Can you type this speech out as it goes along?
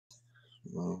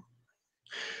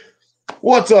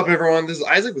What's up, everyone? This is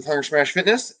Isaac with Hunger Smash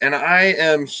Fitness, and I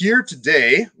am here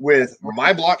today with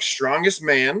my block's strongest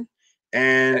man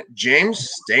and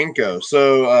James Stanko.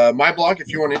 So, my block, if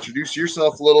you want to introduce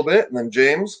yourself a little bit, and then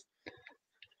James.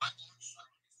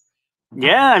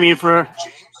 Yeah, I mean,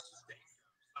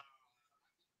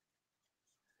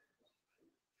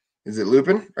 Is it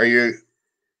Lupin? Are you?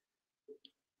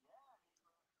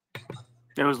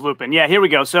 It was Lupin. Yeah, here we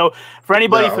go. So for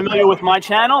anybody familiar with my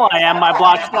channel, I am my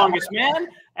block's strongest man,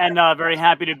 and very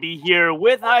happy to be here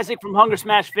with Isaac from Hunger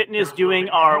Smash Fitness doing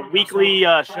our weekly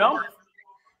show.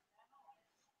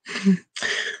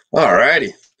 All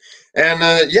righty.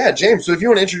 And yeah, James, so if you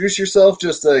want to introduce yourself,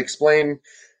 just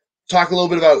talk a little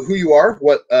bit about who you are,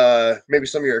 what maybe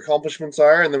some of your accomplishments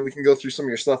are, and then we can go through some of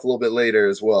your stuff a little bit later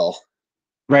as well.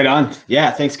 Right on.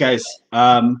 Yeah, thanks, guys.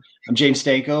 I'm James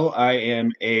Stanko. I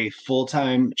am a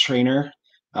full-time trainer,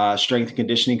 strength and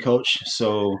conditioning coach.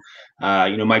 So,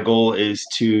 my goal is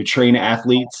to train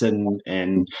athletes and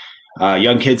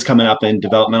young kids coming up in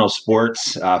developmental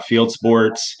sports, field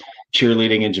sports,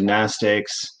 cheerleading and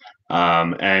gymnastics,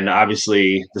 and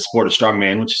obviously the sport of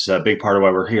strongman, which is a big part of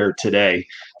why we're here today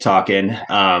talking.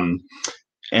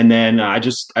 And then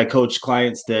I coach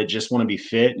clients that just want to be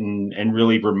fit and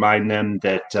really remind them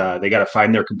that they got to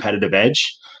find their competitive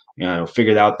edge,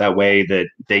 figure out that way that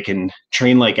they can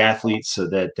train like athletes so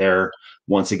that they're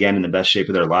once again in the best shape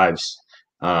of their lives.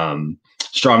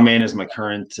 Strongman is my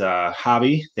current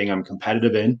hobby thing I'm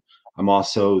competitive in. I'm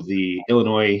also the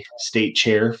Illinois state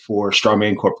chair for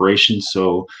Strongman Corporation.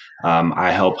 So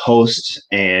I help host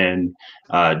and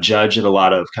judge at a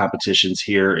lot of competitions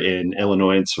here in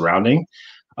Illinois and surrounding.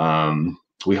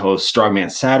 We host Strongman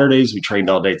Saturdays. We trained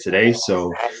all day today.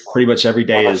 So pretty much every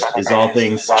day is all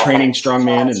things training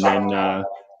Strongman and then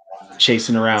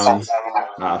chasing around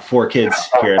 4 kids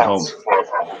here at home.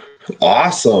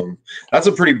 Awesome. That's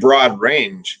a pretty broad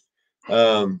range.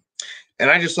 And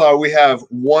I just saw we have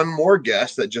one more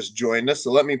guest that just joined us.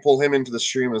 So let me pull him into the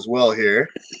stream as well here.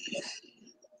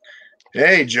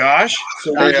 Hey, Josh.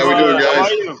 So how we doing, guys? How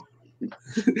are you?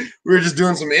 We were just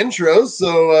doing some intros,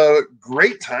 so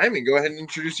great timing. Go ahead and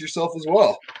introduce yourself as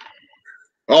well.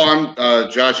 Oh, I'm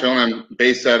Josh Hillen. I'm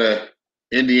based out of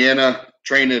Indiana,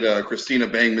 trained at Christina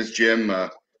Bangman's gym.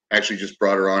 Actually just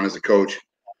brought her on as a coach.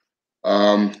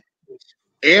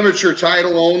 Amateur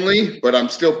title only, but I'm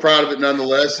still proud of it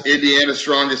nonetheless. Indiana's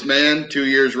strongest man, 2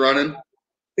 years running.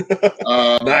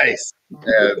 Nice.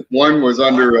 One was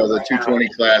under the 220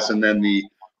 class, and then the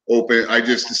open. I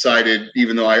just decided,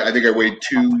 even though I think I weighed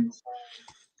I think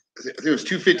it was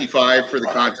 255 for the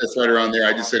contest, right around there.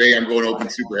 I just said, hey, I'm going open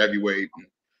super heavyweight.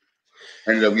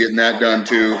 I ended up getting that done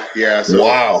too. Yeah. So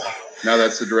wow. Now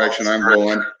that's the direction I'm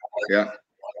going. Yeah.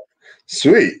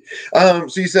 Sweet. So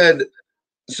you said,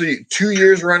 2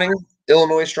 years running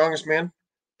Illinois strongest man?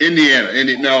 Indiana.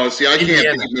 No, see, I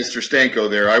can't beat Mr. Stanko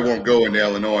there. I won't go into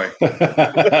Illinois.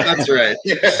 That's right.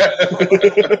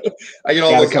 I get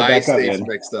all those states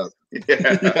mixed up.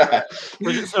 Yeah.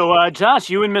 So, Josh,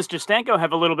 you and Mr. Stanko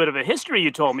have a little bit of a history, you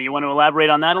told me. You want to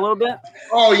elaborate on that a little bit?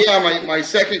 Oh, yeah. My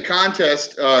second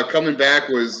contest coming back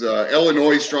was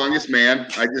Illinois strongest man.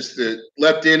 I just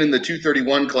leapt in the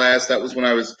 231 class. That was when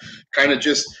I was kind of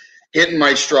just hitting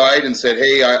my stride and said,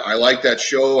 hey, I like that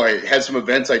show. I had some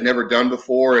events I'd never done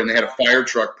before, and they had a fire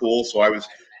truck pool, so I was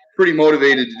pretty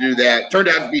motivated to do that. Turned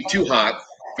out to be too hot.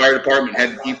 Fire department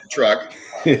had to keep the truck.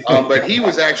 But he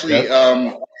was actually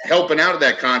helping out at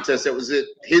that contest. It was at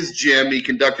his gym. He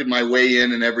conducted my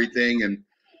weigh-in and everything. And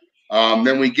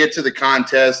then we get to the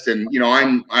contest, and,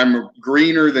 I'm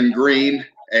greener than green.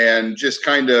 And just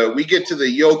we get to the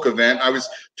yoke event. I was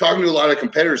talking to a lot of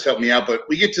competitors helping me out, but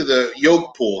we get to the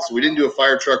yoke pool. So we didn't do a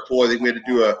fire truck pool. I think we had to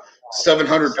do a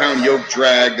 700-pound yoke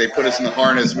drag. They put us in the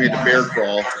harness. We had to bear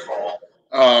crawl.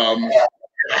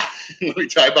 Let me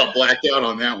tell you about blacked out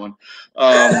on that one.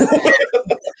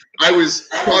 I was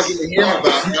talking to him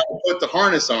about how to put the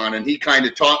harness on, and he kind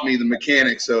of taught me the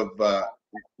mechanics of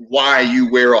why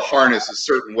you wear a harness a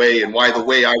certain way and why the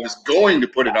way I was going to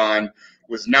put it on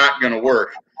was not going to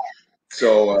work.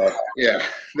 So yeah,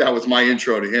 that was my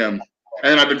intro to him,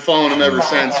 and I've been following him ever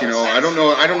since. I don't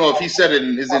know if he said it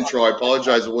in his intro. I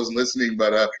apologize, I wasn't listening,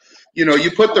 but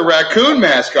you put the raccoon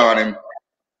mask on him,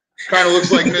 kind of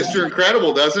looks like Mr.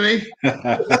 Incredible, doesn't he?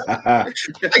 I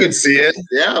can see it.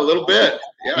 Yeah, a little bit.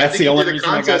 Yeah, that's the only reason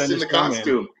I got into the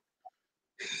costume.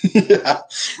 Yeah.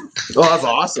 Well, that's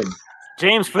awesome.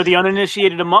 James, for the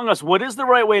uninitiated among us, what is the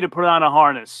right way to put on a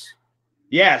harness?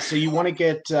 Yeah, so you want to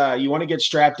get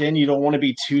strapped in. You don't want to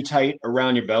be too tight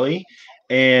around your belly,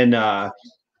 and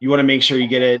you want to make sure you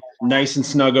get it nice and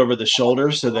snug over the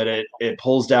shoulder so that it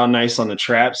pulls down nice on the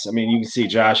traps. I mean, you can see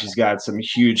Josh, he's got some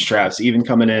huge traps. Even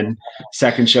coming in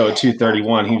second show at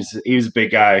 231, he was a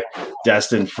big guy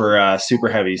destined for super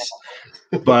heavies.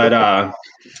 But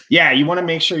yeah, you want to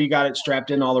make sure you got it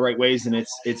strapped in all the right ways and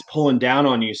it's pulling down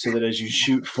on you so that as you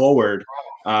shoot forward,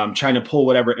 trying to pull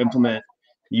whatever implement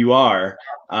you are,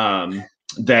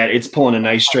 that it's pulling a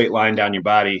nice straight line down your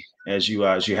body as you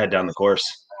head down the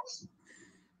course.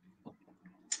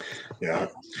 Yeah.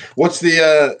 What's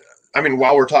the I mean,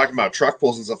 while we're talking about truck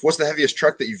pulls and stuff, what's the heaviest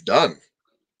truck that you've done?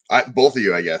 Both of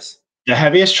you, I guess. The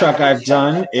heaviest truck I've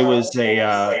done, it was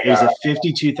a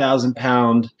 52,000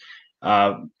 pound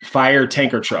fire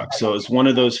tanker truck. So it's one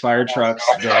of those fire trucks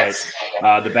that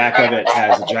the back of it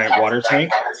has a giant water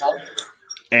tank,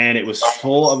 and it was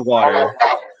full of water.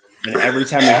 And every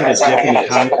time we hit a dip in the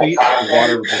concrete, the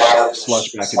water would just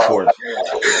slush back and forth.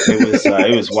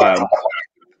 It was wild.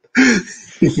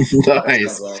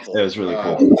 Nice. It was really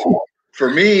cool. For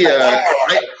me,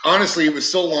 honestly, it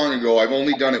was so long ago. I've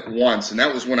only done it once, and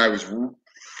that was when I was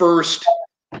first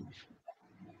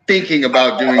thinking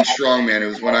about doing strongman. It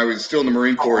was when I was still in the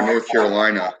Marine Corps in North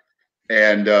Carolina,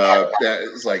 and that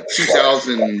was like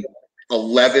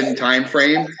 2011 time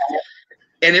frame.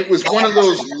 And it was one of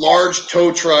those large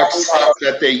tow trucks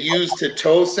that they use to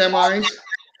tow semis.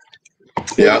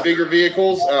 Yeah, the bigger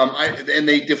vehicles. And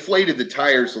they deflated the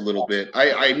tires a little bit.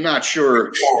 I'm not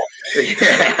sure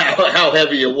how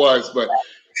heavy it was, but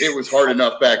it was hard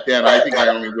enough back then. I think I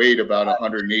only weighed about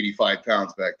 185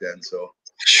 pounds back then. So,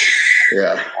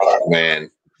 yeah. Man.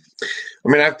 I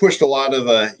mean, I've pushed a lot of,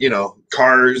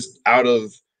 cars out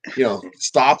of,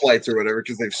 stoplights or whatever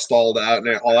because they've stalled out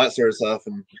and all that sort of stuff.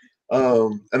 And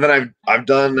then I've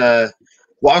done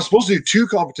well, I was supposed to do 2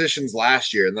 competitions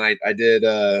last year, and then I did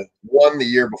one the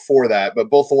year before that, but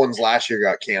both the ones last year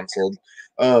got canceled.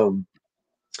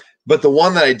 But the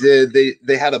one that I did,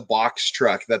 they had a box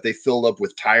truck that they filled up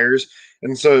with tires,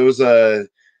 and so it was I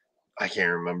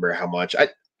can't remember how much.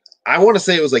 I want to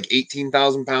say it was like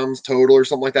 18,000 pounds total or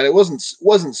something like that. It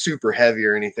wasn't super heavy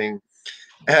or anything,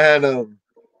 and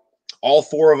all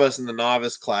 4 of us in the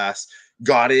novice class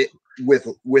got it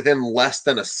within less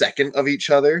than a second of each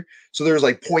other. So there was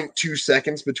like 0.2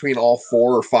 seconds between all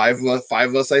 4 or 5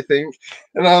 of us, I think.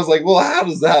 And I was like, well, how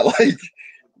does that, like,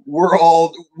 we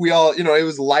all, it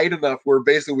was light enough where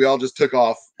basically we all just took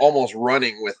off almost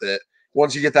running with it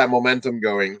once you get that momentum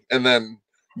going. And then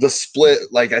the split,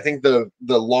 like, I think the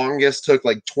longest took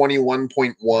like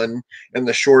 21.1 and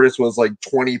the shortest was like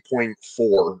 20.4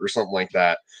 or something like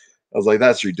that. I was like,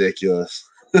 that's ridiculous.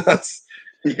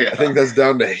 Yeah. I think that's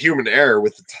down to human error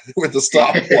with the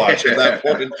stopwatch at that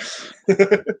point.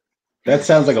 That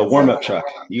sounds like a warm-up truck.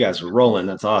 You guys are rolling.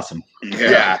 That's awesome.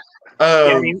 Yeah.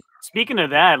 I mean, speaking of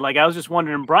that, like I was just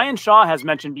wondering, Brian Shaw has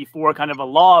mentioned before kind of a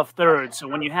law of thirds. So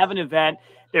when you have an event,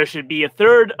 there should be a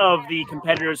third of the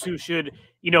competitors who should,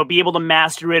 be able to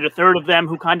master it, a third of them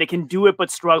who kind of can do it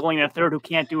but struggling, and a third who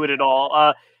can't do it at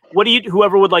all.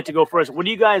 Whoever would like to go first, what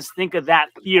do you guys think of that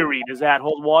theory? Does that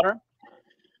hold water?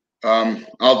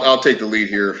 I'll take the lead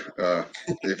here,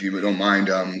 if you don't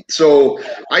mind. So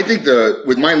I think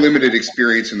with my limited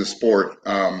experience in the sport,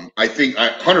 I think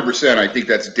 100%, I think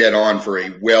that's dead on for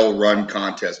a well-run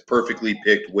contest, perfectly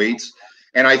picked weights.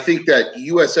 And I think that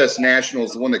USS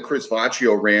Nationals, the one that Chris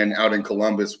Vaccio ran out in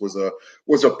Columbus, was a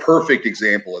perfect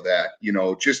example of that.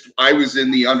 I was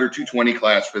in the under 220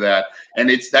 class for that,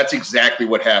 and that's exactly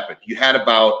what happened. You had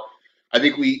I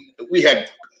think we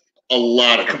had a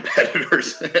lot of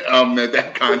competitors at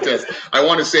that contest. I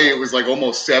want to say it was like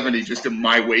almost 70 just in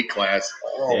my weight class.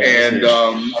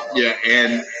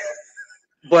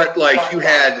 But like you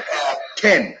had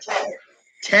 10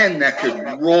 that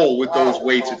could roll with those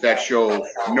weights at that show,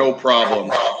 no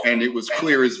problem. And it was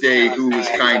clear as day who was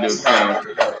kind of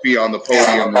be on the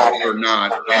podium or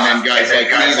not. And then guys like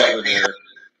me that were there,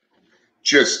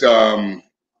 just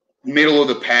middle of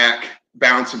the pack,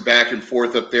 bouncing back and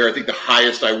forth up there. I think the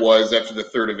highest I was after the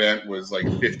 3rd event was like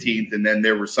 15th. And then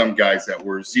there were some guys that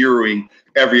were zeroing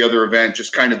every other event,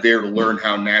 just kind of there to learn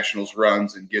how Nationals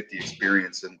runs and get the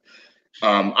experience. And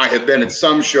I have been at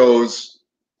some shows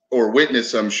or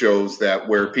witnessed some shows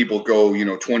where people go,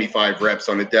 25 reps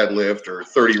on a deadlift or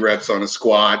 30 reps on a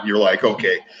squat. And you're like,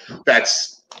 okay,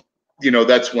 that's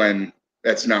when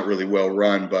that's not really well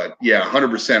run. But yeah,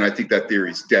 100%. I think that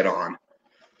theory is dead on.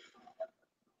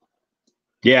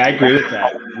 Yeah, I agree with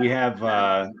that. We have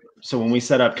so when we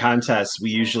set up contests,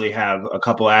 we usually have a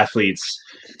couple athletes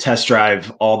test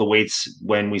drive all the weights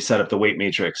when we set up the weight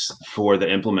matrix for the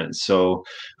implements. So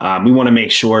we want to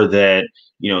make sure that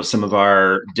some of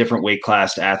our different weight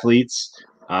class athletes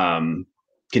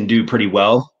can do pretty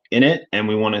well in it, and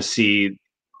we want to see.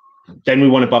 Then we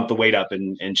want to bump the weight up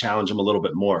and challenge them a little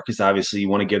bit more, because obviously you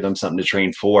want to give them something to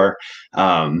train for.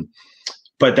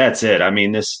 But that's it. I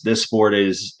mean, this sport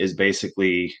is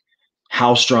basically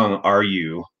how strong are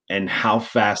you and how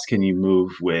fast can you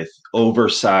move with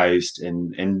oversized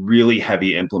and really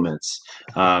heavy implements.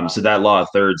 So that law of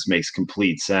thirds makes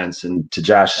complete sense. And to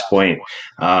Josh's point,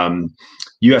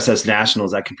 USS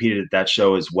Nationals, I competed at that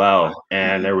show as well,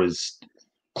 and there was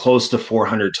close to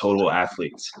 400 total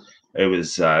athletes. It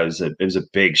was a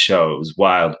big show. It was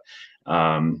wild.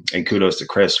 And kudos to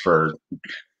Chris for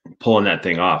pulling that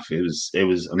thing off. It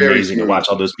was amazing to watch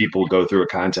all those people go through a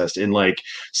contest in like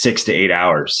 6 to 8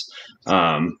 hours.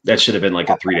 That should have been like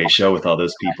a 3-day show with all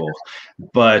those people.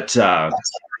 But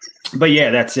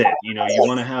yeah, that's it. You know, you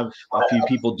want to have a few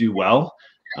people do well,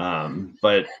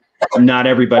 but not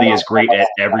everybody is great at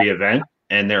every event.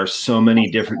 And there are so many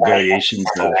different variations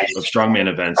of strongman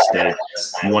events that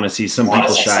you want to see some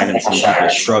people shine and some people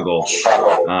struggle.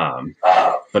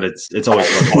 But it's always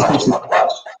fun to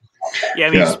watch. Yeah,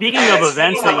 I mean, speaking of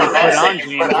events that you put on,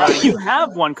 James, you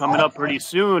have one coming up pretty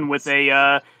soon with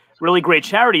a really great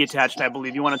charity attached, I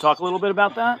believe. You want to talk a little bit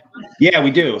about that? Yeah,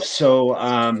 we do. So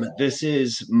this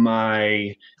is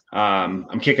my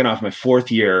I'm kicking off my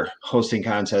 4th year hosting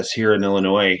contests here in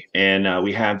Illinois, and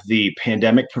we have the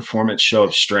Pandemic Performance Show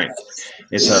of Strength.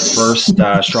 It's our first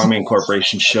Strongman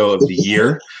Corporation show of the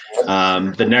year.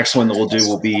 The next one that we'll do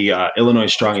will be Illinois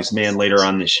Strongest Man later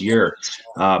on this year.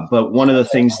 But one of the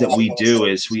things that we do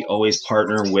is we always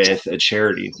partner with a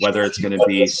charity, whether it's going to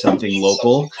be something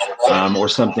local or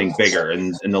something bigger.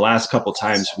 And in the last couple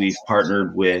times, we've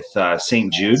partnered with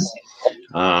St. Jude.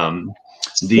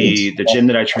 The gym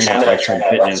that I train at, Lifetime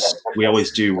Fitness, we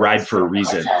always do Ride for a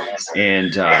Reason. And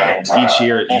each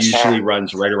year it usually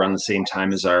runs right around the same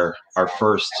time as our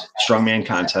first Strongman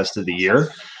contest of the year.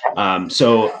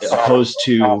 So opposed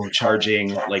to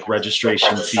charging like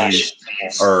registration fees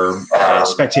or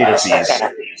spectator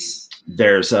fees,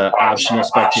 there's an optional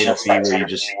spectator fee where you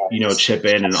just, chip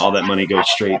in and all that money goes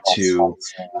straight to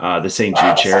the St.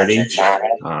 Jude charity.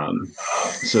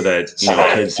 So that,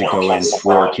 kids that go in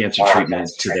for cancer treatment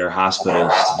to their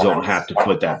hospitals don't have to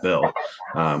foot that bill,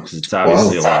 because it's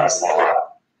obviously a lot.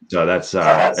 So that's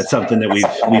something that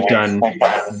we've done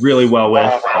really well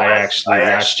with. I actually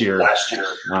last year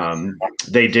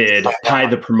they did Pie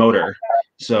the Promoter.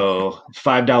 So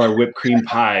 $5 whipped cream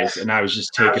pies, and I was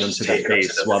just taking them to the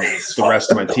face while the rest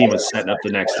of my team was setting up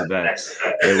the next event.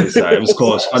 It was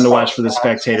cool. It was fun to watch for the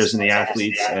spectators and the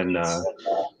athletes, and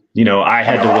I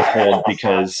had to withhold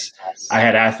because I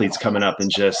had athletes coming up and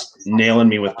just nailing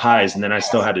me with pies, and then I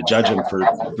still had to judge them for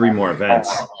 3 more events.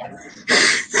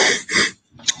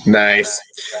 Nice.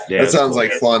 Yeah, that sounds cool.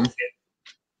 Like fun.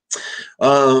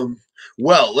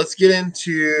 Well, let's get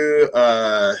into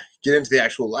the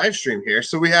actual live stream here.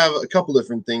 So we have a couple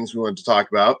different things we want to talk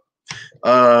about.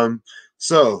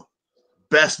 So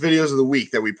best videos of the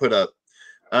week that we put up.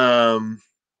 I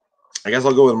guess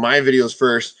I'll go with my videos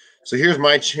first. So here's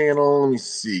my channel. Let me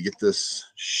see, get this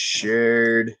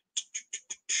shared.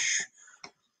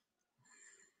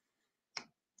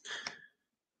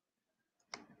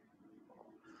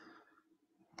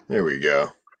 There we go.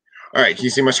 All right, can you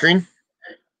see my screen?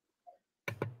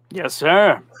 Yes,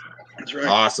 sir. That's right.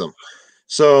 Awesome.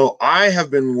 So I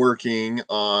have been working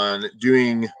on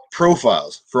doing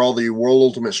profiles for all the World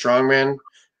Ultimate Strongman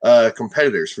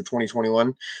competitors for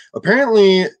 2021.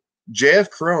 Apparently, JF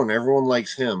Crone, everyone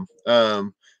likes him.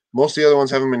 Most of the other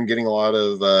ones haven't been getting a lot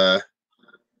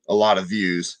of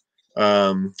views.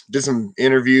 Did some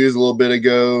interviews a little bit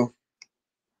ago.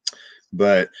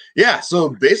 But yeah, so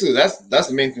basically that's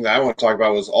the main thing that I want to talk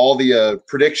about was all the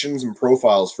predictions and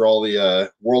profiles for all the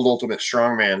World Ultimate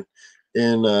Strongman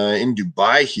in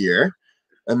Dubai here.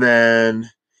 And then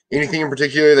anything in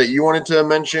particular that you wanted to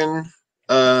mention,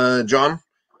 John?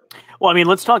 Well, I mean,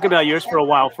 let's talk about yours for a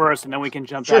while first, and then we can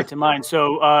jump back to mine.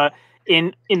 So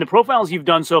in the profiles you've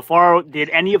done so far, did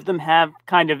any of them have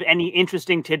kind of any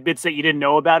interesting tidbits that you didn't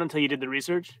know about until you did the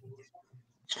research?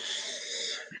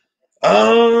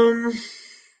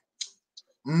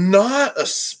 Not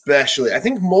especially. I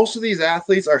think most of these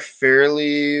athletes are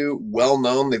fairly well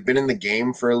known. They've been in the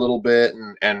game for a little bit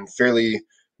and fairly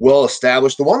well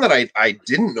established. The one that I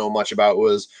didn't know much about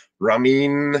was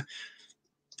Ramin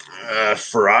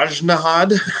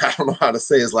Farajnahad. I don't know how to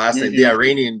say his last name. The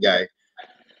Iranian guy.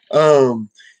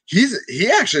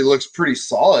 He actually looks pretty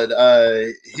solid.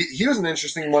 He was an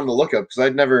interesting one to look up because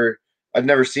I'd never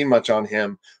seen much on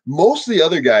him. Most of the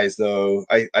other guys, though,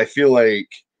 I feel like,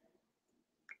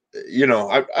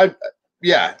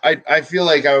 yeah, I feel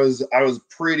like I was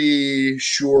pretty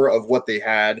sure of what they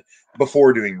had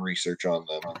before doing research on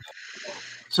them.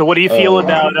 So what do you feel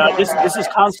about this? This is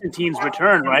Constantine's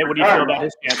return, right? What do you feel about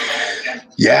his chances?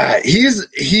 Yeah,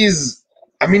 he's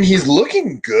I mean, he's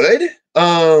looking good.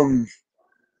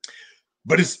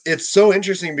 But it's so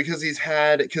interesting because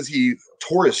he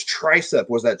tore his tricep.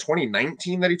 Was that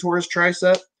 2019 that he tore his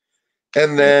tricep?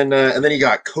 And then he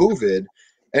got COVID.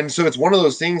 And so it's one of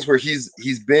those things where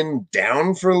he's been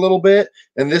down for a little bit,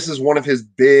 and this is one of his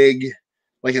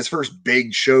his first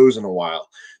big shows in a while.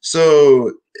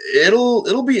 So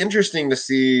it'll be interesting to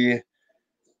see.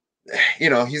 You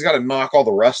know, he's got to knock all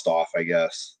the rust off, I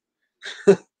guess.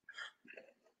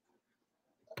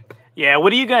 Yeah, what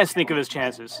do you guys think of his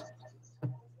chances?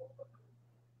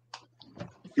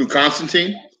 Who,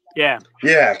 Constantine? Yeah.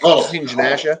 Yeah, Constantine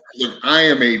Janashia. Look, I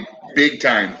am a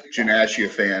big-time Janashia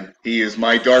fan. He is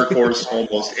my dark horse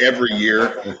almost every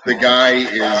year. The guy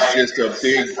is just a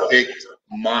big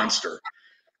monster.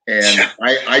 And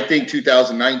I think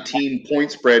 2019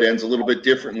 point spread ends a little bit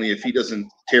differently if he doesn't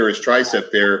tear his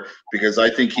tricep there, because I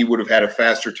think he would have had a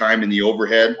faster time in the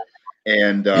overhead.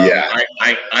 And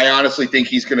I honestly think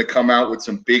he's going to come out with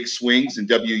some big swings, and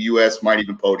WUS might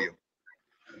even podium.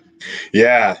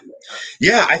 Yeah,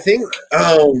 I think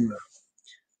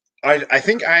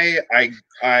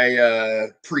I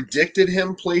predicted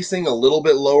him placing a little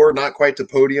bit lower, not quite to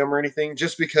podium or anything,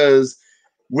 just because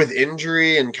with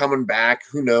injury and coming back,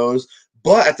 who knows?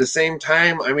 But at the same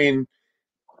time, I mean,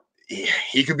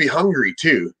 he could be hungry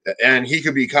too, and he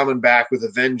could be coming back with a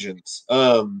vengeance.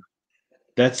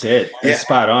 That's it. That's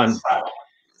spot on.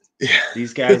 Yeah.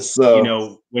 These guys, you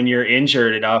know, when you're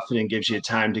injured, it often gives you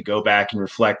time to go back and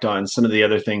reflect on some of the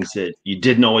other things that you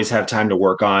didn't always have time to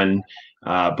work on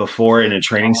before in a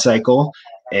training cycle.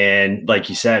 And like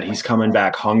you said, he's coming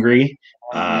back hungry,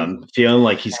 feeling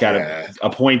like he's got a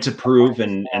point to prove.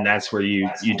 And that's where you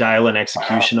dial in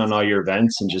execution on all your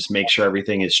events and just make sure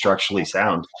everything is structurally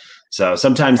sound. So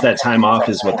sometimes that time off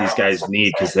is what these guys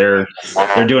need, because they're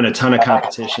doing a ton of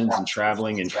competitions and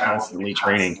traveling and constantly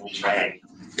training.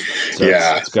 So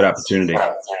it's a good opportunity.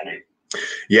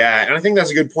 Yeah, and I think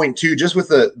that's a good point too, just with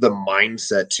the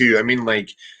mindset too. I mean, like,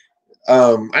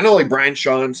 I know like Brian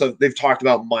Shaw and stuff, they've talked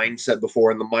about mindset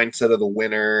before and the mindset of the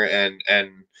winner and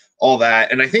all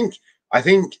that. And I think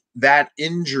that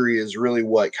injury is really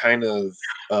what kind of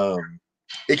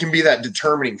it can be that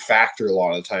determining factor a lot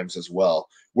of the times as well,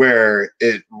 where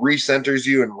it recenters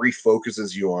you and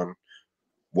refocuses you on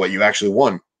what you actually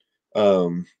won.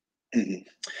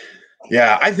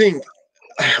 Yeah, I think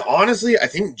honestly, I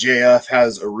think JF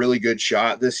has a really good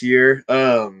shot this year.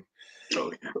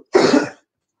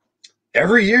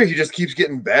 Every year he just keeps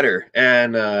getting better,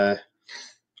 and I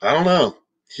don't know.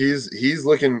 He's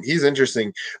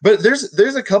interesting, but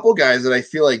there's a couple guys that I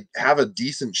feel like have a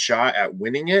decent shot at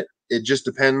winning it. It just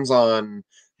depends on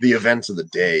the events of the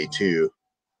day too.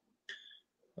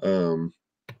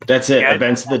 That's it.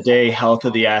 Events of the day, health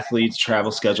of the athletes,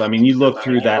 travel schedule. I mean, you look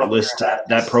through that list,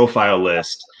 that profile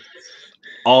list,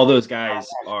 all those guys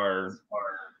are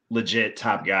legit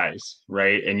top guys,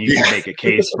 right? And you can make a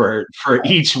case for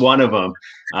each one of them.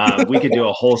 We could do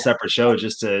a whole separate show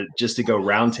just to go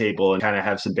roundtable and kind of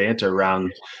have some banter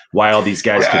around why all these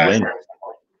guys could win.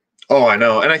 Oh, I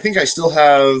know. And I think I still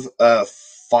have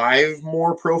 5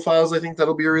 more profiles I think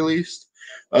that'll be released.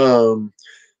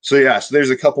 So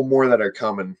there's a couple more that are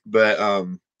coming, but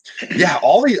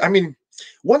all these, I mean,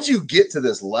 once you get to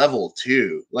this level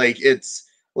too, like it's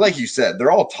like you said,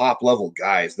 they're all top level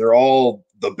guys. They're all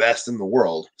the best in the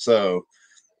world. So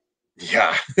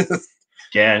yeah.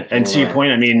 Yeah. And to your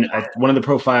point, I mean, one of the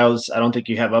profiles I don't think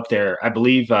you have up there, I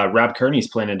believe Rob Kearney's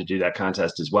planning to do that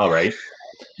contest as well, right?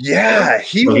 Yeah,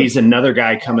 he's another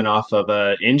guy coming off of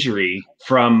an injury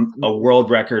from a world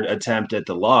record attempt at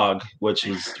the log, which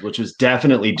was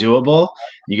definitely doable.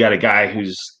 You got a guy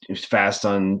who's fast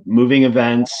on moving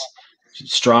events,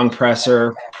 strong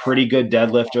presser, pretty good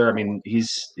deadlifter. I mean,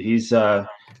 he's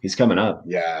coming up.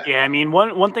 Yeah. I mean,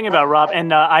 one thing about Rob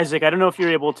and Isaac, I don't know if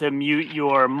you're able to mute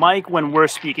your mic when we're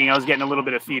speaking. I was getting a little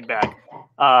bit of feedback,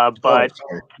 but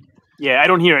I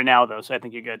don't hear it now though, so I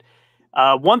think you're good.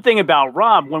 One thing about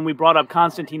Rob, when we brought up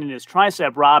Constantine and his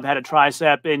tricep, Rob had a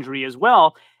tricep injury as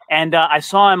well. And I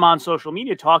saw him on social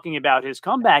media talking about his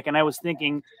comeback. And I was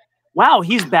thinking, wow,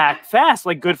 he's back fast.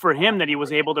 Like, good for him that he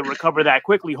was able to recover that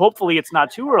quickly. Hopefully it's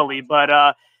not too early. But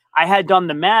I had done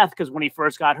the math, because when he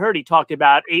first got hurt, he talked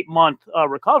about 8-month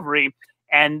recovery.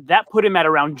 And that put him at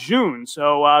around June.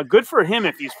 So good for him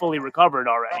if he's fully recovered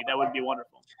already. That would be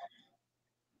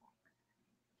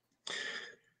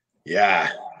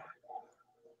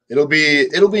It'll be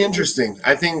interesting.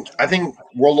 I think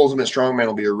World Ultimate Strongman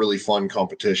will be a really fun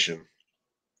competition.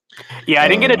 Yeah, I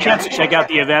didn't get a chance to check out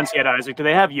the events yet, Isaac. Do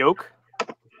they have yoke?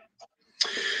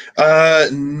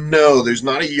 No, there's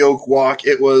not a yoke walk.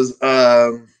 It was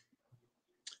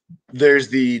there's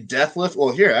the deathlift.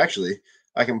 Well, here actually,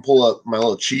 I can pull up my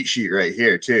little cheat sheet right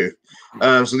here too.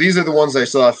 So these are the ones I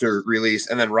still have to release,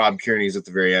 and then Rob Kearney's at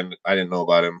the very end. I didn't know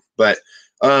about him, but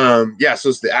yeah. So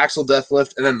it's the axle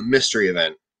deathlift, and then the mystery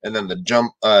event, and then the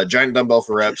jump, giant dumbbell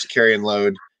for reps, carry and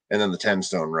load, and then the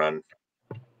 10-stone run.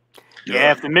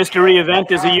 Yeah, if the mystery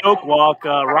event is a yoke walk,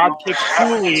 Rob kicks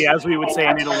truly, as we would say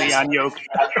in Italy, on yoke.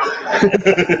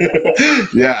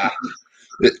 Yeah,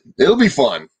 it'll be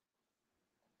fun.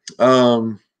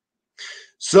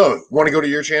 So want to go to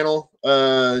your channel,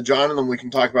 John, and then we can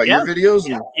talk about your videos?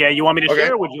 And... Yeah, you want me to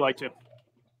share, or would you like to?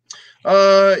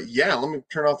 Yeah, let me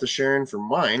turn off the sharing for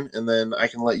mine, and then I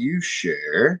can let you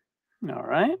share. All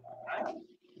right.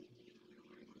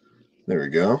 There we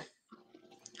go.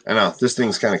 I know, this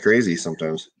thing's kind of crazy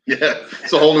sometimes. Yeah,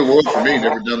 it's a whole new world for me.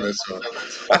 Never done this. So.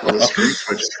 All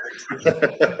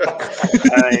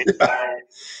right.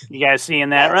 You guys seeing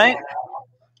that, right?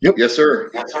 Yep. Yes,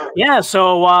 sir. Yeah,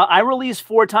 so I release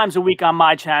 4 times a week on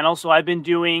my channel, so I've been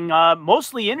doing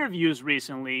mostly interviews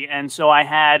recently, and so I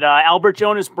had Albert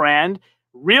Jonas Brand,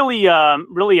 really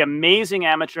amazing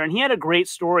amateur, and he had a great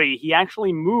story. He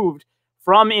actually moved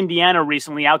from Indiana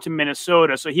recently out to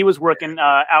Minnesota, so he was working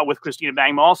out with Christina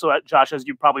Bangma, also, Josh, as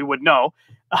you probably would know.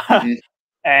 Mm-hmm.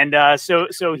 And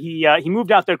so he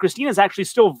moved out there. Christina's actually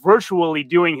still virtually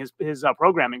doing his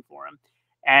programming for him,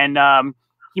 and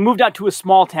he moved out to a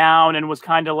small town and was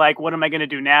kind of like, what am I going to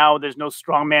do now? There's no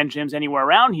strongman gyms anywhere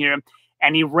around here.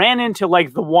 And he ran into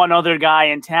like the one other guy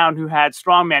in town who had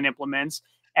strongman implements.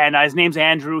 And his name's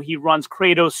Andrew. He runs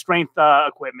Kratos strength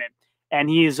equipment. And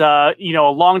he's, a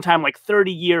long time, like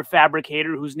 30-year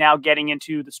fabricator who's now getting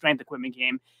into the strength equipment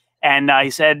game. And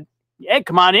he said, yeah,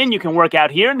 come on in. You can work out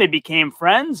here. And they became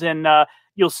friends. And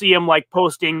you'll see them like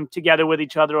posting together with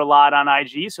each other a lot on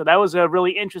IG. So that was a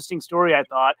really interesting story, I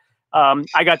thought.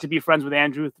 I got to be friends with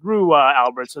Andrew through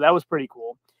Albert, so that was pretty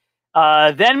cool.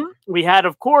 Then we had,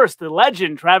 of course, the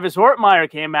legend Travis Ortmeyer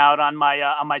came out on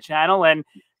my channel, and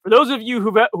for those of you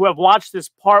who have watched this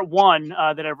part 1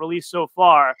 that I've released so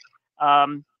far,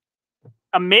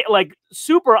 like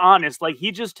super honest, like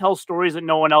he just tells stories that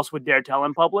no one else would dare tell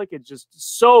in public. It's just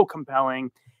so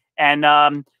compelling,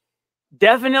 and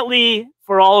definitely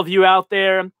for all of you out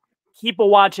there, keep a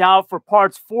watch out for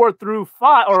parts 4 through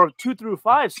 5, or 2 through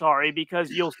 5, sorry,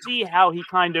 because you'll see how he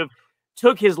kind of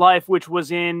took his life, which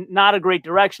was in not a great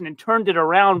direction, and turned it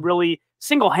around really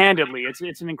single-handedly.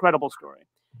 It's an incredible story.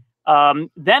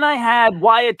 Then I had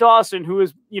Wyatt Dawson, who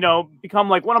has, become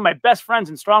like one of my best friends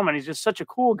in Strongman. He's just such a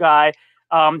cool guy.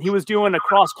 He was doing a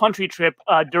cross-country trip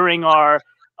during our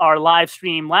live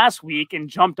stream last week and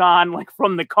jumped on like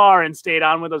from the car and stayed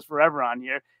on with us forever on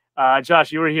here.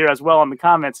 Josh, you were here as well in the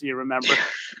comments, so you remember.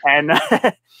 And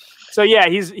so, yeah,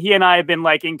 he and I have been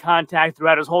like in contact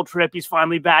throughout his whole trip. He's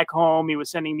finally back home. He was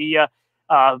sending me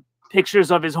pictures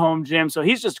of his home gym. So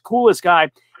he's just the coolest guy.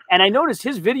 And I noticed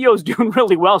his videos doing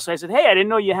really well. So I said, hey, I didn't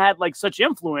know you had like such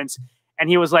influence. And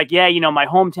he was like, yeah, my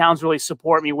hometowns really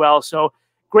support me well. So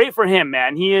great for him,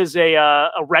 man. He is a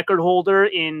record holder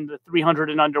in the 300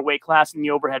 and under weight class in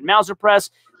the overhead Mauser press.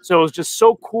 So it was just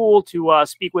so cool to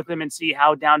speak with him and see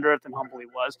how down to earth and humble he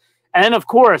was. And then, of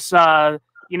course, the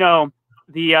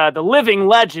living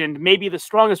legend, maybe the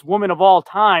strongest woman of all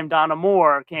time, Donna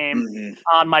Moore, came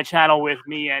on my channel with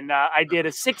me. And I did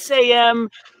a 6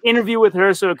 a.m. interview with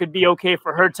her so it could be okay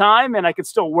for her time. And I could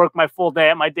still work my full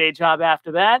day at my day job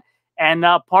after that. And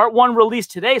part 1 released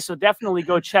today. So definitely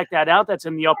go check that out. That's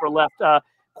in the upper left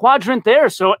quadrant there.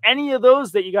 So any of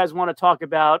those that you guys want to talk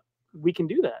about, we can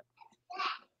do that.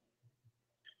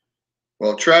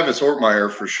 Well, Travis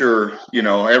Ortmeyer, for sure,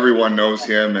 everyone knows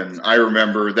him. And I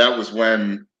remember that was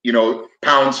when,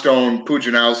 Poundstone,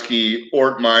 Pujanowski,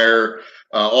 Ortmeyer,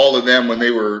 all of them, when they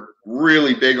were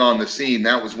really big on the scene,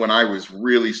 that was when I was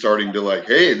really starting to like,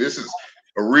 hey, this is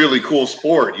a really cool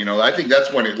sport. I think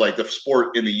that's when the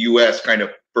sport in the U.S. kind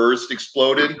of first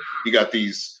exploded. You got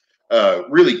these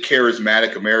really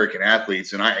charismatic American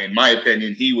athletes. And in my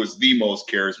opinion, he was the most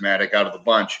charismatic out of the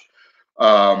bunch.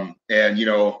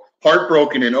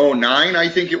 Heartbroken in 09, I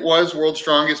think it was, World's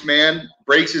Strongest Man,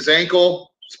 breaks his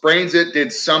ankle, sprains it,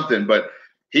 did something, but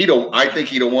I think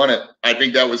he'd have won it. I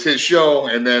think that was his show,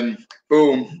 and then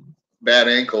boom, bad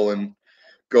ankle, and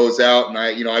goes out. And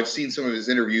I've seen some of his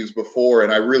interviews before,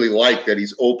 and I really like that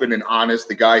he's open and honest.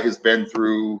 The guy has been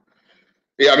through,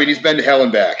 he's been to hell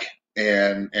and back.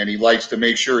 and he likes to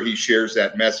make sure he shares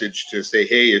that message to say,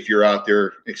 hey, if you're out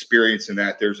there experiencing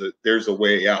that, there's a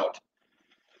way out.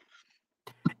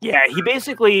 Yeah, he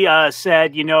basically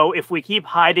said, you know, if we keep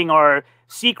hiding our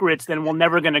secrets, then we're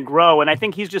never going to grow. And I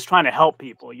think he's just trying to help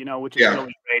people, you know, which is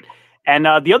really great. And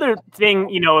the other thing,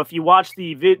 you know, if you watch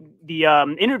the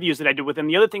interviews that I did with him,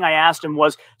 the other thing I asked him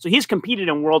was, so he's competed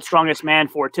in World's Strongest Man,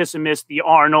 Fortissimus, the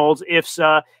Arnolds,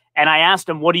 IFSA. And I asked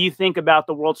him, what do you think about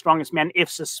the World's Strongest Man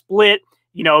IFSA split?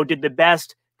 You know, did the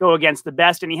best go against the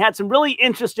best? And he had some really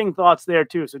interesting thoughts there,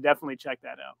 too. So definitely check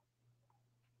that out.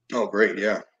 Oh, great.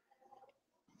 Yeah.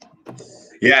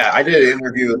 Yeah, I did an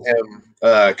interview with him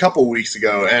a couple weeks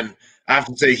ago, and I have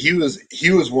to say he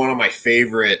was one of my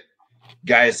favorite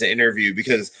guys to interview,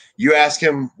 because you ask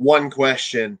him one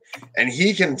question and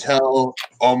he can tell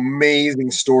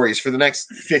amazing stories for the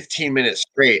next 15 minutes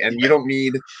straight, and you don't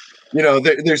need, you know,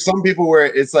 there's some people where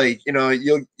it's like, you know,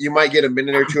 you might get a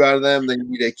minute or two out of them, then you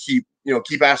need to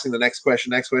keep asking the next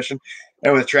question.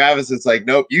 And with Travis, it's like,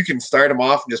 nope, you can start him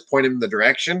off and just point him in the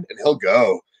direction and he'll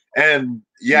go. And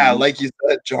yeah, like you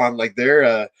said, John, like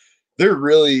they're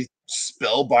really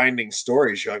spellbinding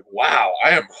stories. You're like, wow,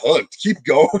 I am hooked. Keep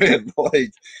going.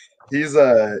 Like he's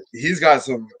got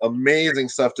some amazing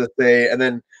stuff to say. And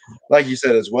then, like you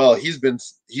said as well, he's been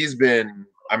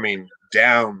I mean,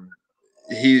 down.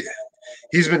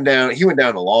 He's been down. He went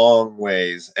down a long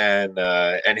ways, and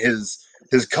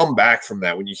his comeback from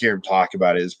that, when you hear him talk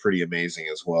about it, is pretty amazing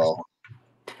as well.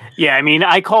 Yeah, I mean,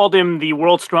 I called him the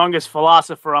world's strongest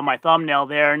philosopher on my thumbnail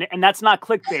there, and that's not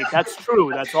clickbait. That's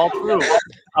true. That's all true.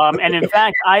 And in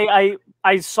fact, I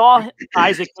saw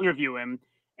Isaac interview him,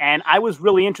 and I was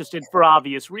really interested for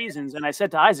obvious reasons. And I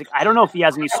said to Isaac, I don't know if he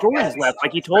has any stories left.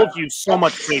 Like, he told you so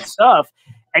much great stuff,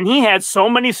 and he had so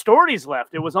many stories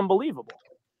left. It was unbelievable.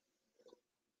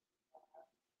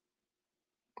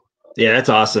 Yeah, that's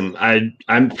awesome. I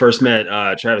first met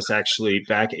Travis actually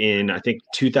back in, I think,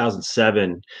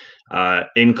 2007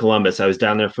 in Columbus. I was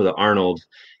down there for the Arnold,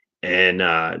 and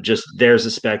just there's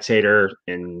a spectator,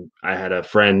 and I had a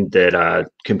friend that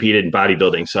competed in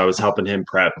bodybuilding, so I was helping him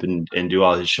prep and do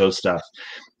all his show stuff.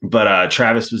 But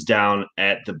Travis was down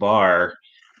at the bar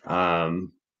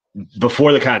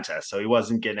before the contest, so he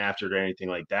wasn't getting after it or anything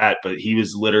like that, but he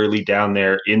was literally down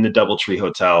there in the Doubletree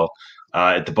Hotel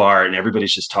at the bar, and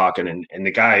everybody's just talking, and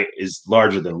the guy is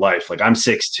larger than life. Like, I'm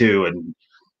 6'2" and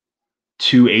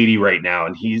 280 right now,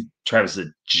 and Travis is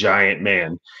a giant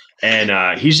man,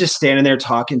 and he's just standing there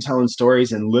talking, telling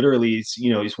stories, and literally,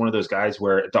 he's one of those guys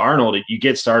where at the Arnold, you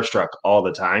get starstruck all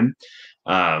the time,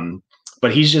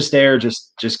 but he's just there,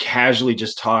 just casually,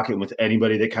 just talking with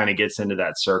anybody that kind of gets into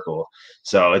that circle.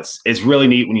 So it's really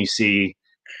neat when you see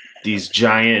these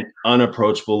giant,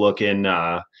 unapproachable looking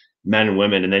men and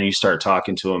women, and then you start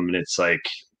talking to them, and it's like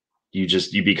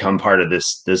you become part of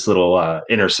this little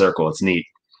inner circle. It's neat.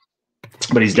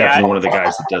 But he's definitely one of the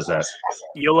guys that does that.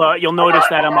 You'll notice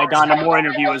that on my Donna Moore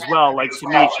interview as well. Like, to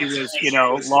me, she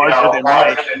was larger than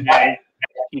life, and then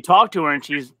you talk to her, and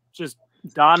she's just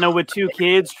Donna with 2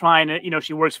 kids, trying to,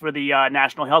 she works for the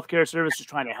National Healthcare Service, just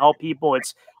trying to help people.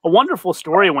 It's a wonderful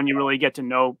story when you really get to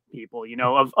know people,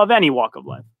 of any walk of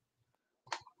life.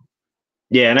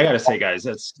 Yeah, and I got to say, guys,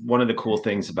 that's one of the cool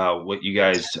things about what you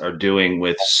guys are doing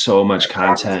with so much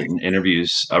content and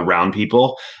interviews around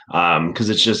people, because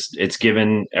it's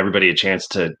given everybody a chance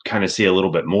to kind of see a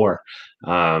little bit more,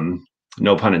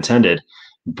 no pun intended,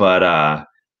 but,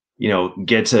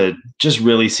 get to just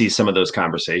really see some of those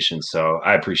conversations. So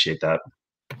I appreciate that.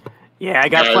 Yeah, I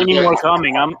got plenty more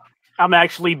coming. I'm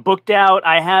actually booked out.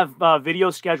 I have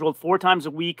videos scheduled 4 times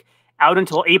a week out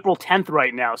until April 10th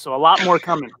right now. So a lot more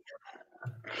coming.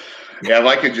 Yeah, if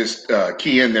I could just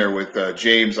key in there with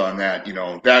James on that,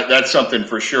 that's something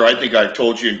for sure. I think I've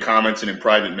told you in comments and in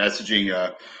private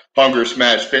messaging, Hunger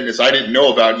Smash Fitness. I didn't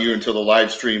know about you until the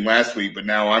live stream last week, but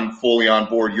now I'm fully on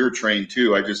board. You're trained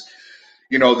too. I just,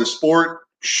 the sport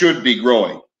should be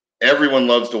growing. Everyone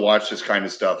loves to watch this kind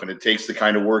of stuff, and it takes the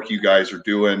kind of work you guys are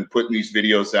doing, putting these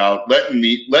videos out,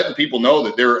 letting people know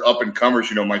that they're up and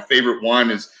comers. My favorite one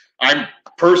is, I'm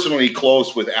personally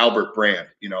close with Albert Brand.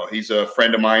 He's a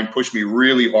friend of mine, pushed me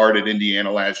really hard at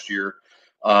Indiana last year.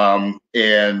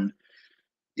 And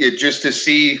it just to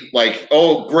see, like,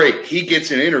 oh, great, he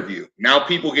gets an interview. Now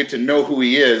people get to know who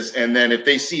he is. And then if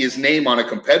they see his name on a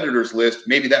competitor's list,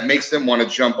 maybe that makes them want to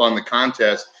jump on the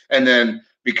contest. And then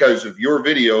because of your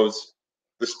videos,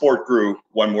 the sport grew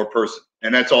one more person.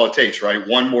 And that's all it takes, right?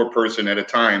 One more person at a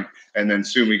time. And then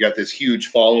soon we got this huge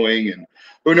following, and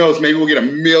who knows, maybe we'll get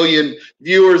 1 million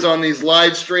viewers on these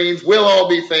live streams. We'll all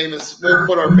be famous. We'll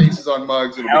put our faces on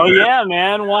mugs. Hell yeah,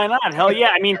 man. Why not? Hell yeah.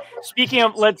 I mean, speaking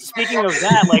of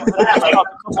that, like, let's talk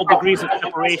a couple degrees of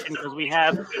separation, because we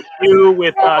have you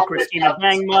with Christina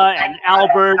Bangma and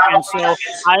Albert. And so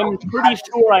I'm pretty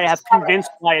sure I have convinced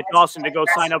Wyatt Dawson to go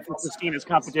sign up for Christina's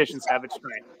competition, Savage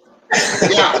Strength.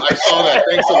 Yeah, I saw that.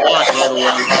 Thanks a lot, by the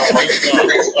way.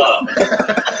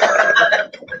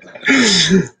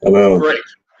 Hello. Great.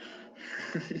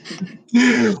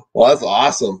 Well, that's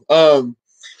awesome.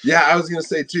 Yeah, I was gonna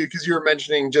say too, because you were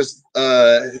mentioning just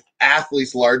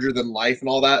athletes larger than life and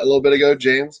all that a little bit ago,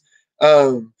 James.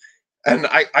 And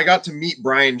I got to meet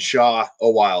Brian Shaw a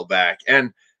while back,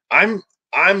 and I'm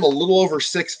a little over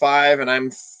 6'5", and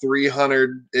I'm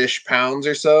 300-ish pounds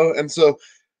or so, and so.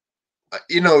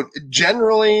 You know,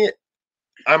 generally,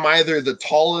 I'm either the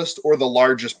tallest or the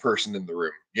largest person in the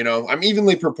room. You know, I'm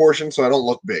evenly proportioned, so I don't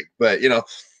look big. But, you know,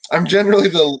 I'm generally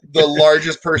the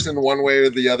largest person one way or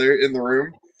the other in the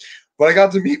room. But I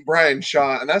got to meet Brian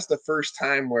Shaw, and that's the first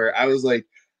time where I was like,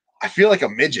 I feel like a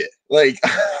midget. Like,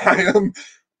 I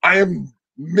am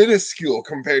minuscule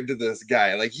compared to this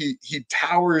guy. Like, he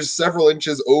towers several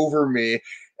inches over me,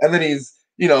 and then he's,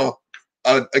 you know,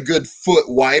 a good foot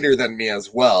wider than me as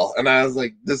well. And I was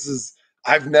like,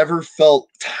 I've never felt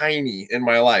tiny in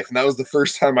my life. And that was the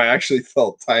first time I actually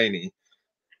felt tiny.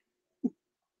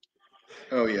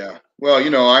 Oh yeah. Well, you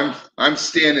know, I'm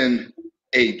standing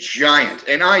a giant,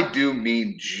 and I do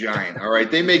mean giant. All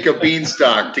right. They make a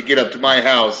beanstalk to get up to my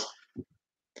house.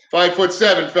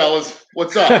 5'7", fellas.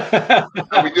 What's up?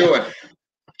 How we doing?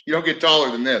 You don't get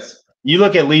taller than this. You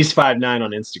look at least 5'9"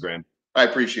 on Instagram. I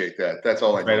appreciate that. That's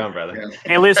all I Right do. on, brother. Yeah.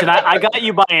 Hey, listen, I got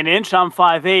you by an inch. I'm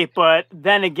 5'8", but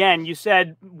then again, you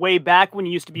said way back when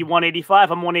you used to be 185.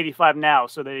 I'm 185 now,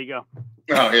 so there you go.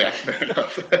 Oh, yeah. Fair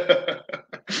enough.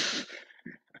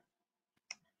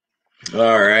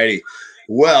 All righty.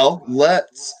 Well,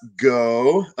 let's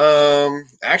go.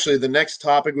 Actually, the next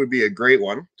topic would be a great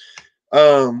one.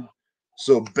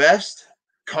 So best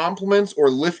compliments or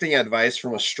lifting advice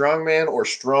from a strong man or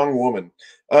strong woman.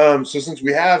 So since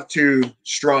we have two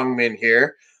strong men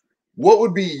here, what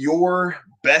would be your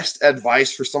best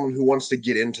advice for someone who wants to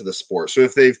get into the sport? So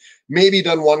if they've maybe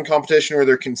done one competition or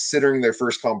they're considering their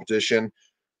first competition,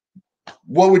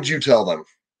 what would you tell them?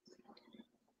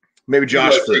 Maybe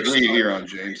Josh first. Take lead here on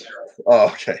James. Oh,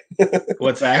 okay.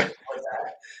 What's that?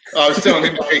 I was telling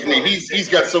him to take lead. He's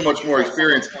got so much more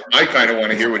experience. I kind of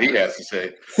want to hear what he has to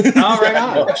say. Oh, right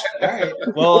on. All right.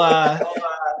 Well,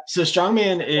 so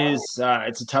strongman is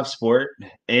it's a tough sport,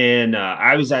 and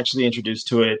I was actually introduced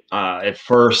to it at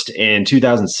first in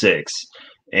 2006,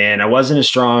 and I wasn't as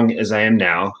strong as I am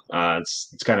now.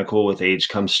 It's kind of cool. With age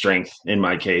comes strength. In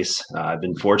my case, I've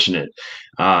been fortunate.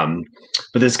 But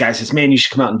this guy says, "Man, you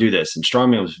should come out and do this." And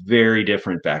strongman was very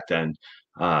different back then.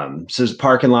 So there's a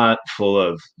parking lot full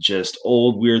of just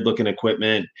old, weird-looking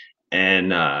equipment,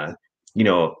 and you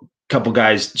know, a couple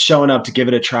guys showing up to give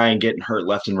it a try and getting hurt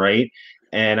left and right.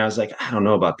 And I was like, I don't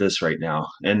know about this right now.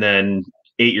 And then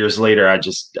 8 years later,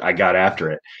 I got after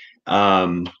it.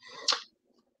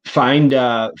 Find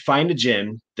a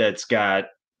gym that's got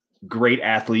great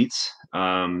athletes.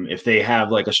 If they have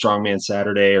like a strongman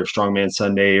Saturday or strongman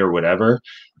Sunday or whatever,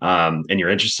 and you're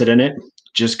interested in it,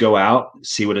 just go out,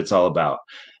 see what it's all about.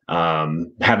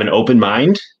 Have an open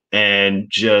mind, and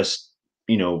just,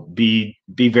 you know, be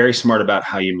very smart about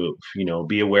how you move. You know,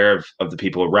 be aware of the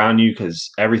people around you, because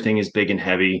everything is big and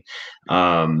heavy.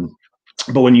 But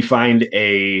when you find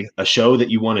a show that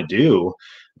you want to do,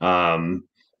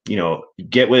 you know,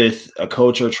 get with a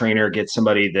coach or trainer, get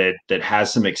somebody that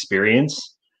has some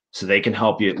experience, so they can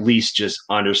help you at least just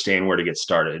understand where to get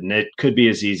started. And it could be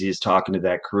as easy as talking to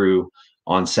that crew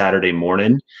on Saturday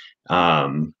morning.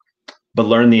 But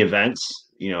learn the events.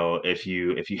 You know, if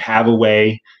you have a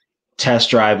way, test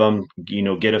drive them, you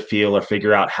know, get a feel or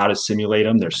figure out how to simulate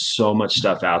them. There's so much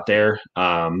stuff out there.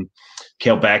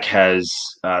 Cale Beck has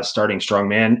Starting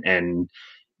Strongman, and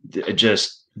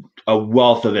just a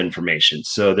wealth of information.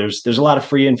 So there's a lot of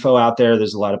free info out there.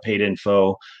 There's a lot of paid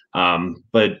info,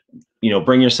 but, you know,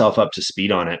 bring yourself up to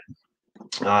speed on it.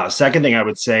 Second thing I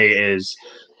would say is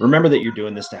remember that you're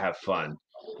doing this to have fun.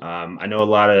 I know a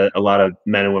lot of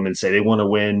men and women say they want to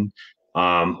win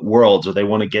worlds, or they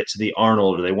want to get to the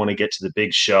Arnold, or they want to get to the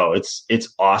big show.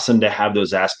 It's awesome to have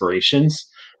those aspirations,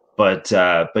 but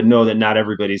know that not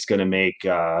everybody's going to make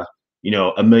you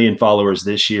know, 1 million followers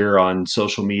this year on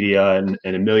social media and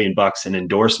 $1 million in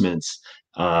endorsements.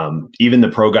 Even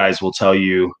the pro guys will tell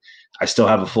you, I still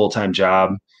have a full-time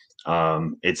job.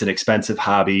 It's an expensive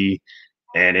hobby,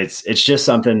 and it's just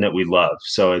something that we love.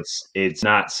 So it's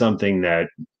not something that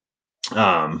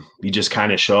you just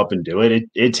kind of show up and do it.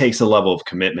 It takes a level of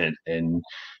commitment, and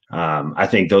I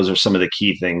think those are some of the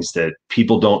key things that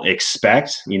people don't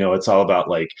expect. You know, it's all about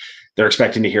like they're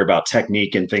expecting to hear about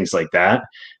technique and things like that.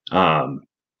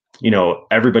 You know,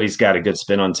 everybody's got a good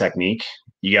spin on technique.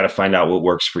 You got to find out what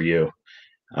works for you.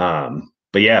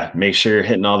 But yeah, make sure you're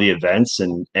hitting all the events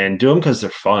and do them because they're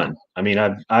fun. I mean,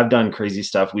 I've done crazy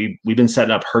stuff. We've been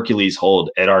setting up Hercules hold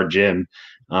at our gym.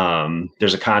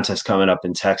 There's a contest coming up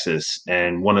in Texas,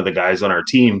 and one of the guys on our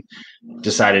team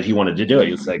decided he wanted to do it.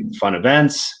 He was like, fun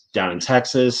events down in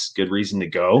Texas, good reason to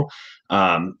go.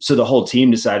 So the whole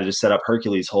team decided to set up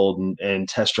Hercules hold and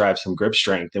test drive some grip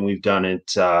strength, and we've done it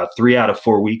 3 out of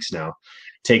 4 weeks now.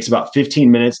 Takes about 15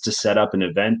 minutes to set up an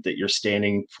event that you're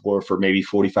standing for maybe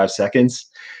 45 seconds.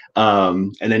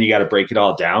 And then you got to break it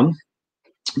all down.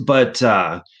 But,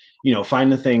 you know,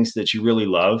 find the things that you really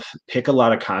love, pick a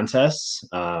lot of contests.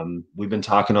 We've been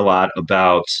talking a lot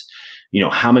about, you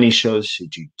know, how many shows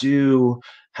should you do?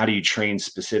 How do you train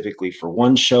specifically for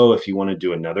one show if you want to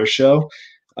do another show?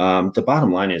 The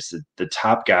bottom line is that the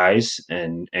top guys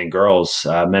and girls,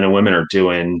 men and women, are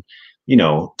doing, you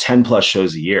know, 10 plus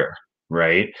shows a year.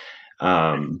 Right.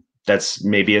 That's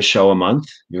maybe a show a month.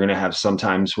 You're going to have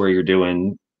sometimes where you're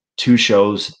doing 2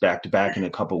 shows back to back in a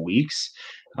couple weeks.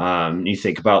 You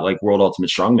think about like World Ultimate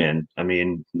Strongman. I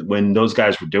mean, when those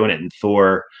guys were doing it and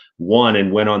Thor won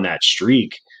and went on that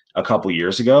streak a couple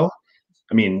years ago,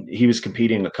 I mean, he was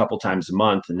competing a couple times a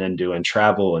month and then doing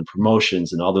travel and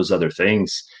promotions and all those other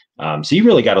things. So you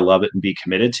really got to love it and be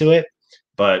committed to it,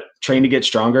 but train to get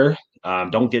stronger.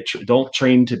 Don't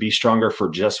train to be stronger for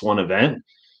just one event,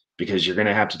 because you're going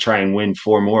to have to try and win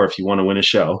 4 more if you want to win a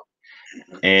show,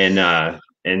 and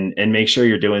make sure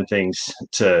you're doing things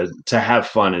to have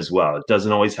fun as well. It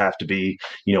doesn't always have to be,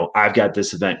 you know, I've got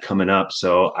this event coming up,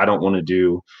 so I don't want to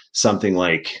do something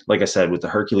like I said with the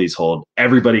Hercules hold.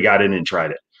 Everybody got in and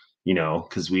tried it, you know,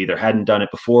 because we either hadn't done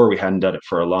it before, we hadn't done it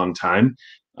for a long time.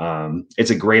 It's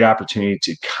a great opportunity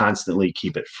to constantly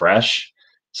keep it fresh.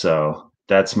 So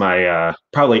that's my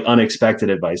probably unexpected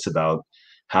advice about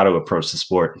how to approach the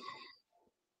sport.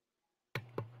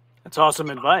 That's awesome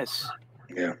advice.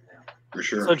 Yeah, for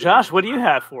sure. So Josh, what do you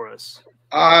have for us?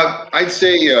 I'd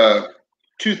say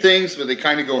 2 things, but they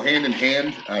kind of go hand in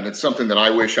hand. And it's something that I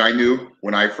wish I knew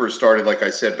when I first started, like I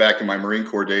said, back in my Marine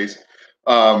Corps days.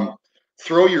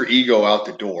 Throw your ego out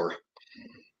the door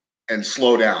and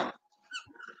slow down.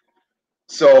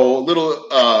 So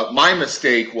my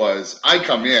mistake was I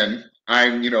come in,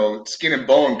 I'm, you know, skin and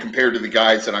bone compared to the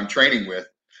guys that I'm training with.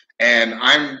 And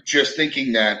I'm just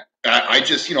thinking that I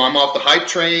just, you know, I'm off the hype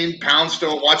train, Pound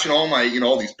Stone, watching all my, you know,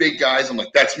 all these big guys. I'm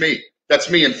like, that's me. That's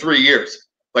me in 3 years.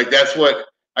 Like, that's what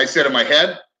I said in my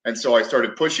head. And so I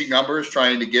started pushing numbers,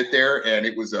 trying to get there. And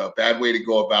it was a bad way to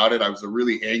go about it. I was a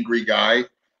really angry guy.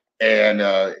 And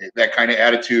that kind of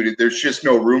attitude, there's just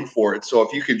no room for it. So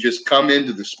if you can just come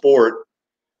into the sport,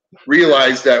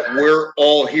 realize that we're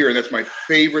all here, and that's my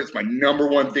favorite. It's my number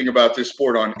one thing about this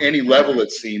sport on any level,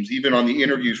 it seems, even on the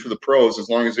interviews for the pros, as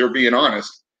long as they're being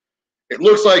honest. It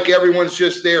looks like everyone's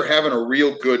just there having a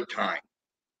real good time.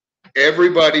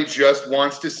 Everybody just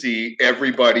wants to see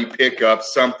everybody pick up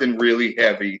something really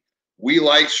heavy. We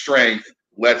like strength.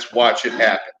 Let's watch it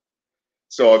happen.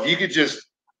 So if you could just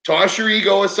toss your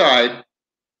ego aside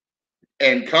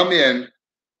and come in,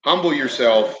 humble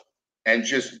yourself, and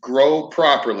just grow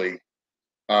properly,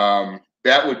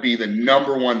 that would be the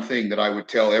number one thing that I would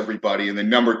tell everybody. And the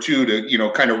number 2 to, you know,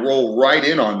 kind of roll right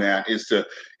in on that is to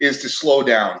slow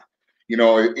down. You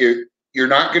know, you're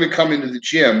not going to come into the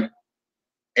gym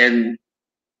and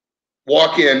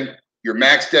walk in, your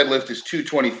max deadlift is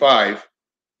 225.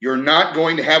 You're not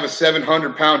going to have a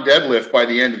 700-pound deadlift by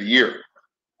the end of the year.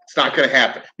 It's not going to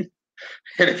happen.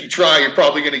 And if you try, you're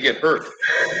probably going to get hurt.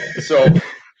 So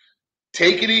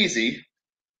take it easy.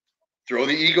 Throw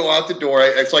the ego out the door.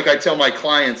 It's like I tell my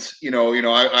clients,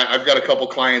 I've got a couple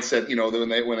clients that,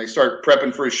 when they start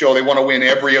prepping for a show, they want to win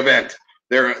every event.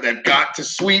 They've got to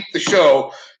sweep the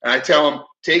show. And I tell them,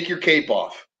 take your cape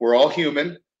off. We're all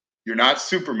human. You're not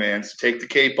Superman. So take the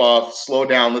cape off, slow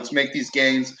down. Let's make these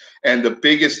gains. And the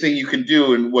biggest thing you can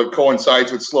do, and what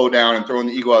coincides with slow down and throwing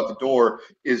the ego out the door,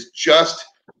 is just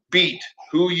beat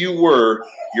who you were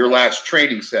your last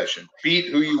training session.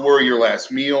 Beat who you were your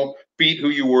last meal. Beat who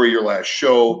you were your last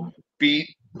show. Beat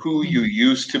who you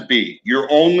used to be. You're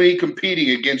only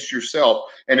competing against yourself.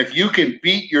 And if you can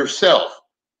beat yourself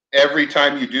every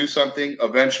time you do something,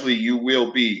 eventually you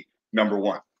will be number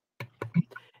one.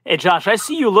 Hey, Josh, I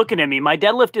see you looking at me. My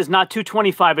deadlift is not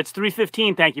 225. It's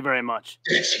 315. Thank you very much.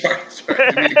 Sorry.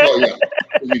 Didn't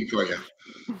mean to call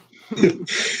you.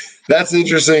 That's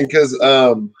interesting because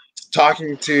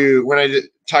talking to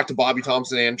talked to Bobby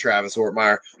Thompson and Travis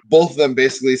Ortmeyer, both of them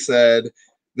basically said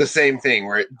the same thing,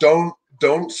 where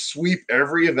don't sweep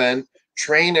every event,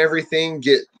 train everything,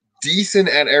 get decent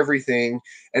at everything,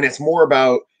 and it's more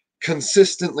about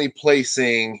consistently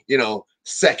placing,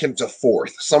 second to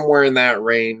fourth, somewhere in that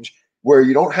range, where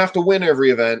you don't have to win every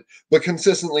event, but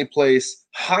consistently place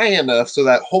high enough so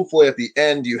that hopefully at the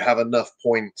end you have enough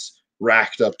points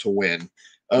racked up to win.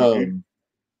 And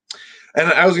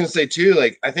I was going to say too,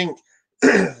 like, I think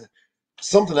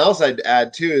something else I'd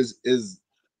add too is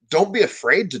don't be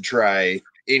afraid to try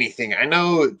anything. I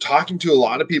know talking to a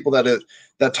lot of people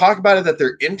that talk about it, that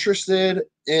they're interested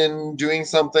in doing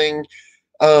something,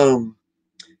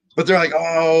 but they're like,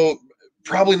 oh,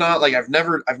 probably not. Like, I've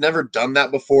never done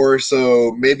that before,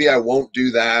 so maybe I won't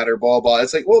do that, or blah blah.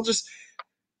 It's like, well, just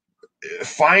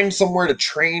find somewhere to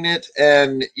train it.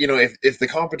 And if the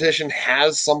competition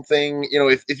has something,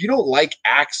 if you don't like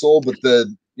axle, but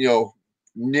the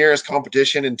nearest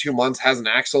competition in 2 months has an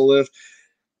axle lift,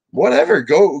 whatever,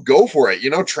 go for it.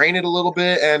 Train it a little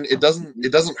bit, and it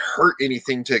doesn't hurt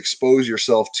anything to expose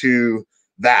yourself to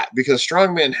that, because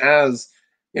Strongman has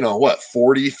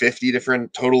 40, 50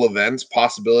 different total events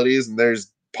possibilities, and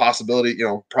there's possibility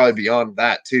probably beyond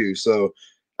that too. So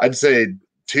I'd say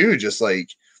too, just like,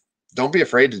 don't be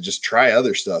afraid to just try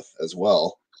other stuff as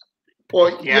well.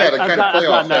 Well, yeah, to kind of play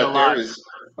off that there is.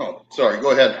 Oh, sorry.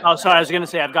 Go ahead. Oh, sorry. I was going to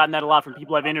say I've gotten that a lot from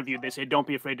people I've interviewed. They say don't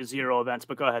be afraid to zero events,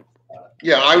 but go ahead.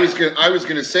 Yeah, I was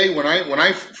gonna say when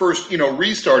I first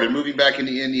restarted moving back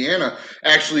into Indiana,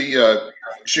 actually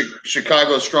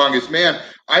Chicago's Strongest Man,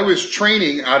 I was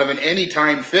training out of an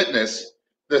Anytime Fitness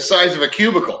the size of a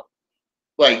cubicle,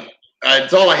 like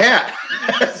that's all I had.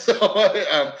 So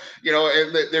and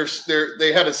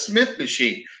they had a Smith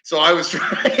machine, so I was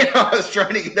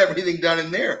trying to get everything done in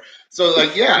there. So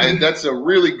and that's a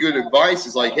really good advice.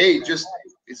 Is like, hey,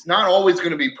 it's not always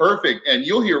going to be perfect. And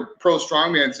you'll hear pro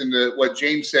strongmans into what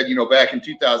James said, back in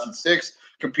 2006,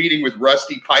 competing with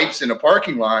rusty pipes in a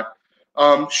parking lot.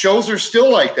 Shows are still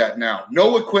like that now.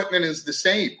 No equipment is the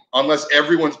same unless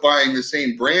everyone's buying the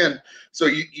same brand. So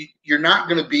you're not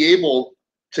going to be able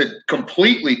to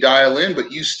completely dial in,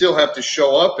 but you still have to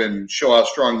show up and show how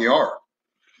strong you are.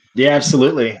 Yeah,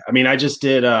 absolutely. I mean, I just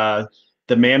did the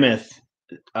Mammoth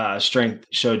strength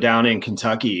show down in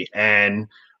Kentucky, and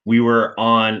we were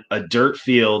on a dirt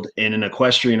field in an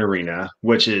equestrian arena,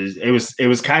 which it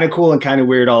was kind of cool and kind of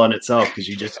weird all in itself, because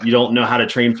you don't know how to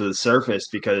train for the surface,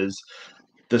 because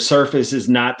the surface is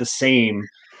not the same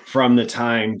from the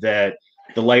time that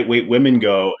the lightweight women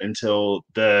go until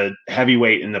the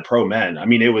heavyweight and the pro men. I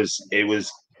mean, it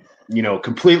was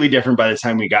completely different by the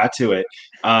time we got to it.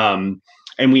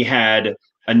 And we had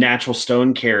a natural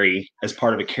stone carry as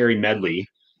part of a carry medley.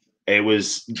 It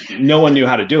was, no one knew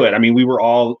how to do it. I mean, we were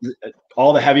all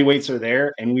the heavyweights are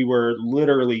there, and we were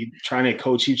literally trying to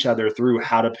coach each other through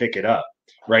how to pick it up.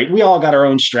 Right. We all got our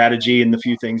own strategy and the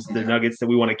few things, the nuggets that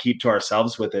we want to keep to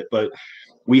ourselves with it. But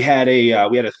we had a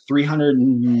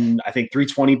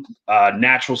 320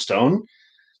 natural stone.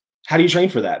 How do you train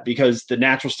for that? Because the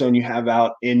natural stone you have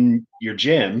out in your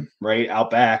gym, right, out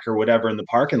back or whatever in the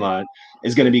parking lot,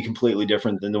 is going to be completely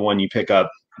different than the one you pick up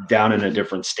down in a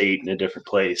different state, in a different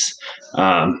place.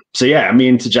 So yeah, I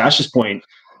mean, to Josh's point,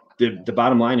 the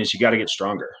bottom line is you got to get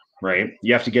stronger, right?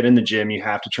 You have to get in the gym. You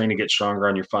have to train to get stronger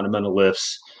on your fundamental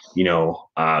lifts,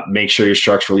 make sure you're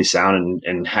structurally sound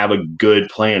and have a good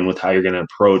plan with how you're going to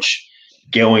approach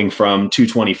going from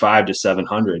 225 to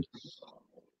 700.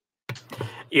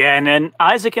 Yeah, and then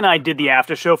Isaac and I did the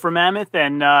after show for Mammoth,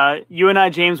 and you and I,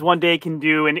 James, one day can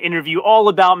do an interview all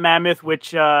about Mammoth,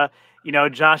 which,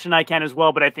 Josh and I can as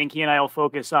well, but I think he and I will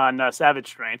focus on Savage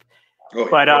Strength. Oh,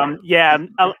 but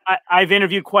I've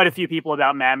interviewed quite a few people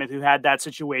about Mammoth who had that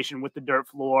situation with the dirt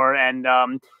floor. And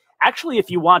actually,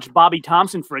 if you watch Bobby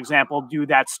Thompson, for example, do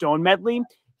that stone medley,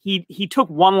 he took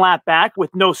one lap back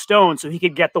with no stone so he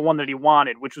could get the one that he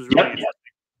wanted, which was really interesting.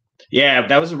 Yeah,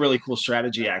 that was a really cool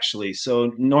strategy, actually.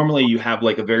 So normally you have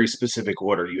like a very specific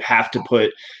order. You have to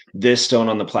put this stone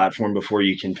on the platform before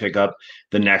you can pick up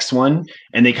the next one.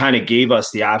 And they kind of gave us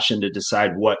the option to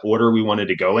decide what order we wanted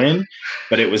to go in.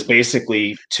 But it was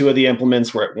basically 2 of the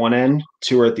implements were at one end,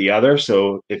 2 are at the other.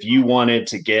 So if you wanted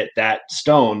to get that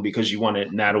stone because you want it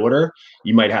in that order,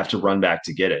 you might have to run back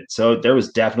to get it. So there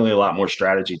was definitely a lot more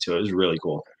strategy to it. It was really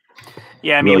cool.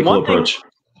 Yeah, I mean, really cool approach.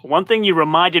 One thing you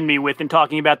reminded me with in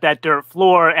talking about that dirt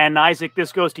floor, and Isaac,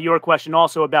 this goes to your question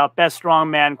also about best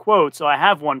strongman quote. So I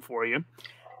have one for you.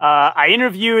 I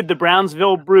interviewed the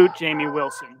Brownsville Brute, Jamie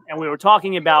Wilson, and we were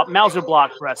talking about Mauser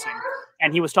block pressing.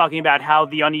 And he was talking about how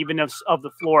the unevenness of the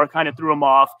floor kind of threw him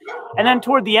off. And then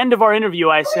toward the end of our interview,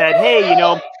 I said, hey, you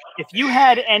know, if you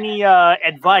had any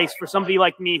advice for somebody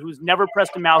like me who's never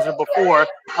pressed a Mauser before,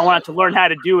 I wanted to learn how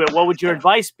to do it, what would your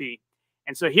advice be?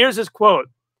 And so here's his quote.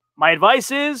 My advice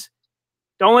is,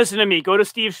 don't listen to me. Go to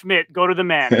Steve Schmidt. Go to the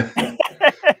man.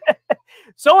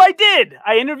 So I did.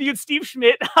 I interviewed Steve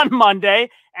Schmidt on Monday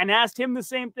and asked him the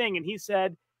same thing. And he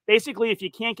said, basically, if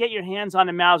you can't get your hands on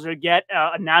a Mauser, get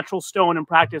a natural stone and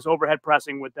practice overhead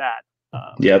pressing with that.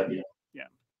 Yeah.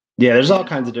 There's all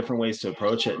kinds of different ways to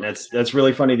approach it. And that's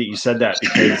really funny that you said that,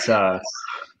 because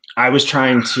I was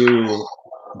trying to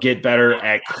get better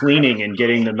at cleaning and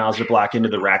getting the Mauser block into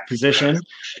the rack position.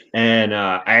 And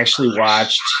I actually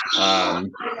watched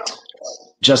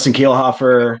Justin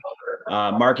Kielhofer,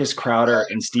 Marcus Crowder,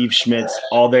 and Steve Schmitz,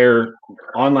 all their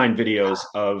online videos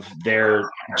of their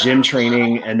gym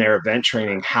training and their event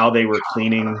training, how they were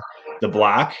cleaning the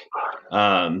block.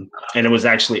 And it was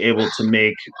actually able to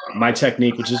make my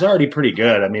technique, which is already pretty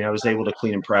good. I mean, I was able to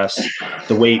clean and press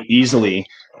the weight easily,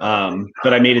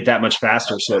 but I made it that much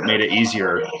faster. So it made it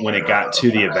easier when it got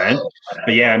to the event.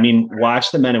 But yeah, I mean,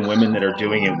 watch the men and women that are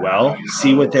doing it well,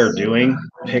 see what they're doing,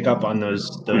 pick up on those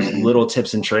little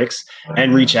tips and tricks,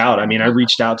 and reach out. I mean, I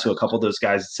reached out to a couple of those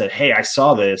guys and said, hey, I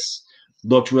saw this,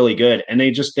 looked really good. And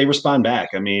they respond back.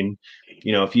 I mean,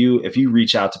 you know, if you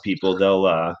reach out to people,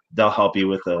 they'll help you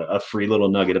with a free little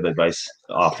nugget of advice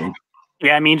often.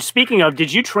 Yeah, I mean, speaking of,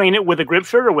 did you train it with a grip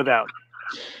shirt or without?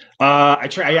 I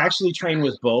actually trained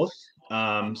with both.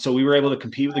 So we were able to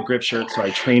compete with a grip shirt. So I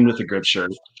trained with a grip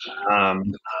shirt.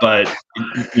 But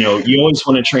you know, you always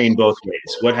want to train both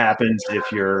ways. What happens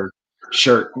if your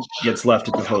shirt gets left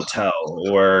at the hotel,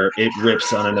 or it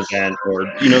rips on an event, or,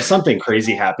 you know, something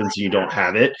crazy happens and you don't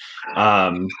have it?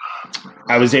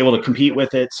 I was able to compete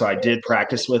with it, so I did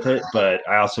practice with it, but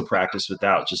I also practiced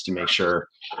without, just to make sure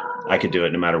I could do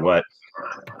it no matter what.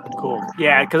 Cool.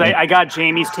 Yeah, because I got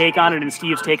Jamie's take on it and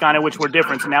Steve's take on it, which were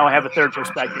different. So now I have a third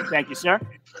perspective. Thank you, sir.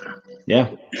 Yeah.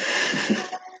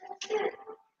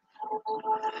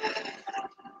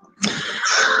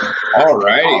 All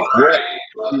righty.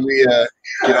 Can we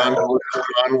get on to what's going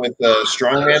on with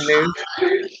Strongman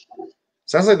news?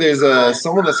 Sounds like there's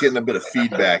someone that's getting a bit of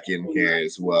feedback in here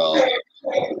as well.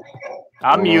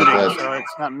 I'm muting, so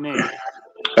it's not me.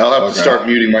 I'll have to start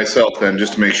muting myself then,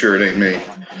 just to make sure it ain't me.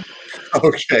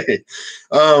 Okay.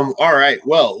 All right.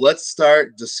 Well, let's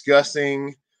start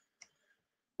discussing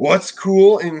what's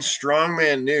cool in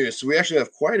Strongman news. So we actually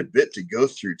have quite a bit to go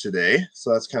through today,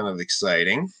 so that's kind of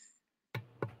exciting.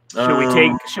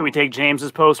 Should we take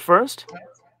James's post first?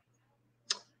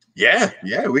 Yeah,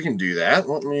 we can do that.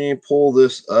 Let me pull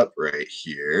this up right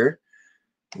here.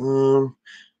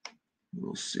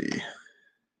 Let's see.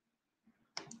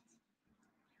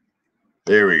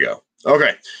 There we go.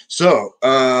 Okay, so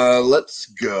let's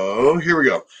go. Here we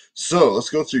go. So let's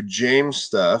go through James'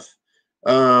 stuff.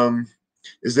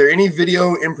 Is there any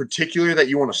video in particular that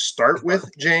you want to start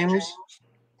with, James?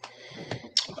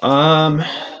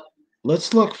 Let's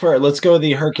go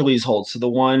the Hercules hold. So the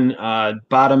one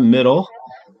bottom middle.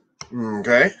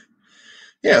 Okay.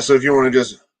 Yeah, so if you want to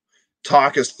just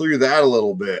talk us through that a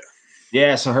little bit.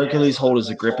 Yeah, so Hercules hold is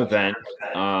a grip event.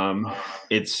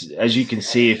 It's, as you can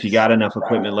see, if you got enough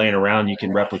equipment laying around, you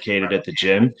can replicate it at the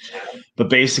gym. But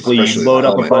basically, you load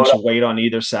up a bunch of weight on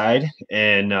either side,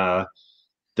 and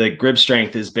the grip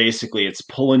strength is basically it's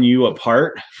pulling you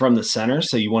apart from the center.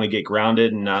 So you want to get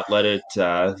grounded and not let it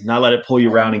pull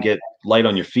you around and get light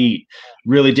on your feet.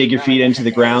 Really dig your feet into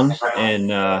the ground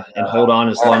and hold on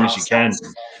as long as you can.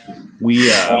 We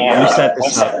set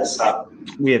this up.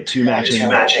 We had two matching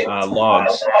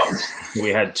logs. We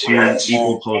had two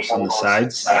equal posts on the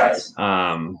sides.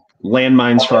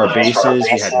 Landmines for our bases.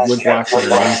 We had wood blocks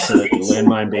underneath so that the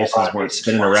landmine bases weren't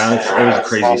spinning around. It was a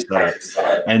crazy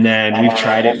setup. And then we've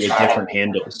tried it with different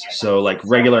handles. So like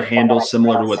regular handles,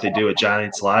 similar to what they do at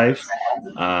Giants Live.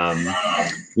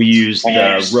 We used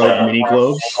the Rogue mini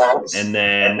globes, and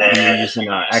then we were using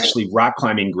actually rock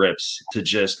climbing grips to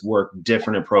just work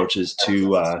different approaches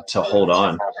to hold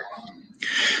on.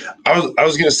 I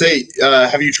was gonna say,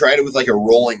 have you tried it with like a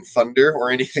rolling thunder or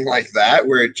anything like that,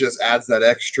 where it just adds that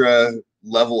extra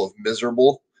level of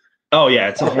miserable? Oh yeah,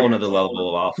 it's a whole nother level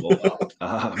of awful.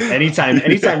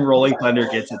 Anytime rolling thunder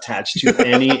gets attached to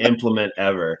any implement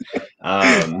ever,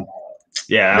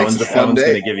 yeah, that one's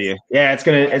gonna give you. Yeah, it's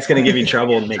gonna give you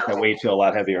trouble and make that weight feel a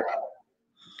lot heavier.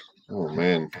 Oh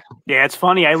man. Yeah, it's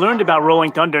funny. I learned about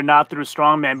rolling thunder not through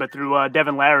Strongman, but through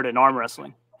Devin Larrett in arm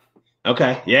wrestling.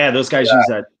 Okay. Yeah, those guys use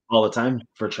that all the time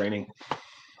for training.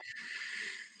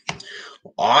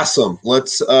 Awesome.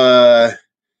 Let's oh,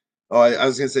 I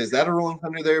was gonna say, is that a rolling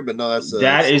thunder there? But no,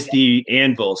 that is the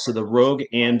anvil. So the Rogue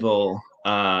Anvil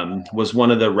was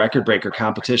one of the record breaker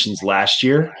competitions last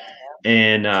year.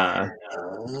 And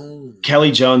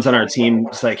Kelly Jones on our team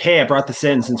was like, hey, I brought this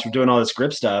in since we're doing all this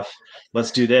grip stuff.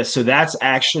 Let's do this. So that's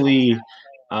actually,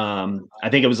 I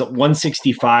think it was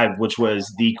 165, which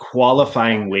was the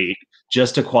qualifying weight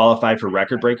just to qualify for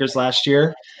record breakers last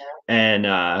year.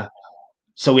 And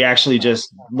so we actually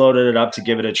just loaded it up to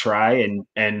give it a try.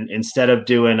 And instead of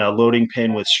doing a loading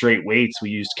pin with straight weights, we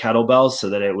used kettlebells so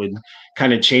that it would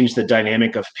kind of change the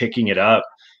dynamic of picking it up.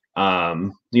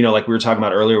 Like we were talking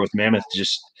about earlier with Mammoth,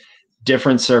 just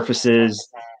different surfaces,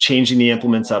 changing the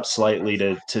implements up slightly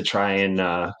to try and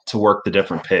to work the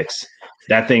different picks.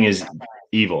 That thing is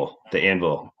evil, the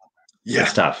anvil. Yeah,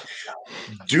 it's tough.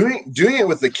 Doing it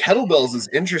with the kettlebells is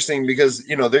interesting because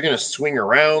they're gonna swing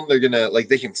around, they're gonna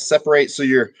they can separate, so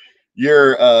your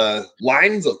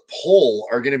lines of pull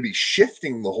are gonna be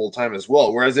shifting the whole time as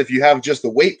well. Whereas if you have just the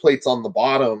weight plates on the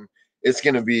bottom, it's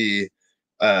gonna be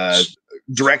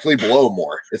directly below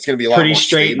more. It's gonna be a lot pretty more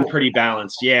straight stable. And pretty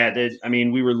balanced. Yeah,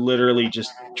 we were literally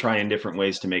just trying different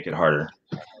ways to make it harder.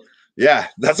 Yeah,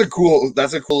 that's a cool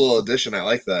little addition. I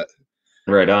like that.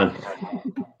 Right on.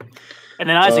 And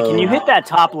then Isaac, can you hit that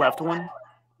top left one?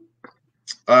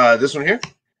 This one here?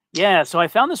 Yeah, so I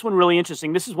found this one really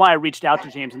interesting. This is why I reached out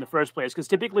to James in the first place, because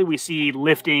typically we see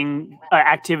lifting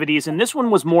activities, and this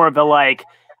one was more of a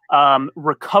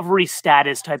recovery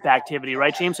status type activity,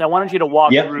 right, James? So I wanted you to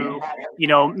walk through,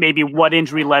 maybe what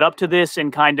injury led up to this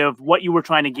and kind of what you were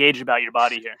trying to gauge about your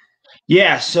body here.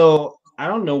 Yeah, so I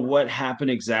don't know what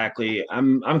happened exactly.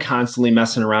 I'm constantly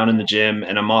messing around in the gym,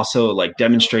 and I'm also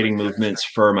demonstrating movements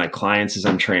for my clients as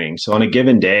I'm training. So on a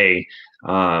given day,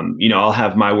 I'll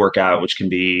have my workout, which can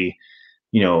be,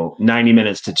 90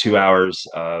 minutes to 2 hours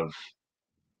of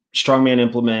strongman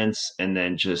implements, and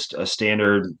then just a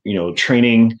standard,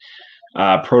 training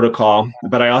protocol.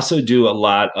 But I also do a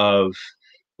lot of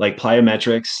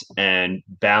plyometrics and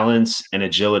balance and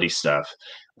agility stuff.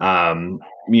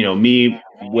 Me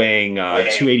weighing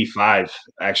 285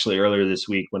 actually earlier this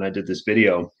week when I did this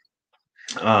video.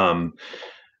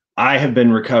 I have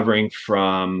been recovering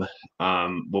from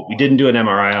what we didn't do an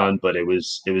MRI on, but it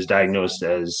was diagnosed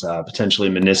as potentially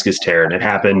a meniscus tear, and it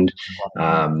happened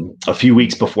a few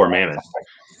weeks before Mammoth.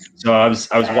 So I was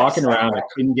walking around. I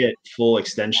couldn't get full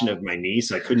extension of my knee,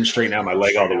 so I couldn't straighten out my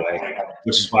leg all the way.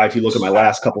 Which is why, if you look at my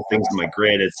last couple things on my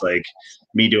grid, it's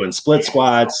me doing split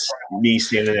squats, me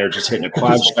standing there just hitting a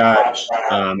quad shot,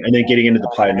 and then getting into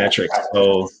the plyometrics.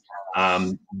 So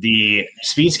the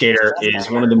speed skater is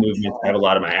one of the movements I have a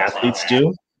lot of my athletes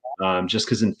do. Just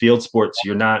because in field sports,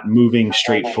 you're not moving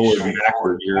straight forward and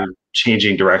backward. You're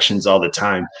changing directions all the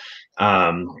time.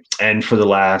 And for the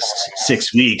last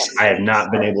 6 weeks, I have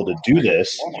not been able to do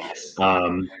this.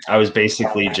 I was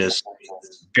basically just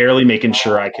barely making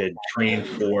sure I could train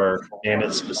for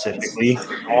Mammoth specifically,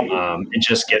 and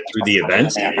just get through the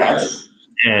events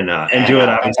and do it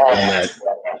obviously on that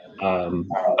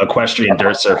equestrian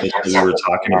dirt surface that we were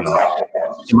talking about.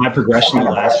 In my progression the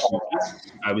last few weeks,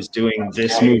 I was doing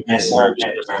this movement,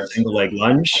 just a single leg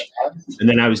lunge, and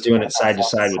then I was doing it side to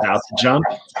side without the jump.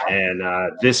 And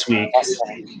this week,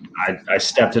 I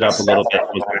stepped it up a little bit,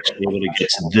 was actually able to get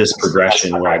to this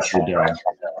progression where I could,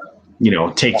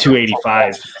 take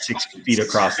 285 6 feet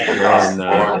across the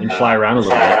floor and fly around a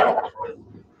little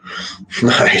bit.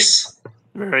 Nice.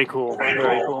 Very cool.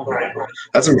 Very cool.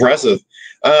 That's impressive.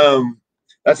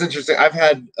 That's interesting. I've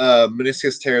had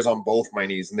meniscus tears on both my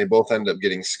knees, and they both end up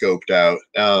getting scoped out.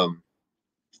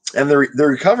 And the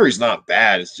recovery is not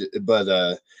bad, but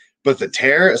the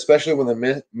tear, especially when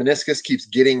the meniscus keeps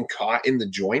getting caught in the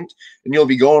joint, and you'll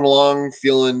be going along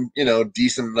feeling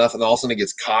decent enough, and all of a sudden it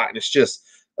gets caught, and it's just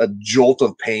a jolt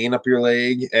of pain up your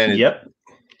leg. And yeah,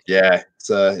 it's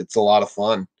a lot of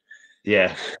fun.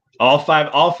 Yeah, all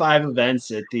five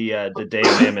events at the day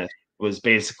of Mammoth was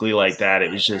basically like that.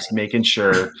 It was just making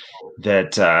sure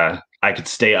that I could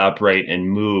stay upright and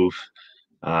move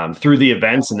through the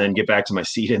events, and then get back to my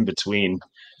seat in between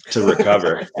to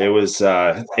recover. It was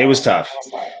tough,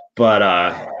 but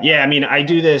I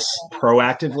do this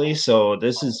proactively. So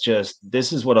this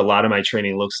is what a lot of my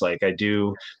training looks like. I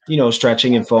do,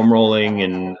 stretching and foam rolling,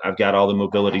 and I've got all the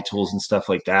mobility tools and stuff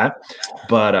like that.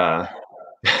 But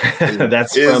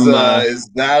that's is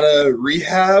that a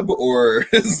rehab, or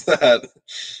is that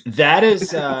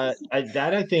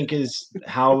I think is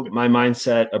how my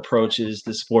mindset approaches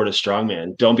the sport of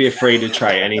strongman. Don't be afraid to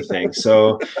try anything.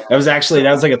 So that was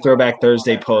like a Throwback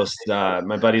Thursday post.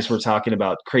 My buddies were talking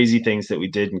about crazy things that we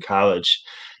did in college,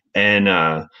 and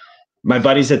my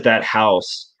buddies at that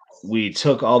house, we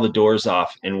took all the doors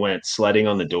off and went sledding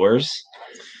on the doors.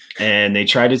 And they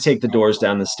tried to take the doors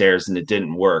down the stairs and it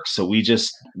didn't work. So we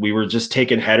were just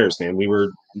taking headers, man. We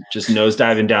were just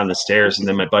nosediving down the stairs. And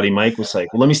then my buddy Mike was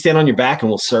like, well, let me stand on your back and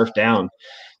we'll surf down.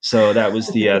 So that was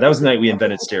the night we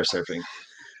invented stair surfing.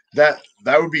 That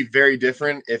would be very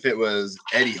different if it was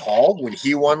Eddie Hall when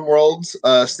he won Worlds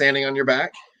standing on your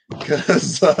back,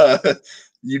 because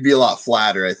you'd be a lot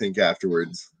flatter, I think,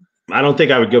 afterwards. I don't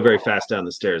think I would go very fast down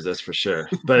the stairs, that's for sure.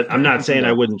 But I'm not saying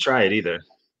I wouldn't try it either.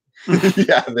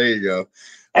 Yeah, there you go.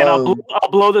 And I'll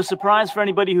blow the surprise for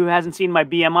anybody who hasn't seen my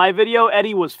BMI video.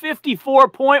 Eddie was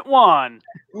 54.1.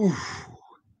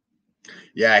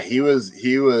 Yeah, he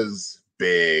was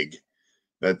big.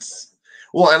 That's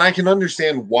well, and I can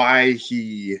understand why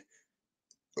he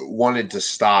wanted to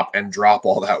stop and drop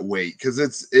all that weight,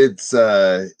 because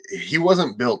he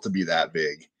wasn't built to be that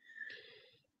big.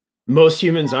 Most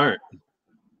humans aren't.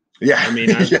 Yeah, I mean,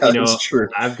 that's true.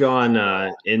 I've gone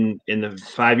in the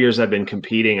 5 years I've been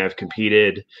competing, I've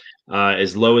competed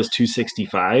as low as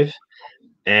 265,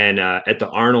 and at the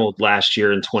Arnold last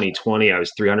year in 2020, I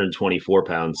was 324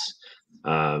 pounds,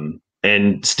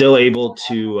 and still able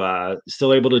to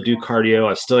do cardio.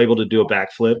 I'm still able to do a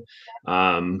backflip.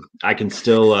 I can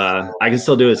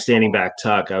still do a standing back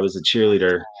tuck. I was a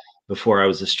cheerleader before I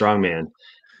was a strongman,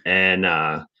 and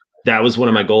that was one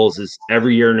of my goals, is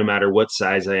every year, no matter what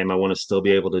size I am, I want to still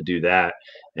be able to do that.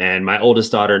 And my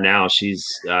oldest daughter now, she's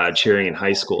cheering in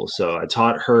high school. So I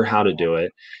taught her how to do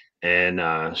it. And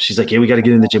she's like, yeah, we got to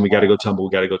get in the gym. We got to go tumble. We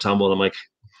got to go tumble. And I'm like,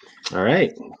 all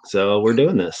right, so we're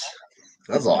doing this.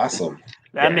 That's awesome.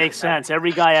 That makes sense.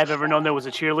 Every guy I've ever known that was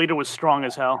a cheerleader was strong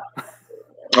as hell.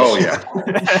 Oh, yeah.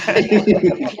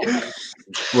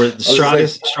 We're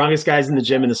the strongest guys in the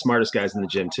gym and the smartest guys in the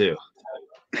gym, too.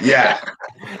 Yeah.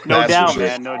 No doubt,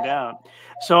 man. No doubt.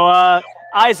 So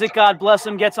Isaac, God bless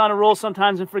him, gets on a roll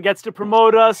sometimes and forgets to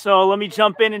promote us. So let me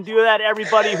jump in and do that.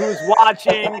 Everybody who's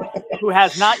watching, who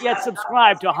has not yet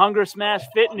subscribed to Hunger Smash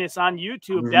Fitness on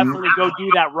YouTube, definitely go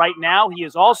do that right now. He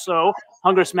is also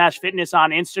Hunger Smash Fitness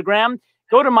on Instagram.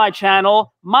 Go to my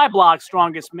channel, My Block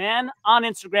Strongest Man. On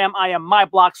Instagram, I am My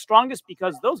Block Strongest,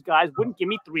 because those guys wouldn't give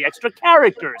me 3 extra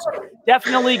characters.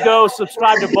 Definitely go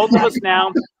subscribe to both of us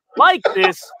now. Like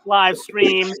this live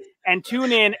stream and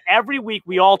tune in every week.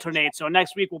 We alternate. So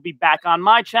next week we'll be back on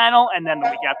my channel, and then the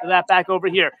week after that back over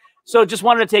here. So just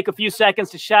wanted to take a few seconds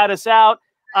to shout us out.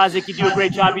 Isaac, you do a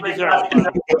great job. You deserve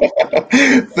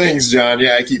it. Thanks, John.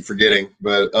 Yeah, I keep forgetting,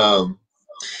 but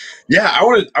yeah, I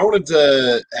wanted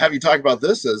to have you talk about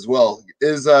this as well.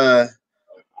 Is I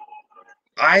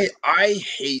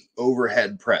hate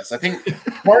overhead press. I think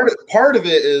part of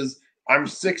it is I'm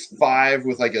 6'5"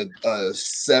 with like a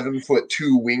 7'2"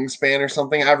 wingspan or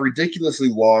something. I have ridiculously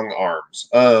long arms,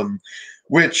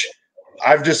 which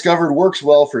I've discovered works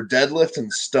well for deadlift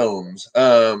and stones.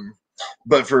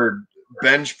 But for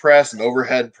bench press and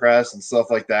overhead press and stuff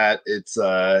like that,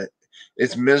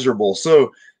 it's miserable.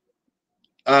 So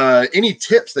any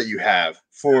tips that you have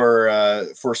for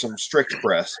some strict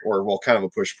press, or well, kind of a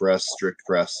push press, strict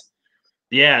press?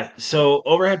 Yeah, so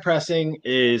overhead pressing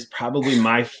is probably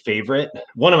my favorite,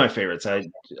 one of my favorites. I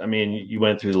mean, you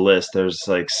went through the list. There's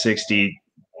like 60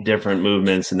 different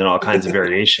movements and then all kinds of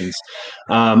variations.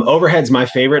 Overhead's my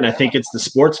favorite, and I think it's the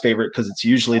sport's favorite because it's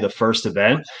usually the first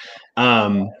event.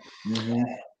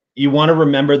 You want to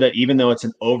remember that even though it's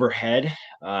an overhead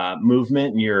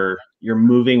movement and you're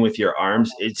moving with your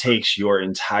arms, it takes your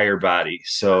entire body.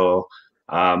 So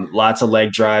lots of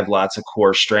leg drive, lots of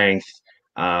core strength.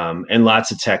 And lots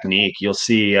of technique. You'll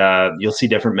see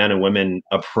different men and women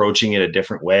approaching it a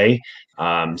different way.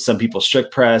 Some people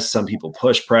strict press, some people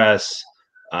push press.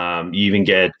 You even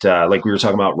get like we were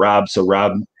talking about Rob. So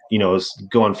Rob, is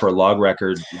going for a log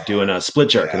record, doing a split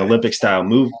jerk, an Olympic style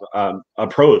move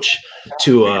approach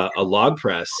to a log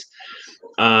press.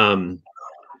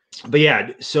 But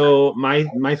yeah, so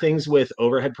my things with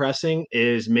overhead pressing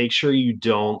is make sure you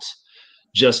don't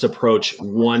just approach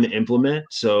one implement.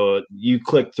 So you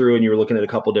click through and you were looking at a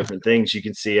couple different things. You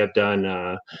can see I've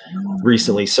done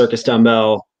recently circus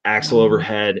dumbbell, axle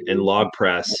overhead, and log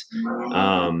press.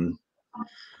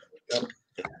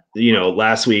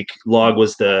 Last week log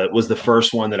was the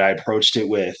first one that I approached it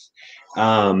with.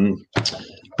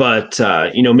 But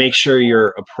make sure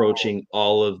you're approaching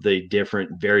all of the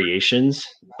different variations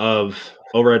of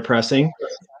overhead pressing,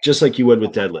 just like you would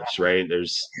with deadlifts, right?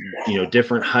 There's,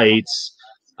 different heights,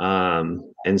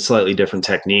 and slightly different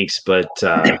techniques, but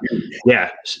yeah,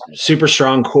 super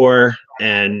strong core,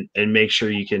 and make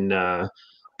sure you can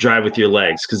drive with your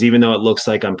legs, because even though it looks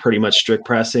like I'm pretty much strict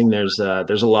pressing, there's a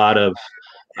lot of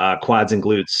quads and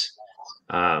glutes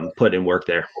putting in work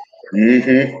there.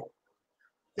 Mm-hmm.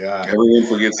 Yeah. Everyone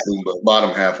forgets the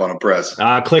bottom half on a press.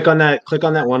 Click on that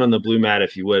one on the blue mat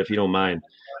if you would, if you don't mind.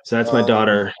 So that's my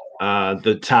daughter,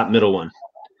 the top middle one.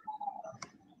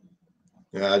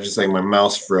 Yeah, just like my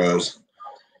mouse froze.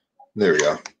 There we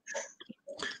go.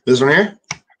 This one here?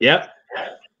 Yep.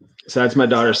 So that's my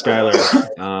daughter,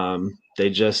 Skylar. They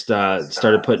just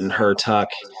started putting her tuck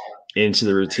into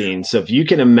the routine. So if you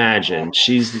can imagine,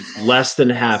 she's less than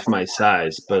half my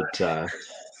size, but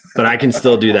I can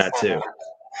still do that too.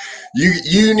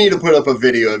 You need to put up a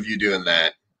video of you doing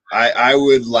that. I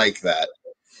would like that.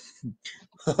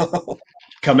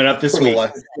 Coming up this week.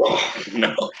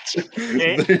 No.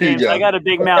 James, I got a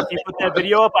big mouth. You put that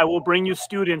video up, I will bring you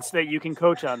students that you can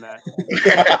coach on that.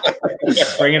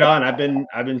 Bring it on. I've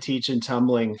been teaching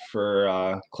tumbling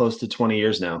for close to 20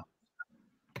 years now.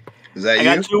 Is that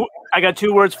you? I got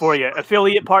 2 words for you.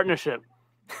 Affiliate partnership.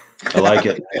 I like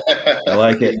it. I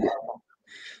like it.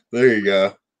 There you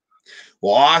go.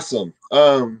 Well, awesome.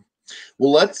 Well,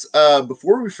 let's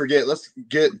before we forget, let's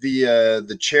get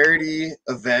the charity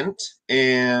event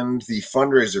and the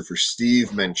fundraiser for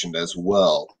Steve mentioned as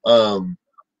well.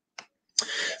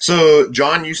 So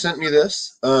John, you sent me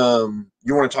this.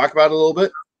 You want to talk about it a little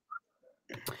bit?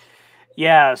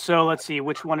 Yeah, so let's see.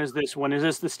 Which one is this one? Is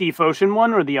this the Steve Ocean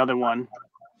one or the other one?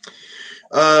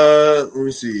 Let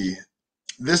me see.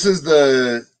 This is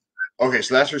the okay,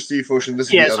 so that's for Steve Ocean. This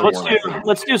is the other one.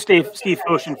 Let's do Steve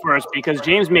Ocean first because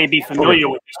James may be familiar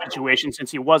with the situation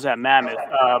since he was at Mammoth.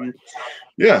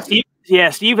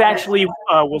 Steve actually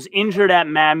was injured at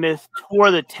Mammoth,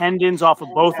 tore the tendons off of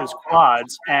both his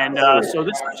quads, and so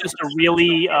this is just a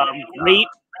really great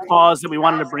cause that we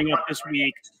wanted to bring up this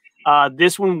week.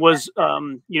 This one was,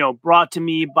 brought to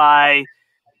me by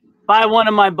one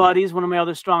of my buddies, one of my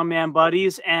other strongman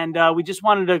buddies, and we just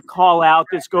wanted to call out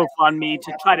this GoFundMe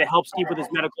to try to help Steve with his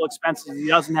medical expenses. He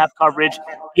doesn't have coverage.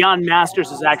 Beyond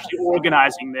Masters is actually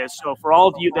organizing this, so for all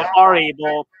of you that are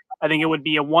able, I think it would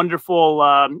be a wonderful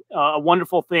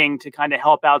thing to kind of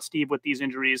help out Steve with these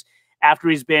injuries after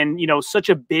he's been, such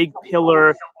a big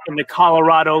pillar in the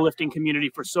Colorado lifting community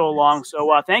for so long.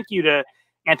 So thank you to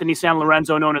Anthony San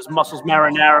Lorenzo, known as Muscles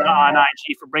Marinara on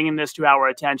IG, for bringing this to our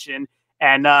attention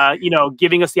and,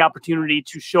 giving us the opportunity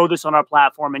to show this on our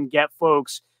platform and get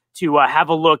folks to have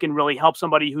a look and really help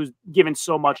somebody who's given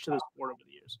so much to the sport over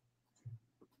the years.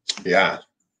 Yeah.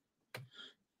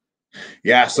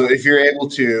 Yeah. So if you're able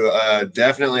to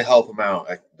definitely help them out,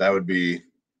 that would be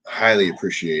highly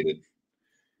appreciated.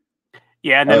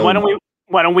 Yeah. And then why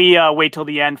don't we wait till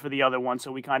the end for the other one?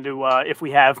 So we kind of, if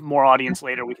we have more audience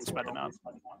later, we can spread them out.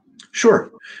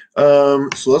 Sure. So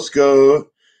let's go.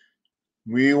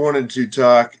 We wanted to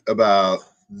talk about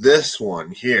this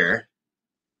one here.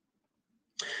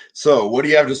 So what do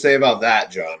you have to say about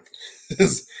that, John?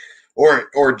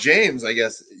 or James, I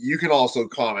guess you can also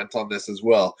comment on this as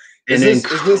well. Is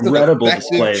this incredible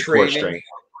display of core strength.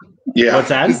 Yeah. What's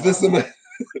that?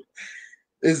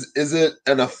 Is it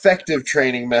an effective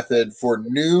training method for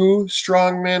new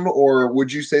strongmen, or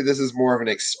would you say this is more of an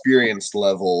experienced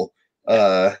level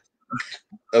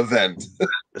event?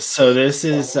 So this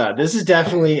is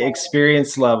definitely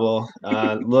experience level.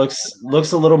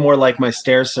 Looks a little more like my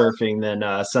stair surfing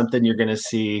than something you're going to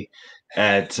see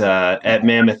at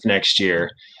Mammoth next year.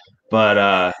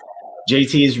 But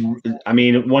JT's,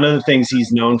 one of the things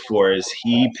he's known for is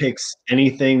he picks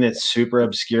anything that's super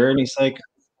obscure and he's like,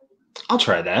 I'll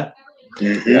try that.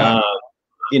 Yeah.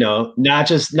 Not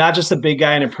just a big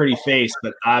guy and a pretty face,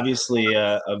 but obviously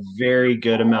a very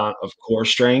good amount of core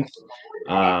strength,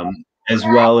 as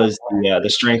well as the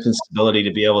strength and stability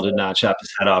to be able to not chop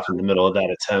his head off in the middle of that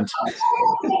attempt.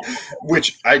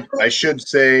 Which I should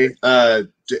say to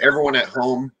everyone at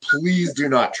home, please do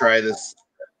not try this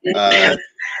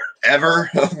ever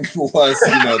unless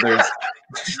there's.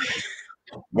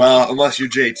 Well, unless you're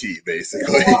JT,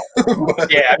 basically.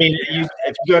 Yeah,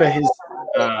 if you go to his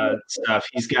stuff,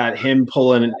 he's got him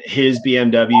pulling his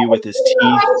BMW with his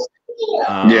teeth.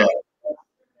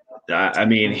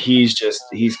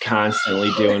 He's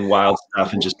constantly doing wild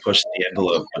stuff and just pushing the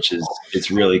envelope, it's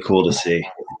really cool to see.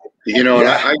 And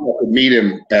I got to meet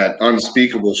him at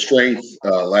Unspeakable Strength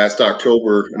last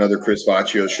October, another Chris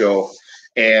Vaccio show,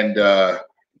 and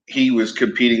he was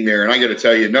competing there. And I got to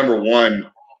tell you, number one,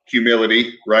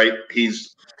 humility, right?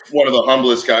 He's one of the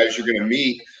humblest guys you're going to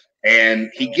meet, and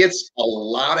he gets a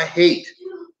lot of hate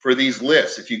for these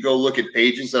lifts. If you go look at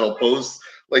pages that'll post,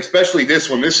 like especially this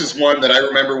one, this is one that I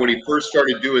remember when he first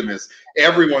started doing this,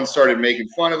 everyone started making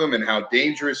fun of him and how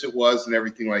dangerous it was and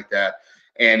everything like that.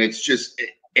 And it's just,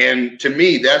 and to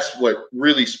me, that's what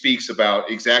really speaks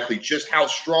about exactly just how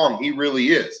strong he really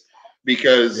is.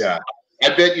 because I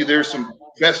bet you there's some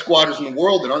best squatters in the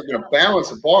world that aren't going to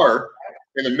balance a bar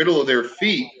in the middle of their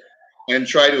feet and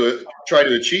try to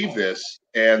achieve this.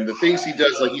 And the things he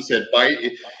does, like you said, bite.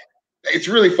 It's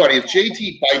really funny. If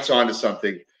JT bites onto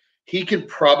something, he can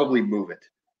probably move it.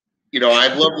 You know,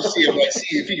 I'd love to see him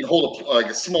see if he can hold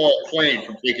a small plane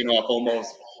from taking off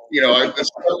almost. You know, the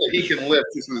stuff that he can lift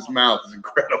just with his mouth is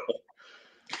incredible.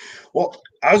 Well,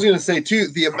 I was going to say too,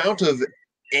 the amount of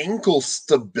ankle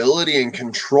stability and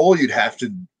control you'd have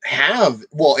to have,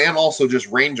 well, and also just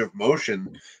range of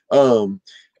motion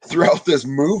throughout this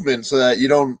movement, so that you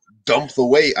don't dump the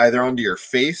weight either onto your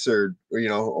face or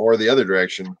the other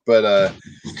direction. But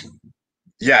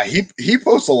yeah, he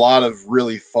posts a lot of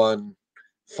really fun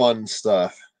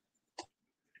stuff.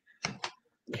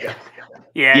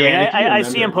 Yeah, I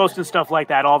see him posting stuff like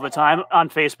that all the time on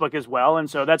Facebook as well, and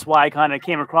so that's why I kind of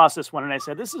came across this one, and I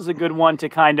said this is a good one to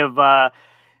kind of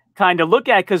look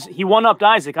at, because he one-upped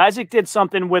Isaac. Isaac did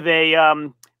something with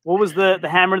a what was the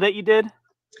hammer that you did?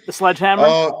 The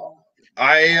sledgehammer?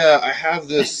 I have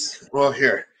this. Well,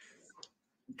 here.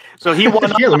 So he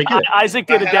won. Isaac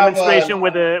did a demonstration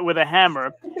with a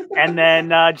hammer, and then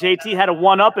JT had to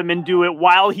one up him and do it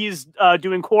while he's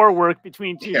doing core work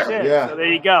between two shifts. Yeah. So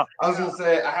there you go. I was gonna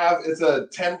say it's a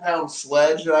 10-pound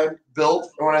sledge that I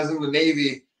built when I was in the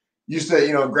Navy. Used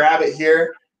to grab it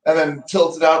here and then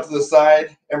tilt it out to the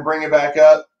side and bring it back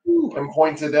up and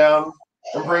point it down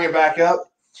and bring it back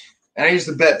up. And I used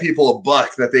to bet people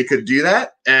 $1 that they could do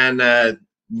that, and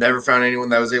never found anyone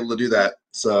that was able to do that.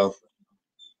 So.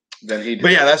 Then he did.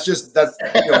 But yeah, that's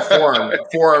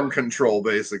forearm control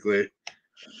basically.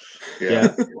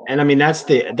 Yeah. And I mean that's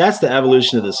the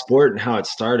evolution of the sport and how it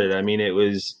started. I mean it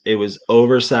was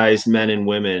oversized men and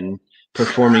women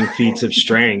performing feats of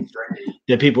strength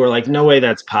that people were like, no way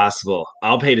that's possible.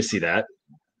 I'll pay to see that.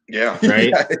 Yeah. Right?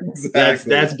 Yeah,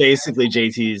 exactly. That's basically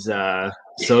JT's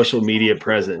social media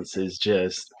presence is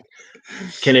just,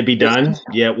 can it be done?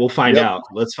 Yeah, we'll find out.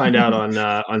 Let's find out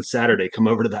on Saturday. Come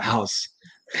over to the house.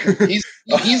 He's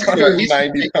going to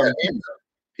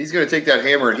take that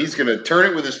hammer and he's going to turn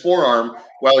it with his forearm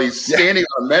while he's standing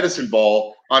on a medicine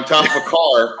ball on top of a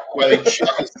car while he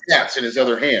chucks snaps in his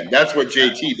other hand. That's what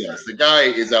JT does. The guy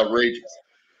is outrageous.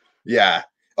 Yeah.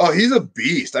 Oh, he's a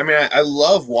beast. I mean, I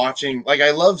love watching. Like,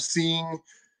 I love seeing.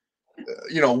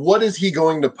 What is he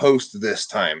going to post this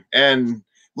time? And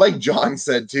like John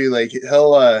said too, like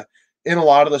he'll in a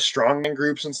lot of the strongman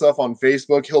groups and stuff on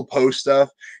Facebook, he'll post stuff,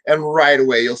 and right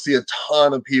away you'll see a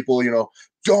ton of people,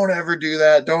 don't ever do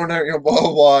that, don't ever, blah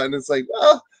blah blah, and it's like,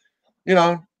 well,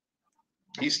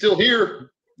 he's still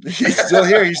here. He's still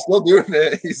here. He's still doing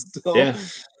it. He's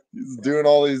doing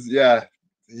all these. Yeah,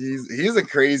 he's a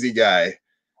crazy guy.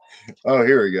 Oh,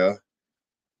 here we go.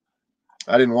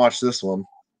 I didn't watch this one.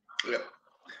 Yeah.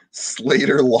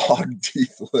 Slater log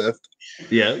teeth lift.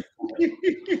 Yeah.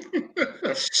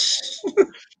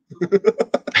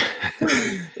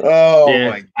 Oh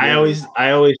my God. I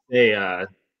always say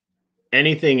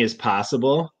anything is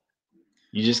possible.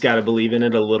 You just got to believe in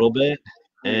it a little bit.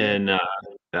 And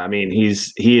I mean,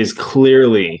 he is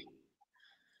clearly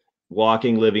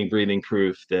walking, living, breathing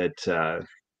proof that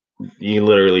you can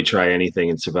literally try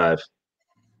anything and survive.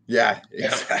 Yeah,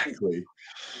 exactly.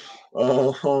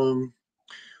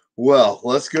 Well,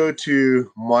 let's go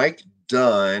to Mike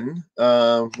Dunn.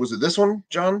 Was it this one,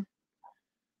 John?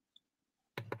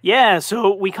 Yeah,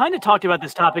 so we kind of talked about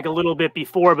this topic a little bit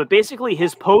before, but basically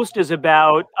his post is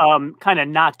about kind of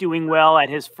not doing well at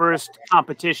his first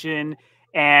competition,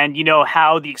 and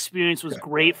how the experience was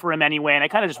great for him anyway. And I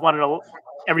kind of just wanted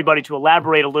everybody to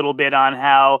elaborate a little bit on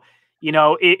how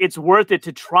it's worth it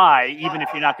to try, even if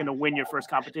you're not going to win your first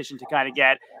competition, to kind of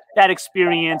get that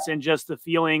experience and just the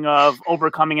feeling of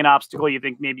overcoming an obstacle you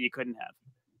think maybe you couldn't have.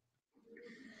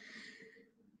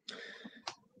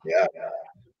 Yeah.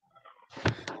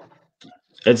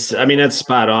 That's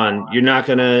spot on. You're not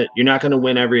gonna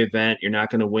win every event. You're not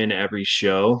gonna win every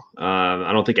show.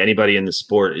 I don't think anybody in the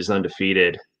sport is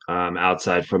undefeated,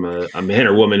 outside from a man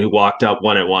or woman who walked up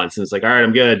one at once and it's like, all right,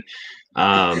 I'm good.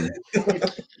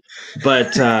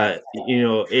 But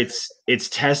it's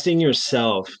testing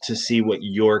yourself to see what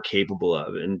you're capable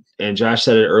of. And Josh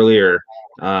said it earlier.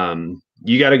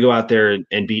 You got to go out there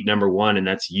and beat number one, and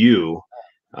that's you.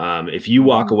 If you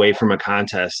walk away from a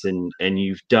contest and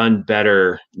you've done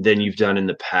better than you've done in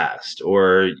the past,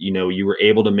 or you were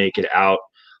able to make it out,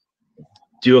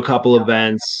 do a couple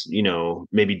events,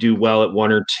 maybe do well at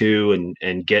one or two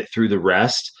and get through the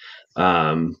rest,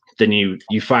 then you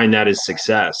find that as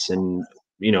success. And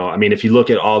if you look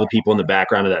at all the people in the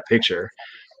background of that picture,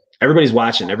 everybody's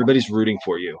watching, everybody's rooting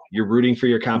for you. You're rooting for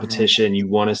your competition. You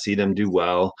want to see them do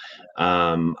well.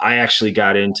 I actually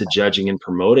got into judging and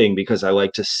promoting because I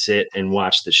like to sit and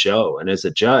watch the show. And as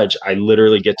a judge, I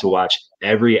literally get to watch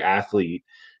every athlete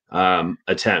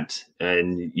attempt.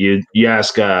 And you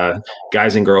ask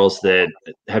guys and girls that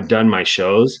have done my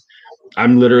shows,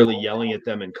 I'm literally yelling at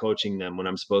them and coaching them when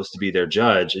I'm supposed to be their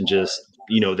judge, and just,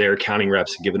 they're counting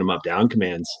reps and giving them up down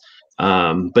commands.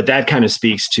 But that kind of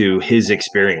speaks to his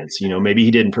experience. Maybe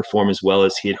he didn't perform as well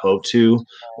as he had hoped to,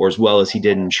 or as well as he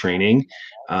did in training.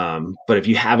 But if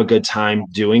you have a good time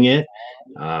doing it,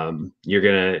 you're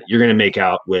gonna make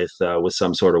out with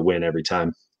some sort of win every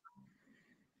time.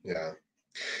 Yeah,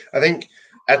 I think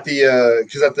at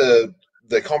the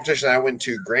competition I went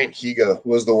to, Grant Higa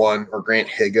was the one, or Grant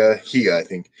Higa, I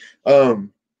think.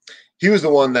 He was the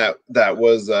one that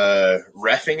was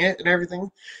reffing it and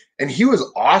everything. And he was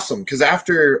awesome because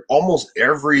after almost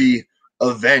every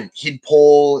event, he'd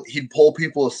pull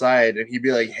people aside and he'd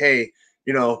be like, "Hey,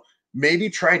 maybe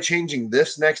try changing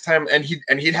this next time." And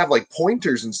he'd have like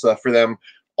pointers and stuff for them.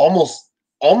 Almost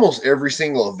every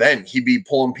single event, he'd be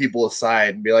pulling people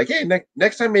aside and be like, "Hey,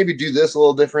 next time maybe do this a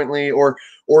little differently," or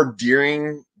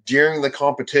during the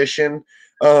competition,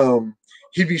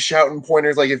 he'd be shouting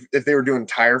pointers, like if they were doing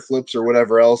tire flips or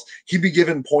whatever else, he'd be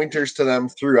giving pointers to them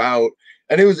throughout.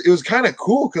 And it was kind of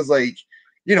cool because, like,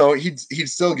 he'd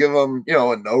still give them,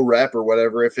 a no rep or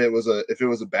whatever if it was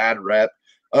a bad rep.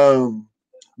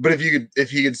 But if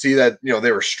he could see that,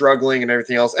 they were struggling and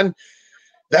everything else. And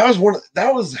that was what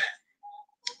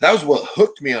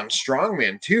hooked me on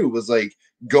Strongman too, was like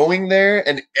going there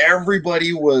and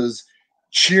everybody was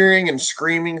cheering and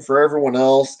screaming for everyone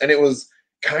else. And it was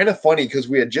kind of funny because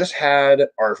we had just had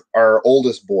our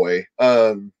oldest boy.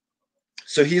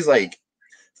 So he's like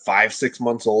 5-6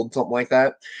 months old, something like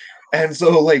that. And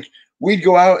so like we'd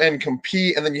go out and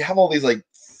compete, and then you have all these like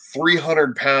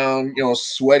 300-pound,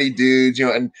 sweaty dudes,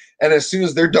 and as soon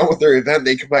as they're done with their event,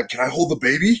 they come back, "Can I hold the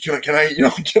baby? Can I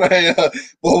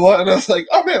blah, blah." And I was like,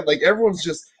 oh man, like everyone's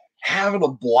just having a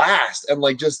blast and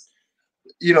like just,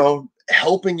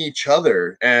 helping each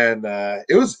other. And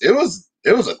it was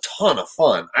a ton of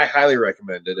fun. I highly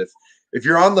recommend it. If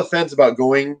you're on the fence about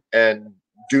going and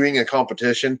doing a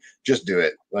competition, just do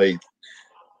it. Like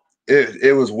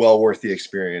it was well worth the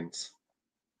experience.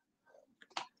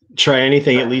 Try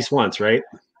anything at least once, right?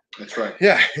 That's right.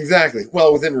 Yeah, exactly.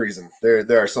 Well, within reason.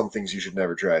 There are some things you should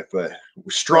never try, but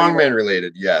strongman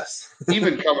related, yes.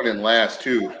 Even coming in last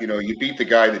too, you beat the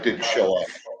guy that didn't show up.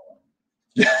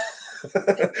 Yeah,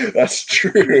 that's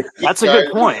true. That's a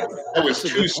good point. I was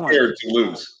too scared to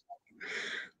lose.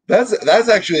 That's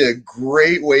actually a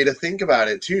great way to think about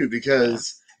it too,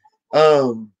 because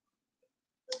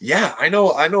yeah, I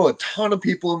know a ton of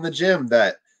people in the gym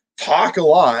that talk a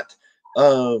lot,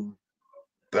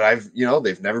 but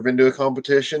they've never been to a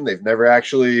competition. They've never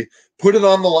actually put it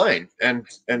on the line and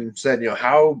said,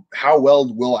 how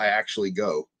well will I actually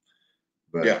go?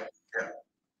 But yeah.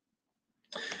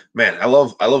 Man, I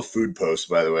love food posts,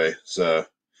 by the way. So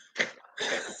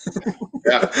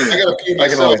yeah, I got a few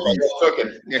myself.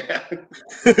 Cooking. Yeah. Yeah,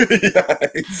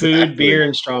 exactly. Food, beer,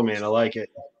 and strongman. I like it.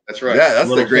 That's right. Yeah, that's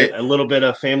a little bit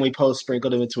of family post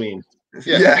sprinkled in between.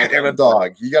 Yeah, and a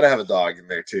dog. You got to have a dog in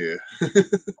there too.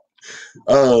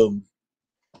 All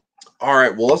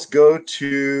right. Well, let's go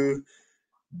to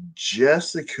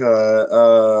Jessica.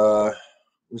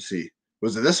 Let's see.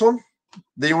 Was it this one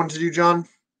that you wanted to do, John?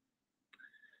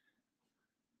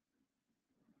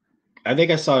 I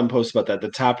think I saw him post about that. The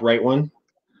top right one.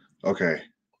 Okay.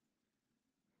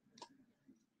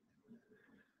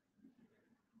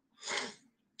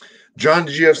 John,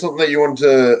 did you have something that you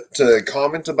wanted to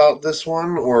comment about this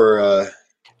one, or?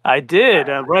 I did.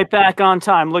 Right back on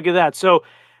time. Look at that. So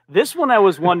this one I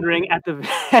was wondering at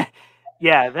the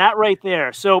yeah, that right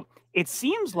there. So it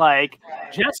seems like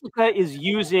Jessica is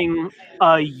using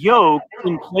a yoke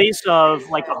in place of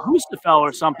like a Hustafel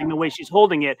or something, the way she's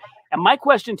holding it. And my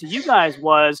question to you guys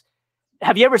was,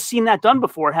 have you ever seen that done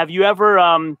before? Have you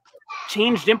ever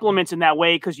changed implements in that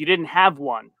way because you didn't have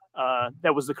one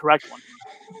that was the correct one?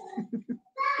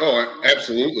 Oh,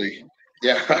 absolutely.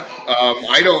 Yeah.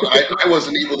 I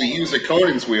wasn't able to use a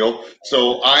Conan's wheel,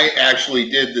 so I actually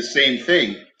did the same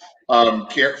thing.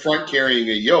 Front carrying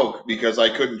a yoke because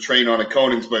I couldn't train on a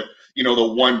Conan's, but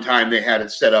the one time they had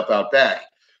it set up out back.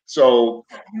 So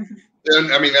then,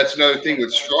 that's another thing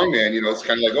with strongman. It's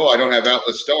kind of like, oh, I don't have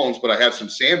Atlas stones, but I have some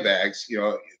sandbags.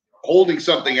 Holding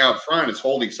something out front is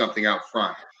holding something out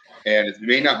front. And it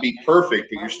may not be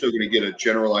perfect, but you're still going to get a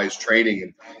generalized training.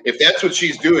 And if that's what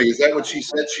she's doing, is that what she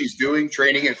said she's doing,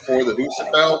 training it for the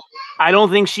Hustafel? I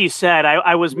don't think she said.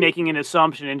 I was making an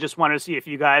assumption and just wanted to see if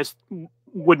you guys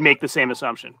would make the same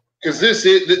assumption. Because this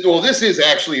is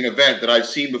actually an event that I've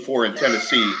seen before in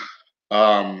Tennessee,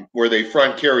 where they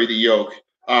front carry the yoke,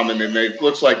 and then it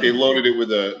looks like they loaded it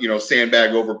with a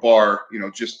sandbag over bar,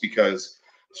 just because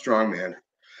strongman.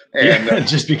 And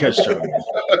just because strongman.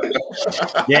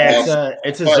 Yeah,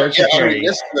 it's a Xerxes carry.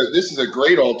 This is a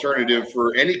great alternative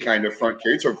for any kind of front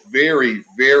carry. It's a very,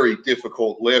 very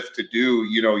difficult lift to do.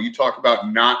 You talk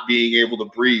about not being able to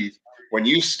breathe. When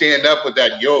you stand up with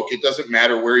that yoke, it doesn't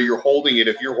matter where you're holding it.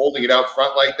 If you're holding it out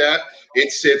front like that,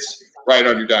 it sits right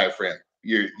on your diaphragm.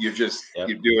 You're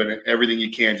doing everything you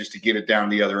can just to get it down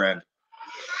the other end.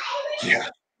 Yeah.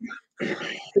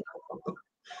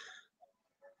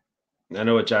 I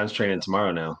know what John's training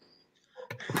tomorrow now.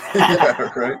 Yeah,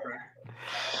 right.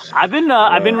 I've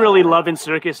been really loving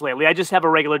circus lately. I just have a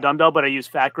regular dumbbell, but I use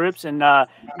fat grips, and I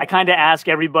kind of ask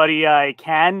everybody I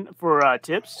can for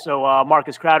tips. So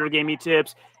Marcus Crowder gave me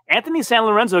tips. Anthony San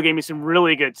Lorenzo gave me some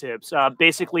really good tips.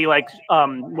 Basically, like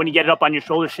when you get it up on your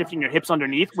shoulders, shifting your hips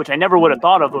underneath, which I never would have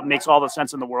thought of, but makes all the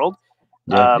sense in the world.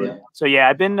 So yeah,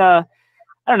 I've been I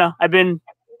don't know.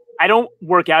 I don't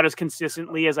work out as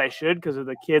consistently as I should because of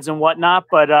the kids and whatnot,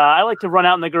 but I like to run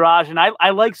out in the garage, and I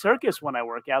like circus when I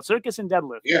work out, circus and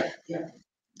deadlift. Yeah.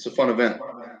 It's a fun event.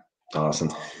 Awesome.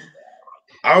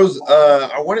 I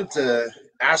wanted to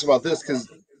ask about this because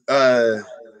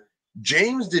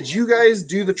James, did you guys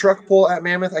do the truck pull at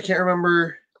Mammoth? I can't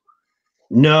remember.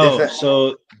 No,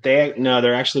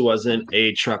 there actually wasn't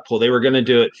a truck pull. They were going to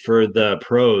do it for the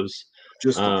pros.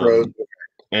 Just the pros.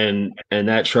 And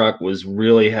that truck was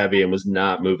really heavy and was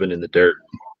not moving in the dirt.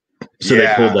 So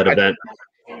they pulled that event.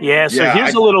 Yeah, so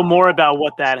here's a little more about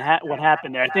what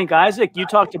happened there. I think, Isaac, you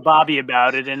talked to Bobby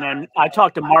about it, and then I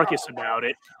talked to Marcus about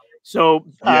it. So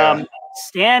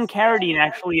Stan Carradine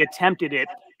actually attempted it,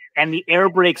 and the air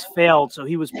brakes failed, so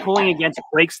he was pulling against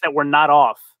brakes that were not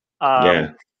off.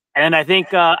 And I think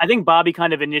Bobby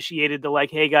kind of initiated the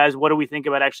hey guys, what do we think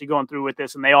about actually going through with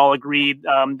this? And they all agreed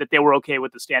that they were okay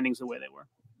with the standings the way they were.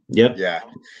 Yep. Yeah.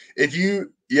 If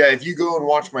you go and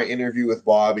watch my interview with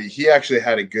Bobby, he actually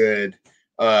had a good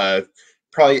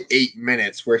probably 8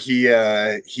 minutes where he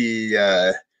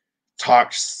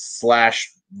talked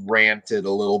 / ranted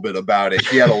a little bit about it.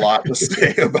 He had a lot to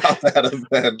say about that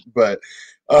event, but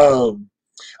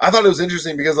I thought it was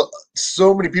interesting because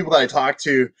so many people that I talked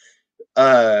to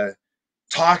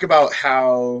talk about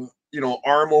how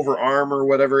arm over arm or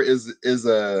whatever is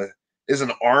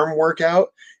an arm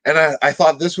workout, and I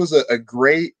thought this was a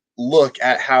great look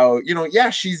at how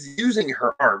she's using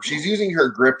her arm, she's using her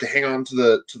grip to hang on to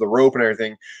the rope and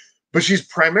everything, but she's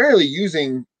primarily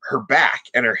using her back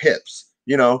and her hips.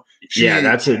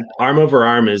 That's an arm over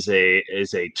arm is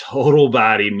a total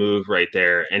body move right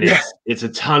there, and it's a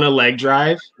ton of leg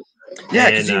drive. Yeah,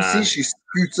 because you see she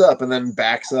scoots up and then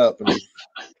backs up.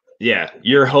 Yeah,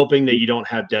 you're hoping that you don't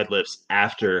have deadlifts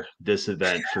after this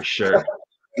event for sure.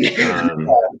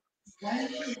 That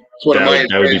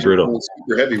would be brutal.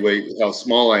 Super heavyweight with how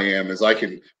small I am is I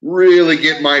can really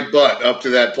get my butt up to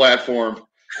that platform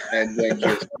and then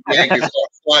just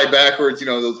fly backwards.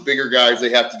 Those bigger guys, they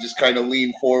have to just kind of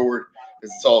lean forward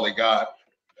because it's all they got.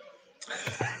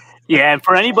 Yeah, and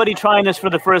for anybody trying this for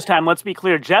the first time, let's be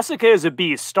clear. Jessica is a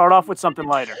beast. Start off with something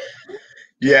lighter.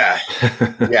 Yeah.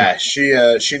 Yeah, she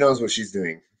knows what she's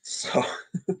doing. So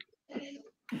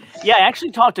yeah, I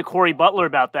actually talked to Corey Butler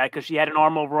about that because she had an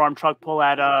arm over arm truck pull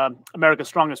at America's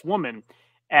Strongest Woman.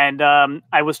 And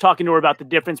I was talking to her about the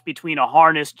difference between a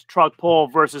harnessed truck pull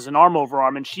versus an arm over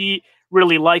arm. And she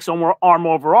really likes arm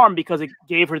over arm because it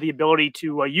gave her the ability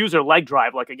to use her leg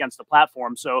drive against the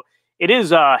platform. So it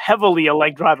is heavily a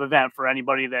leg drive event for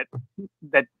anybody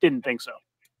that didn't think so.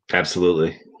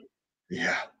 Absolutely.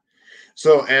 Yeah.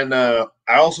 So, and I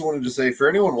also wanted to say for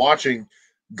anyone watching,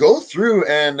 go through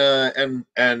and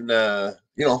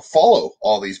follow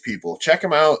all these people, check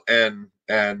them out, and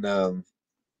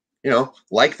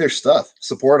like their stuff,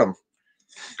 support them.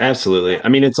 Absolutely. I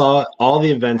mean, it's all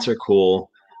the events are cool.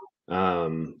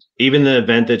 Even the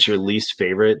event that's your least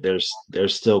favorite, there's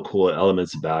still cool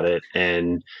elements about it.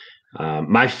 And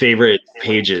my favorite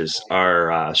pages are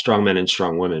Strongmen and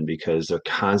Strong Women because they're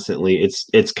constantly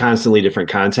it's constantly different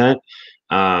content,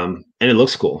 and it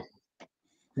looks cool.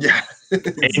 Yeah,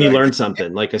 exactly. And you learn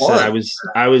something. Like I said,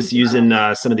 I was using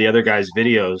some of the other guys'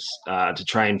 videos to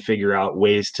try and figure out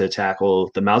ways to tackle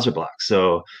the Mauser block.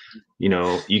 So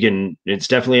it's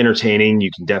definitely entertaining.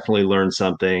 You can definitely learn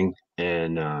something,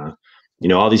 and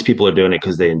all these people are doing it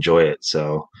because they enjoy it.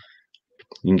 So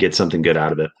you can get something good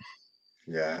out of it.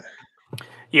 Yeah.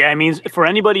 Yeah, I mean, for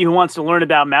anybody who wants to learn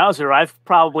about Mauser, I've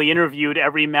probably interviewed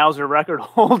every Mauser record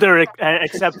holder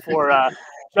except for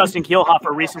Justin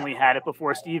Kielhofer recently had it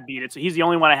before Steve beat it. So he's the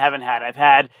only one I haven't had. I've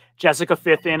had Jessica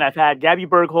Fithin, I've had Gabby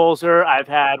Bergholzer, I've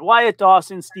had Wyatt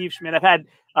Dawson, Steve Schmidt, I've had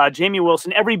Jamie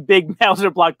Wilson, every big Mauser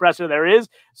block presser there is.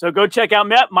 So go check out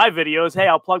my videos. Hey,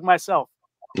 I'll plug myself.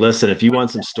 Listen, if you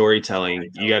want some storytelling,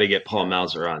 you got to get Paul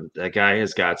Mauser on. That guy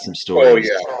has got some stories.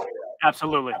 Oh, yeah.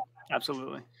 Absolutely.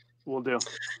 Absolutely. We'll do.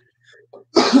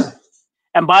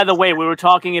 And by the way, we were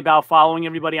talking about following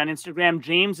everybody on Instagram.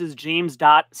 James is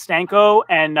james.stanko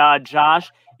and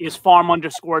Josh is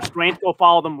farm_strength. Go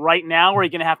follow them right now, or you're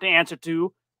going to have to answer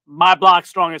to my block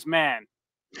strongest man.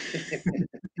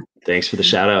 Thanks for the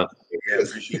shout out. Yeah,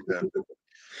 appreciate that.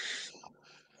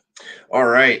 All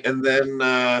right. And then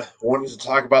wanted to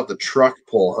talk about the truck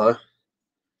pull, huh?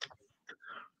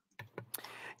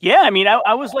 Yeah, I mean,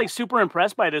 I was like super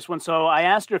impressed by this one. So I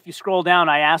asked her, if you scroll down,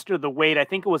 I asked her the weight. I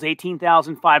think it was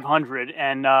 18,500.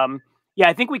 And yeah,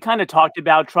 I think we kind of talked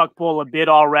about truck pull a bit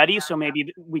already. So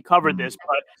maybe we covered this,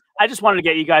 but I just wanted to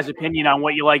get you guys' opinion on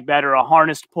what you like better, a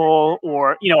harnessed pull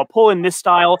or, you know, a pull in this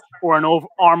style or an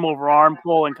arm over arm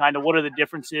pull, and kind of what are the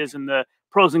differences and the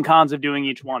pros and cons of doing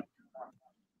each one.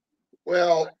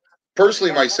 Well,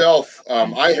 personally myself,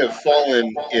 I have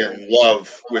fallen in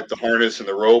love with the harness and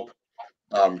the rope.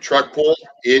 Truck pull,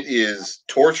 it is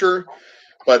torture,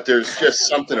 but there's just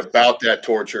something about that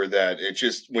torture that it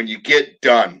just, when you get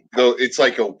done, though, it's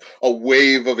like a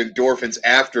wave of endorphins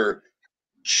after,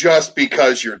 just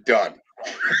because you're done.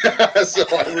 So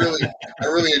I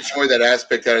really enjoy that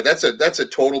aspect of it. That's a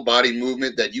total body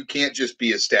movement that you can't just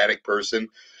be a static person.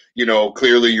 You know,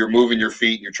 clearly you're moving your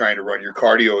feet and you're trying to run. Your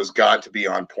cardio has got to be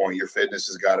on point. Your fitness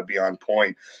has got to be on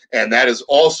point. And that is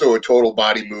also a total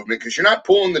body movement, because you're not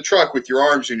pulling the truck with your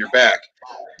arms and your back.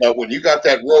 But when you got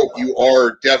that rope, you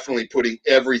are definitely putting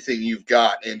everything you've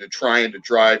got into trying to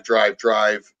drive,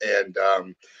 and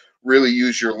really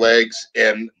use your legs.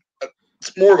 And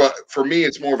it's more of for me,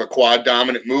 it's more of a quad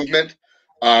dominant movement.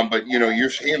 But, you know,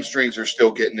 your hamstrings are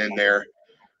still getting in there.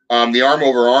 The arm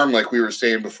over arm, like we were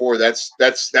saying before, that's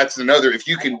another, if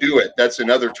you can do it, that's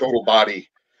another total body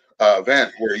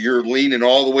event where you're leaning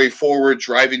all the way forward,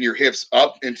 driving your hips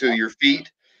up into your feet.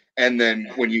 And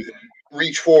then when you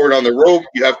reach forward on the rope,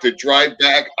 you have to drive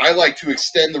back. I like to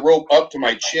extend the rope up to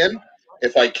my chin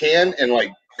if I can, and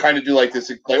like kind of do like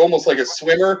this, like almost like a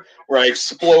swimmer where I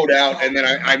explode out. And then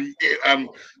I'm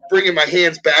bringing my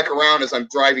hands back around as I'm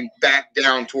driving back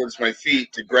down towards my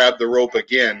feet to grab the rope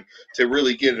again to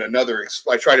really get another.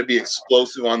 I try to be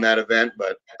explosive on that event,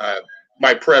 but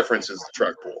my preference is the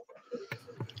truck pull.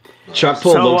 Truck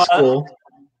pull looks cool.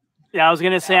 Yeah, I was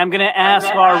going to say, I'm going to ask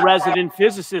our resident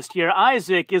physicist here,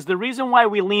 Isaac, is the reason why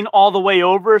we lean all the way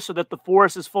over so that the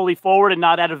force is fully forward and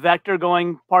not at a vector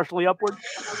going partially upward?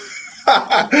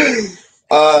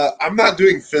 I'm not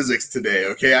doing physics today,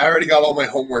 okay? I already got all my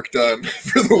homework done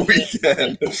for the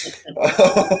weekend.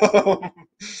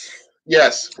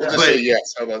 Yes, we'll just say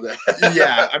yes. How about that?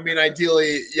 Yeah, I mean,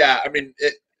 ideally, yeah, I mean,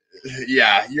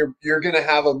 you're going to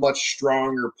have a much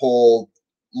stronger pull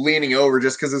leaning over,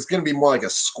 just because it's going to be more like a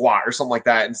squat or something like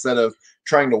that, instead of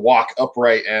trying to walk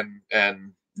upright and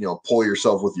you know, pull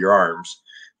yourself with your arms.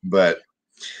 But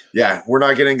yeah, we're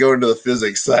not going to go into the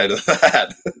physics side of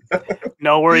that.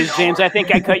 No worries, James. I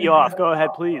think I cut you off. Go ahead,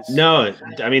 please. No,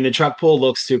 I mean, the truck pull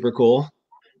looks super cool.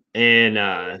 And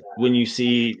when you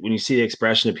see the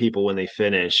expression of people when they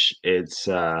finish, it's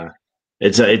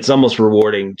almost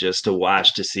rewarding just to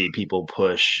watch, to see people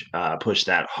push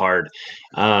that hard.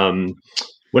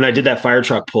 When I did that fire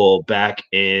truck pull back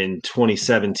in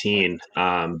 2017,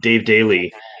 Dave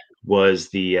Daly was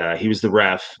he was the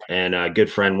ref, and a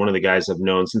good friend, one of the guys I've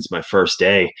known since my first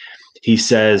day. He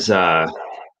says that,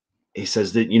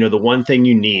 you know, the one thing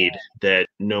you need that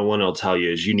no one will tell you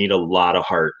is you need a lot of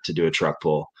heart to do a truck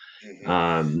pull,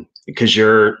 because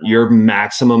your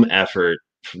maximum effort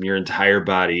from your entire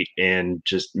body and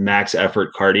just max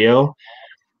effort cardio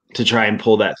to try and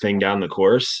pull that thing down the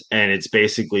course. And it's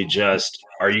basically just,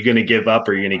 are you going to give up,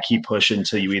 or are you going to keep pushing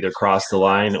until you either cross the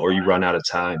line or you run out of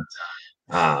time?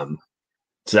 So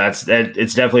it's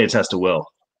definitely a test of will.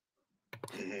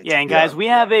 Yeah, and guys, we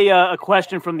have a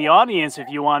question from the audience if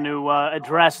you want to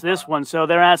address this one. So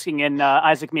they're asking, and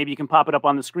Isaac, maybe you can pop it up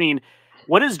on the screen.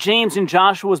 What is James and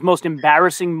Joshua's most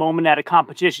embarrassing moment at a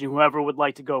competition? Whoever would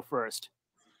like to go first.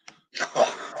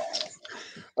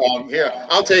 Yeah,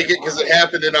 I'll take it, because it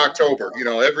happened in October. You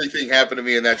know, everything happened to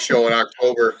me in that show in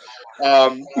October.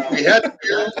 We had to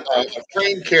do a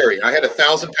frame carry. I had a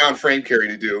 1,000-pound frame carry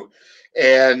to do,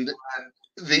 and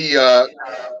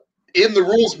in the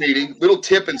rules meeting, little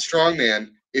tip in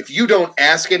Strongman, if you don't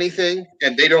ask anything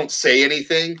and they don't say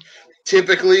anything,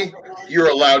 typically you're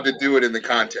allowed to do it in the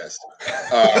contest.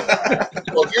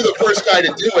 Well, if you're the first guy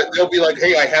to do it, they'll be like,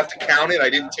 hey, I have to count it. I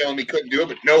didn't tell him he couldn't do it,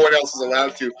 but no one else is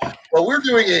allowed to. Well, we're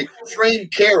doing a frame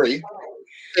carry,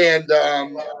 and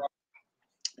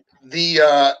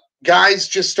the guys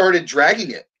just started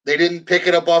dragging it. They didn't pick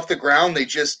it up off the ground. They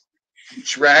just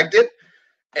dragged it.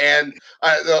 And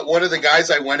one of the guys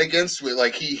I went against,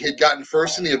 he had gotten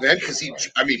first in the event because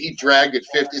he dragged it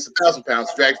 50. It's 1,000 pounds,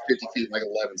 dragged 50 feet in like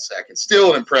 11 seconds.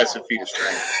 Still an impressive feat of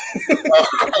strength.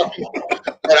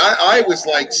 And I was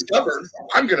like stubborn.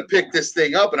 I'm going to pick this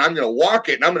thing up and I'm going to walk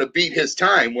it and I'm going to beat his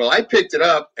time. Well, I picked it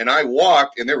up and I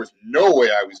walked and there was no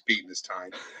way I was beating his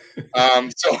time.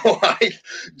 So I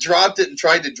dropped it and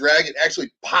tried to drag it.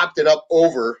 Actually popped it up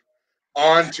over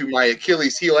onto my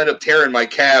Achilles heel, ended up tearing my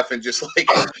calf and just like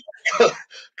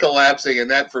collapsing.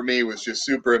 And that for me was just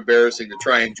super embarrassing to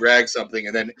try and drag something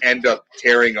and then end up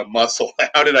tearing a muscle.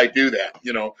 How did I do that?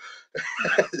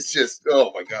 It's just,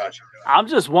 oh my gosh. I'm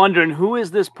just wondering, who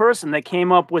is this person that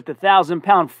came up with the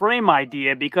 1,000-pound frame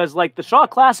idea? Because like the Shaw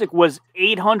Classic was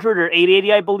 800 or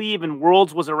 880, I believe, and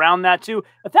Worlds was around that too.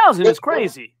 1,000 is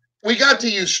crazy. We got to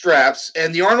use straps,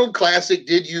 and the Arnold Classic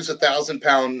did use a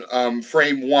 1,000-pound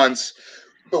frame once,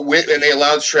 and they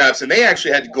allowed straps, and they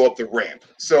actually had to go up the ramp.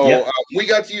 So we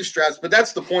got to use straps, but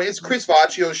that's the point. It's Chris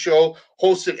Vaccio's show,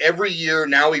 hosted every year.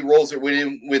 Now he rolls it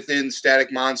within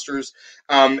Static Monsters.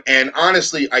 And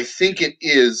honestly, I think it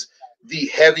is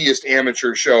the heaviest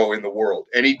amateur show in the world.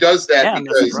 And he does that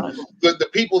because the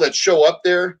people that show up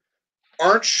there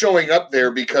aren't showing up there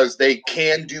because they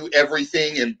can do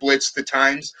everything and blitz the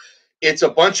times. It's a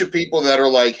bunch of people that are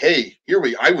like, hey,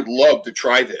 I would love to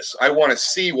try this. I want to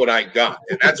see what I got.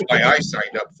 And that's why I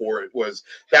signed up for it.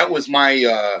 That was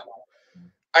my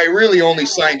I really only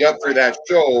signed up for that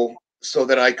show so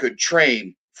that I could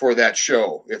train for that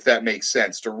show, if that makes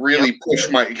sense, to really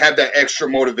have that extra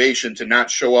motivation to not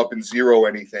show up and zero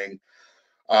anything.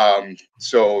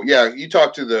 So yeah, you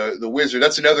talk to the Wizard.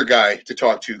 That's another guy to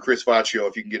talk to, Chris Vaccio,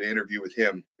 if you can get an interview with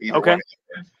him. Okay.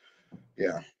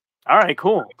 Yeah. All right,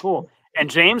 cool. And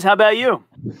James, how about you?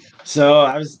 So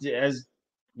as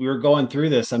we were going through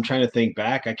this, I'm trying to think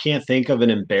back. I can't think of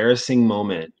an embarrassing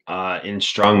moment in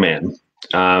Strongman.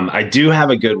 I do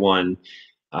have a good one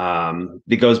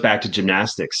that goes back to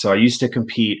gymnastics. So I used to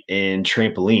compete in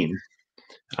trampoline,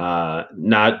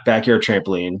 not backyard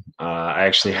trampoline. I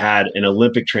actually had an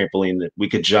Olympic trampoline that we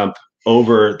could jump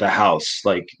over the house,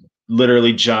 like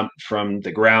literally jump from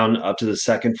the ground up to the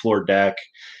second floor deck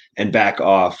and back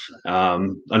off.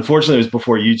 Unfortunately, it was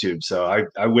before YouTube, so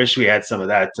I wish we had some of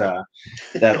that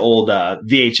old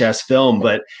VHS film.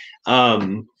 But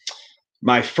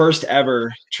my first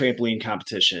ever trampoline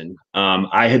competition,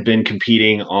 I had been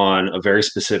competing on a very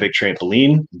specific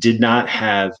trampoline, did not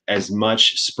have as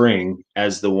much spring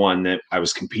as the one that I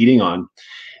was competing on.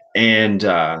 And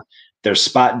there's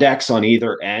spot decks on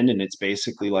either end, and it's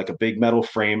basically like a big metal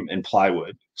frame and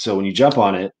plywood. So when you jump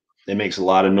on it, it makes a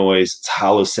lot of noise. It's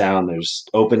hollow sound. There's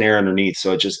open air underneath,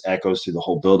 so it just echoes through the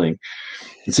whole building.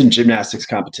 It's in gymnastics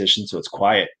competition, so it's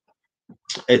quiet.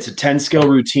 It's a 10-skill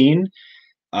routine.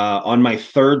 On my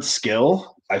third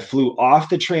skill, I flew off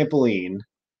the trampoline,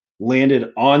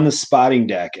 landed on the spotting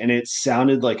deck, and it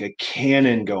sounded like a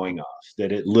cannon going off,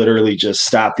 that it literally just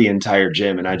stopped the entire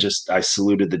gym. And I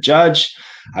saluted the judge.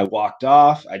 I walked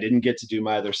off. I didn't get to do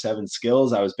my other 7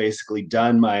 skills. I was basically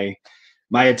done my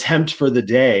attempt for the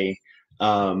day.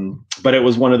 But it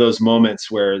was one of those moments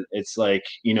where it's like,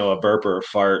 a burp or a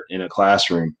fart in a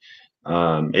classroom.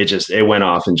 It went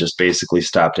off and just basically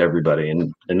stopped everybody.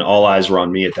 And all eyes were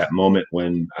on me at that moment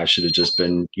when I should have just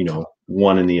been,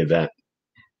 one in the event.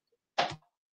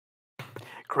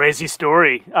 Crazy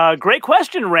story. Great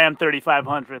question, Ram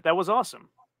 3500. That was awesome.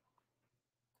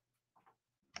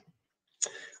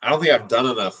 I don't think I've done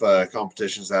enough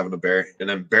competitions to have an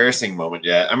embarrassing moment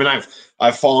yet. I mean,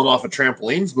 I've fallen off of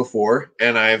trampolines before,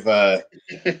 and I've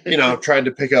tried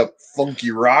to pick up funky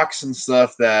rocks and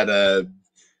stuff that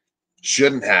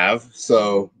shouldn't have.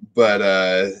 So, but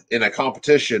in a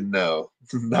competition, no,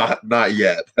 not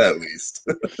yet, at least.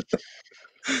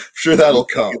 I'm sure that'll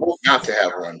come. Not to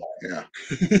have one. Yeah.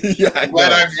 Yeah. I'm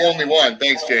glad I'm the only one.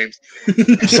 Thanks, James.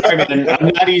 Sorry, man. I'm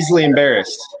not easily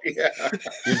embarrassed. Yeah.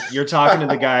 You're talking to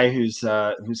the guy who's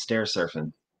stair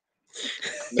surfing.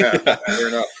 Yeah, fair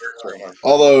enough.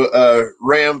 Although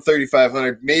Ram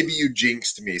 3500, maybe you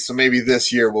jinxed me, so maybe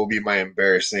this year will be my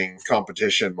embarrassing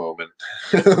competition moment.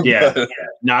 Yeah.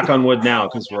 Knock on wood now,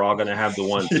 because we're all going to have the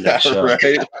one for that show. Right.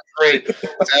 Great.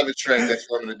 Savage Strength. That's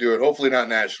where I'm going to do it. Hopefully not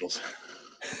nationals.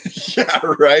 Yeah,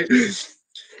 right.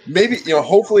 maybe,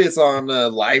 hopefully it's on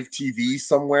live TV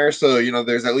somewhere, so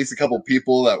there's at least a couple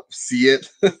people that see it.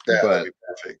 Yeah, but that'd be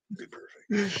perfect. That'd be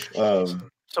perfect.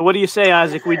 So what do you say,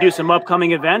 Isaac? We do some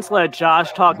upcoming events. Let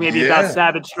Josh talk maybe about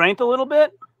Savage Strength a little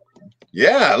bit.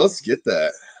 Yeah, let's get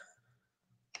that.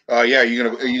 Yeah, are you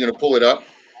gonna pull it up?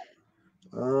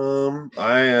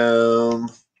 I am.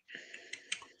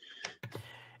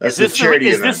 Is this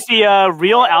the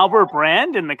real Albert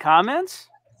Brand in the comments?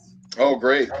 Oh,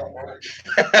 great.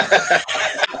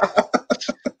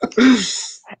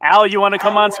 Al, you want to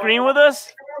come on screen with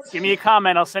us? Give me a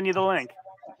comment. I'll send you the link.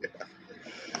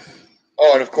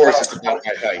 Oh, and of course it's about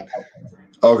my height.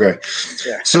 Okay.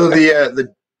 Yeah. So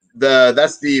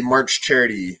that's the March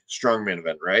charity strongman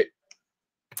event, right?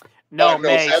 No,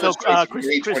 May. So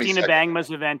May Christina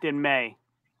Bangma's event in May.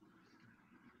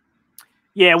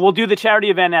 Yeah, we'll do the charity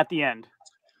event at the end.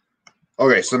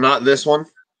 Okay, so not this one.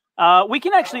 We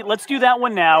can let's do that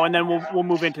one now, and then we'll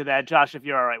move into that, Josh, if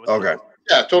you're all right with that. Okay.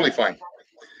 Yeah, totally fine.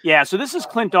 Yeah, so this is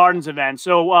Clint Darden's event.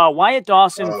 So Wyatt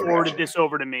Dawson forwarded this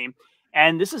over to me,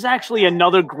 and this is actually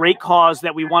another great cause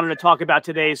that we wanted to talk about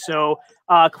today. So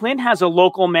Clint has a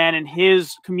local man in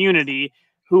his community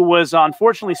who was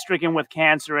unfortunately stricken with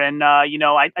cancer, and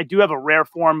I do have a rare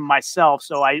form myself,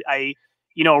 so I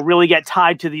really get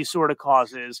tied to these sort of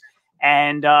causes.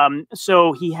 And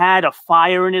so he had a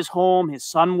fire in his home. His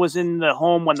son was in the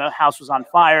home when the house was on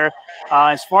fire.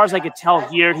 As far as I could tell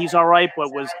here, he's all right,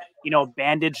 but was,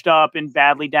 bandaged up and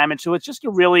badly damaged. So it's just a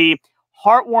really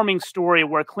heartwarming story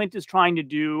where Clint is trying to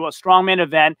do a strongman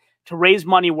event to raise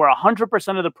money where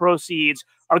 100% of the proceeds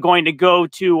are going to go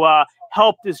to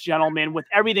help this gentleman with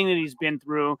everything that he's been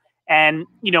through. And,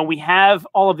 we have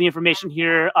all of the information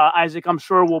here. Isaac, I'm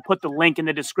sure we'll put the link in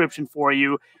the description for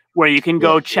you where you can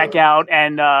go check out.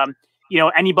 And,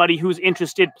 anybody who's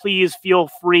interested, please feel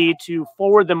free to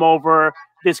forward them over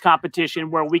this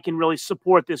competition where we can really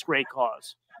support this great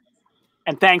cause.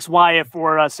 And thanks, Wyatt,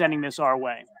 for sending this our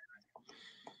way.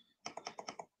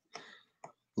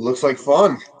 Looks like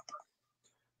fun.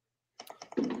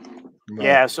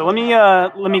 Yeah, so let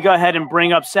me go ahead and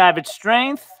bring up Savage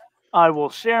Strength. I will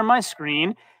share my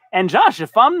screen. And Josh,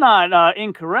 if I'm not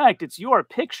incorrect, it's your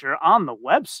picture on the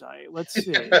website. Let's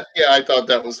see. Yeah, I thought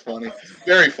that was funny.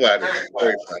 Very flattering.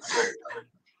 Very flattering.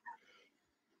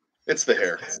 It's the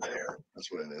hair. It's the hair.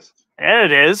 That's what it is. There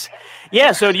it is.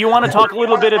 Yeah, so do you want to talk a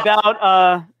little bit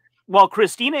about,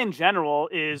 Christina in general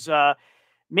is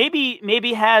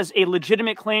maybe has a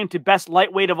legitimate claim to best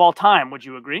lightweight of all time. Would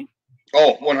you agree?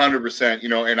 Oh, 100%.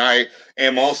 And I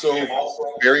am also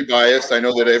very biased. I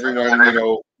know that everyone,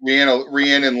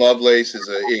 Rhiannon Lovelace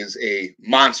is a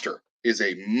monster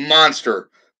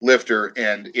lifter.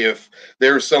 And if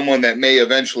there's someone that may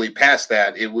eventually pass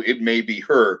that, it may be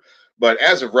her. But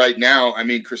as of right now, I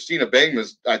mean, Christina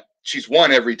Bangma's, she's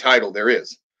won every title there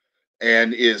is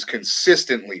and is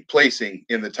consistently placing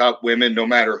in the top women, no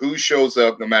matter who shows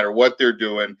up, no matter what they're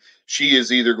doing. She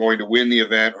is either going to win the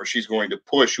event or she's going to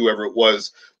push whoever it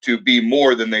was to be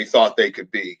more than they thought they could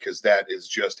be, because that is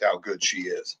just how good she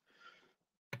is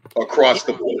across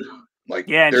the board.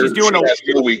 And she's doing no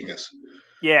weakness.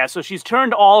 Yeah, so she's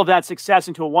turned all of that success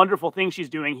into a wonderful thing she's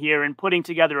doing here and putting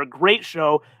together a great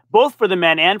show, both for the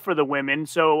men and for the women.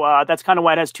 So that's kind of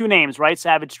why it has two names, right?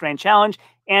 Savage Strength Challenge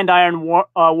and Iron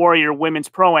Warrior Women's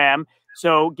Pro-Am.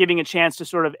 So giving a chance to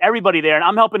sort of everybody there. And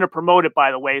I'm helping to promote it,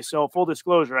 by the way. So full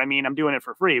disclosure, I mean, I'm doing it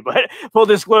for free, but full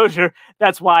disclosure,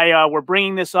 that's why we're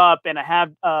bringing this up. And I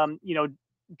have,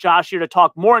 Josh here to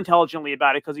talk more intelligently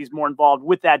about it because he's more involved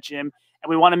with that gym. And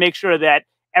we want to make sure that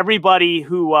everybody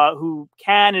who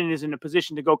can and is in a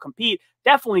position to go compete,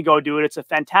 definitely go do it. It's a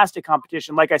fantastic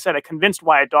competition. Like I said, I convinced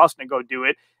Wyatt Dawson to go do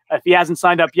it. If he hasn't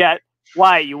signed up yet,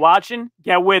 Wyatt, you watching?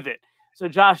 Get with it. So,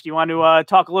 Josh, do you want to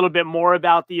talk a little bit more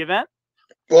about the event?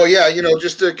 Well, yeah,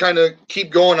 just to kind of keep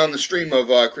going on the stream of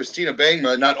Christina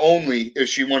Bangma, not only is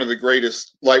she one of the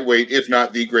greatest lightweight, if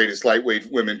not the greatest lightweight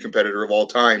women competitor of all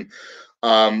time,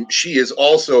 she is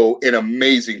also an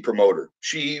amazing promoter.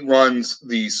 She runs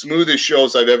the smoothest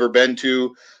shows I've ever been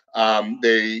to.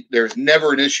 There's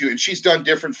never an issue, and she's done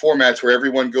different formats where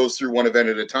everyone goes through one event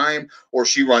at a time, or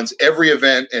she runs every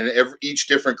event and each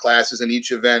different classes in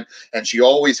each event, and she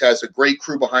always has a great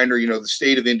crew behind her. The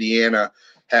state of Indiana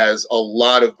has a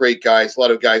lot of great guys. A lot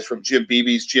of guys from Jim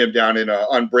Beebe's gym down in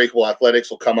Unbreakable Athletics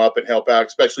will come up and help out,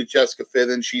 especially Jessica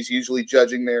Fithen. She's usually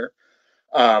judging there.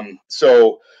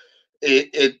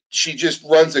 She just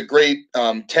runs a great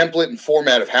template and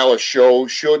format of how a show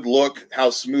should look, how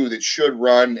smooth it should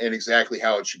run, and exactly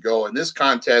how it should go. In this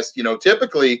contest,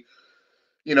 typically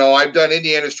you know, I've done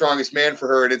Indiana's Strongest Man for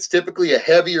her, and it's typically a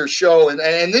heavier show, and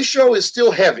this show is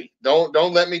still heavy.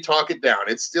 Don't let me talk it down.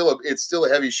 It's still a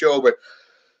heavy show, but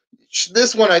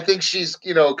this one, I think she's,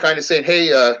 you know, kind of saying,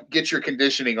 hey, get your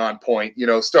conditioning on point. You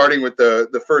know, starting with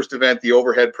the first event, the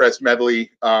overhead press medley,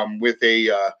 with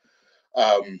the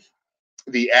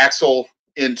axle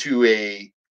into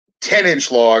a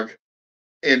 10-inch log,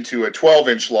 into a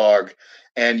 12-inch log,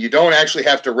 and you don't actually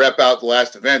have to rep out the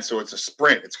last event, so it's a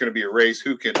sprint. It's going to be a race.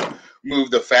 Who can move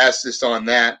the fastest on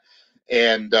that?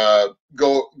 And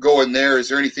go in there. Is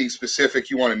there anything specific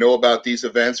you want to know about these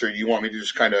events, or do you want me to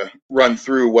just kind of run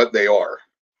through what they are?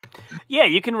 Yeah,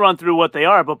 you can run through what they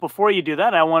are, but before you do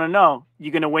that, I want to know,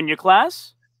 you going to win your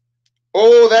class?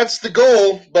 Oh, that's the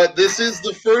goal, but this is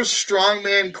the first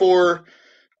Strongman Core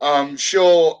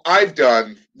show I've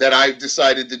done that I've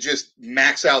decided to just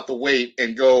max out the weight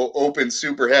and go open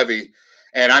super heavy.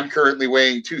 And I'm currently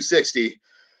weighing 260,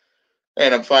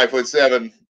 and I'm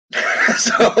 5'7".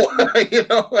 So you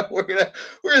know, we're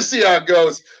gonna see how it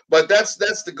goes. But that's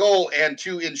the goal. And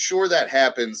to ensure that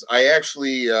happens, I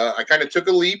actually I kind of took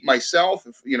a leap myself.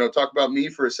 You know, talk about me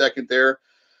for a second there.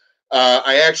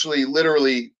 I actually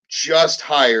literally just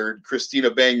hired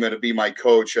Christina Bangma to be my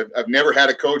coach. I've never had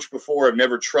a coach before. I've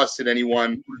never trusted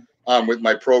anyone with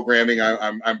my programming.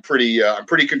 I'm pretty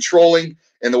controlling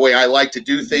in the way I like to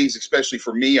do things, especially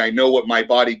for me. I know what my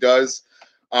body does.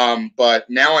 But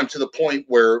now I'm to the point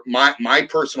where my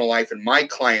personal life and my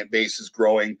client base is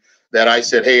growing, that I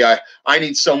said, hey, I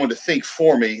need someone to think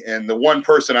for me. And the one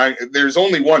person there's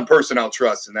only one person I'll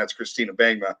trust, and that's Christina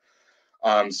Bangma.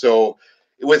 So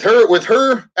with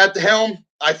her at the helm,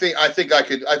 I think I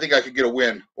could get a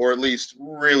win, or at least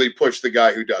really push the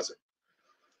guy who does it.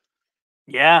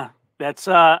 Yeah, that's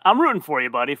I'm rooting for you,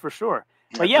 buddy, for sure.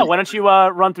 But yeah, why don't you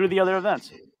run through the other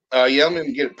events? Yeah, I'm going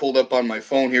to get it pulled up on my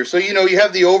phone here. So, you know, you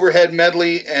have the overhead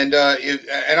medley, and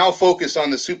I'll focus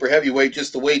on the super heavyweight,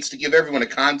 just the weights, to give everyone a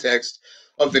context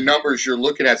of the numbers you're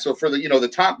looking at. So for the, you know, the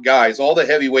top guys, all the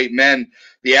heavyweight men,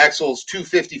 the axle's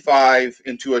 255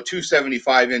 into a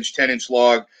 275-inch 10-inch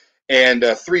log, and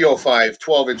 305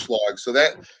 12-inch log. So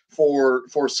that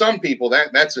for some people,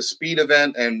 that's a speed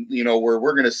event, and you know, where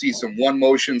we're going to see some one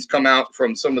motions come out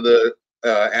from some of the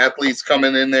athletes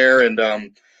coming in there,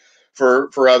 and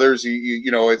for others, you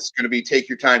know, it's going to be take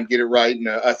your time, get it right. And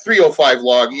a 305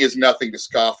 log is nothing to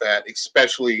scoff at,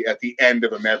 especially at the end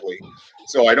of a medley.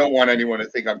 So I don't want anyone to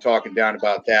think I'm talking down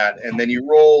about that. And then you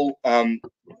roll, and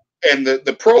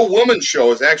the pro woman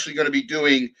show is actually going to be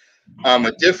doing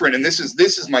a different, and this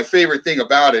is my favorite thing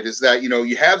about it, is that, you know,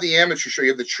 you have the amateur show, you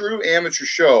have the true amateur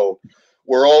show,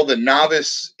 where all the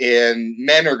novice and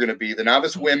men are going to be, the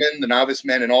novice women, the novice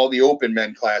men, and all the open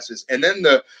men classes. And then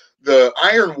the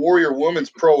Iron Warrior Women's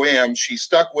Pro-Am, she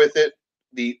stuck with it.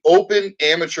 The open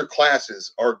amateur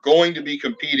classes are going to be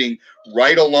competing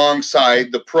right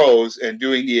alongside the pros and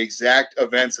doing the exact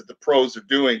events that the pros are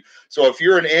doing. So if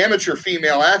you're an amateur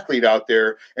female athlete out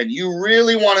there and you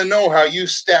really want to know how you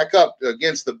stack up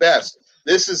against the best,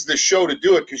 this is the show to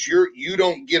do it, because you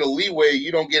don't get a leeway,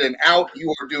 you don't get an out,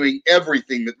 you are doing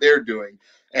everything that they're doing,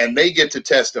 and they get to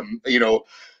test them. You know,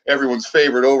 everyone's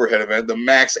favorite overhead event, the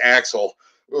max axle.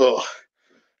 Ugh,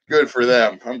 good for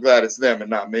them. I'm glad it's them and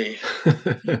not me.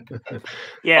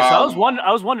 Yeah, so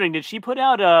I was wondering, did she put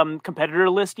out a competitor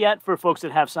list yet for folks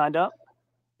that have signed up?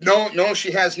 No,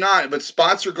 she has not. But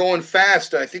spots are going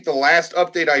fast. I think the last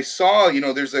update I saw, you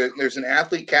know, there's an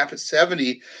athlete cap at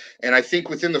 70, and I think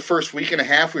within the first week and a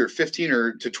half we were 15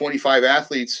 or to 25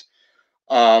 athletes.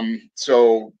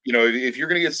 So you know, if you're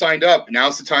going to get signed up,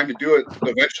 now's the time to do it.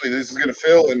 Eventually, this is going to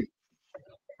fill, and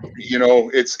you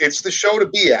know, it's the show to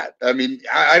be at. I mean,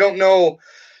 I don't know.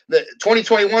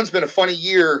 2021's been a funny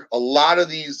year. A lot of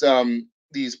these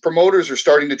promoters are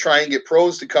starting to try and get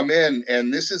pros to come in,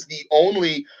 and this is the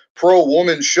only pro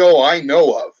woman show I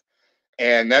know of.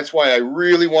 And that's why I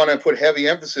really want to put heavy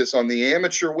emphasis on the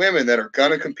amateur women that are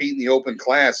going to compete in the open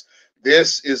class.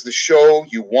 This is the show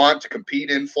you want to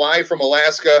compete in. Fly from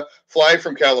Alaska, fly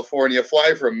from California,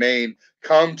 fly from Maine.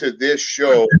 Come to this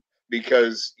show,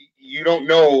 because you don't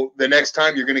know the next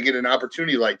time you're going to get an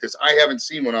opportunity like this. I haven't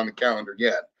seen one on the calendar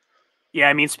yet. Yeah,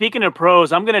 I mean, speaking of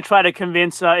pros, I'm going to try to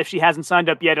convince, if she hasn't signed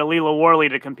up yet, Alila Worley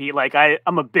to compete. Like,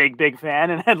 I'm a big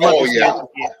fan, and I'd love to see her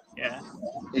compete. Yeah.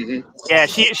 Mm-hmm. Yeah,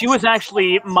 she was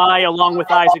actually along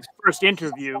with Isaac's first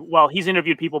interview. Well, he's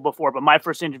interviewed people before, but my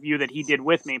first interview that he did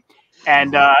with me.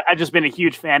 And I've just been a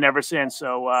huge fan ever since.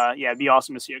 So, yeah, it'd be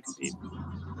awesome to see her compete.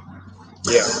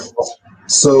 Yeah.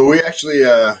 So we actually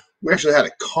had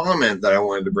a comment that I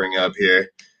wanted to bring up here.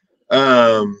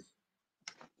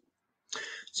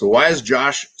 So why is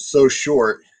Josh so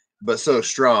short but so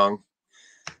strong?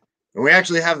 And we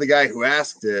actually have the guy who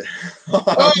asked it.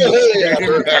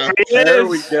 There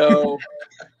we go.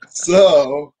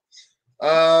 So,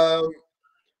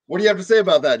 what do you have to say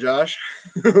about that, Josh?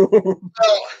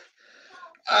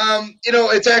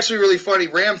 It's actually really funny.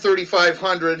 Ram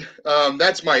 3500.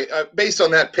 That's my based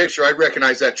on that picture, I'd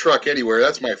recognize that truck anywhere.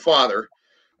 That's my father.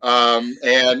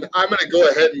 And I'm going to go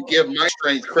ahead and give my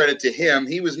strength credit to him.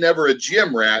 He was never a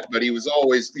gym rat, but he was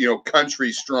always,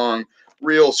 country strong,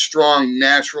 real strong,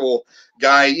 natural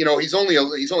guy. He's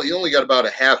only got about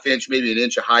a half inch, maybe an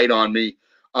inch of height on me.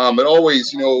 But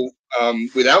always,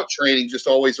 without training, just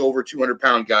always over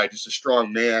 200-pound guy, just a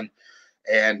strong man.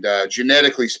 And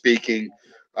genetically speaking,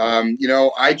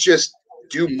 I just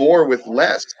do more with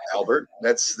less, Albert.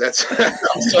 That's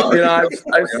I'm sorry.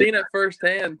 I've seen it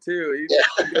firsthand too.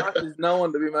 Josh is no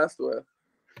one to be messed with.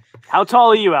 How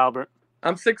tall are you, Albert?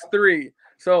 I'm 6'3".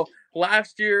 So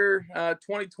last year,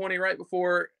 2020, right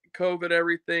before COVID,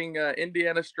 everything,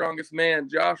 Indiana's Strongest Man,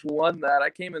 Josh won that. I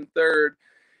came in third.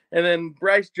 And then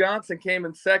Bryce Johnson came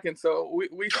in second. So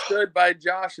we stood by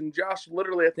Josh, and Josh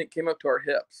literally, I think, came up to our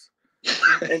hips.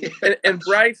 And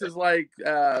Bryce is like,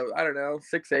 I don't know,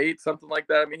 6'8", something like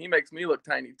that. I mean, he makes me look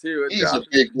tiny too. And He's a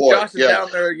big boy. Josh is down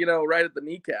there, right at the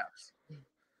kneecaps.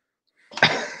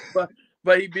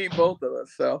 But he beat both of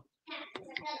us, so.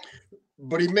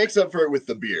 But he makes up for it with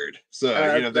the beard. So,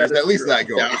 there's at least that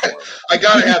going for him. I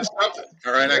got to have something.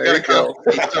 All right, I got to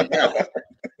compensate somehow.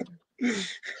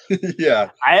 Yeah.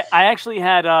 I actually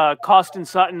had Costin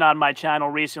Sutton on my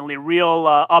channel recently, real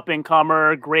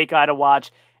up-and-comer, great guy to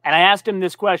watch. And I asked him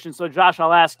this question. So, Josh,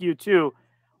 I'll ask you too.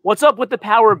 What's up with the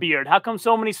power beard? How come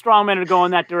so many strongmen are going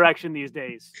that direction these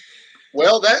days?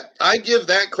 Well, I give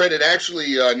that credit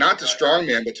actually not to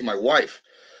strongman, but to my wife.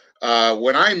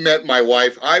 When I met my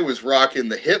wife, I was rocking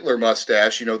the Hitler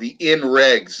mustache, the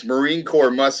in-regs, Marine Corps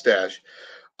mustache.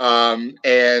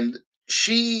 And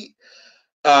she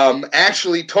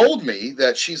actually told me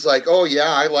that she's like, oh yeah,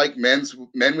 I like men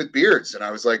with beards. And I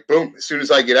was like, boom, as soon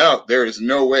as I get out, there is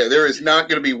no way, there is not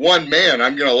going to be one man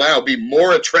I'm going to allow be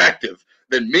more attractive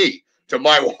than me to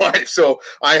my wife. So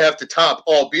I have to top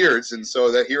all beards. And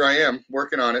so that here I am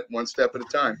working on it one step at a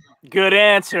time. Good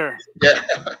answer. Yeah.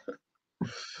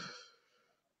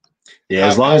 Yeah.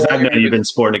 As long as I've known you've been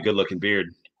sporting a good looking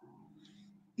beard.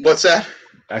 What's that?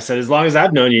 I said, as long as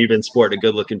I've known you've been sporting a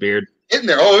good looking beard. In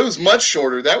there. Oh, it was much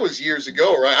shorter. That was years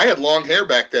ago, right? I had long hair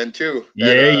back then too.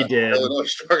 Yeah, you did. Illinois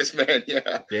Strongest Man.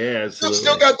 Yeah. Yeah, absolutely.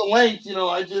 Still got the length,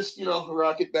 I just,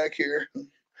 rock it back here.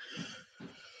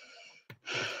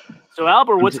 So,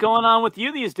 Albert, what's going on with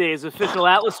you these days? Official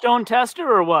Atlas Stone tester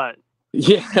or what?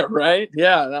 Yeah, right.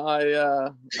 Yeah, no,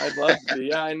 I'd love to be.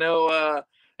 Yeah, I know.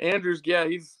 Andrew's, yeah,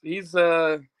 he's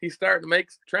trying to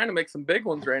make some big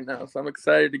ones right now. So I'm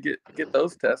excited to get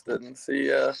those tested and see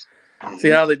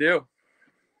how they do.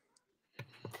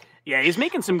 Yeah, he's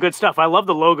making some good stuff. I love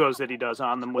the logos that he does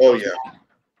on them. Oh yeah.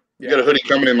 You got a hoodie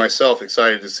coming in myself.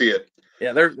 Excited to see it.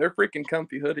 Yeah, they're freaking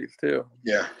comfy hoodies too.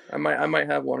 Yeah. I might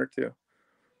have one or two.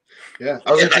 Yeah.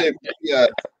 I was gonna say,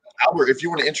 Albert, if you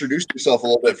want to introduce yourself a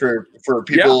little bit for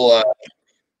people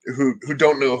who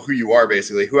don't know who you are,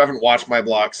 basically, who haven't watched my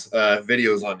block's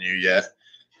videos on you yet.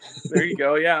 There you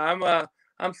go. Yeah,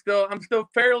 I'm still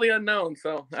fairly unknown.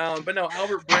 So, but no,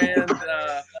 Albert Brand,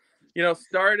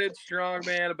 started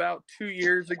Strongman about 2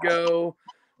 years ago.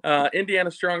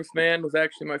 Indiana Strongest Man was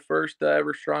actually my first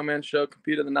ever Strongman show.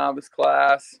 Competed in the novice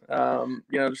class.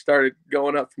 Just started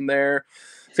going up from there.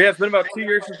 So yeah, it's been about 2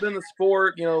 years since in the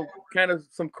sport. Kind of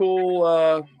some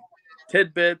cool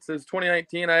tidbits. As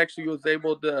 2019, I actually was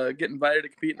able to get invited to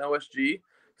compete in OSG,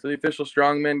 so the official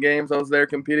Strongman games. I was there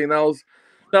competing. That was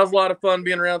a lot of fun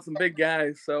being around some big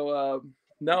guys. So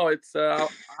no, it's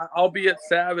I'll be at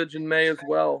Savage in May as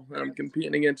well. I'm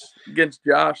competing against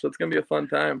Josh, so it's gonna be a fun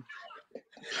time.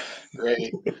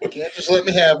 Great. Can't just let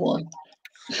me have one.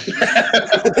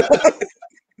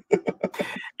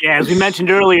 Yeah, as we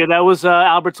mentioned earlier, that was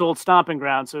Albert's old stomping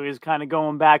ground, so he's kind of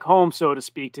going back home, so to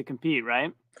speak, to compete,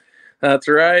 right? That's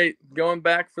right. Going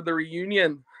back for the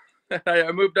reunion.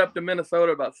 I moved up to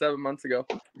Minnesota about 7 months ago.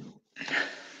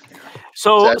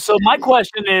 So my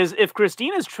question is, if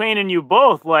Christina's training you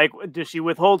both, like, does she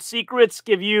withhold secrets,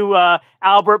 give you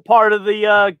Albert part of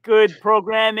the good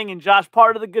programming and Josh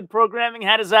part of the good programming?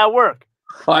 How does that work?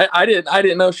 I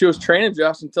didn't know she was training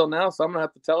Josh until now, so I'm gonna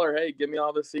have to tell her, hey, give me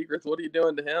all the secrets. What are you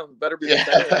doing to him? Better be the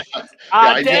same.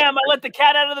 Damn! I let the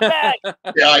cat out of the bag.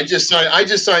 Yeah, I just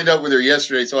signed up with her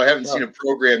yesterday, so I haven't seen a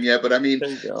program yet. But I mean,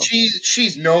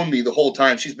 she's known me the whole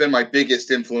time. She's been my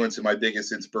biggest influence and my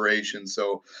biggest inspiration.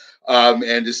 So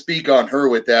And to speak on her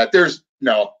with that,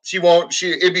 she won't.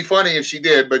 It'd be funny if she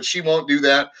did, but she won't do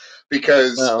that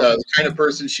because the kind of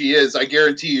person she is, I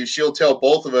guarantee you, she'll tell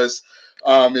both of us,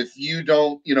 if you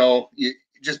don't, you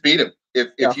just beat him.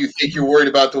 If you think you're worried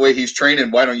about the way he's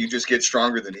training, why don't you just get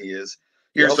stronger than he is?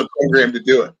 Here's the program to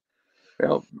do it.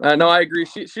 Well, no, I agree.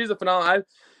 She's a phenomenal.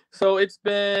 So it's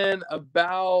been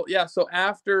about So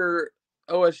after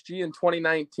OSG in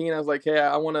 2019, I was like, hey,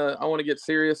 I want to get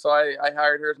serious. So I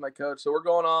hired her as my coach. So we're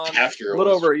going on after a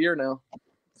little over a year now.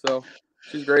 So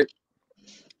she's great.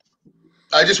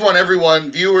 I just want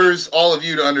everyone, viewers, all of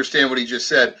you, to understand what he just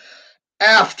said.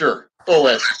 After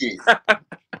OSG,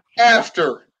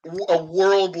 after a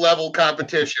world level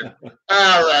competition.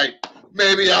 All right,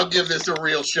 maybe I'll give this a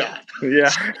real shot. Yeah.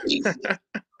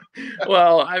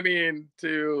 Well, I mean,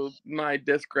 to my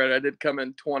discredit, I did come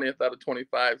in 20th out of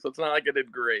 25, so it's not like I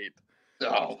did great.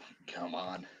 Oh, come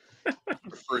on.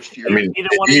 First year. I mean, either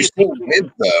one of you think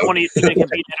 20th can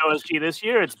compete at OSG this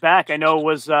year? It's back. I know it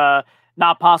was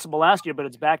not possible last year, but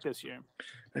it's back this year.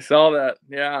 I saw that.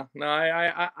 Yeah. No,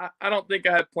 I don't think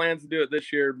I had plans to do it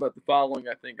this year, but the following,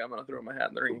 I think I'm going to throw my hat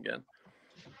in the ring again.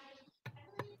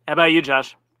 How about you,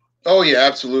 Josh? Oh, yeah,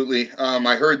 absolutely.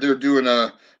 I heard they're doing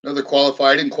another qualify.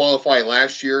 I didn't qualify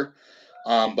last year,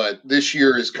 but this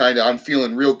year is I'm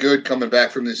feeling real good coming back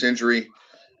from this injury.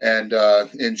 And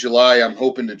in July, I'm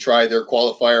hoping to try their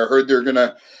qualifier. I heard they're going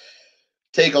to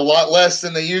take a lot less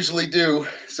than they usually do.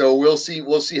 So we'll see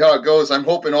how it goes. I'm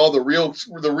hoping all the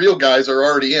real guys are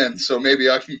already in. So maybe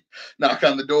I can knock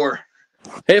on the door.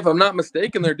 Hey, if I'm not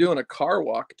mistaken, they're doing a car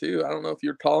walk too. I don't know if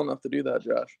you're tall enough to do that,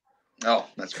 Josh. Oh,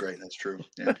 that's great. That's true.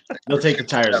 Yeah. They'll take the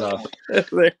tires off.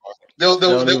 They'll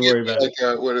get like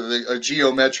a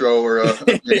Geo Metro or a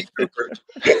Mini Cooper.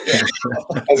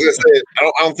 I was gonna say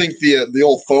I don't think the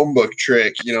old phone book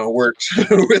trick works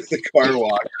with the car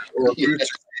walk or boots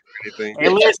or anything. Hey,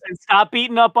 listen, stop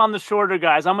beating up on the shorter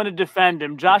guys. I'm going to defend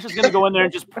him. Josh is going to go in there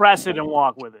and just press it and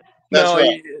walk with it. No,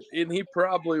 right. He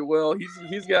probably will.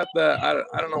 He's got that. I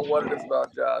don't know what it is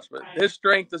about Josh, but his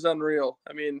strength is unreal.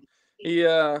 I mean, he you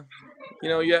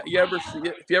ever see,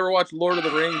 if you ever watch Lord of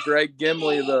the Rings, right?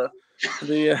 Gimli, the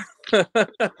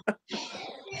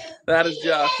that is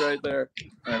Josh right there.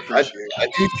 I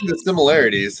do see the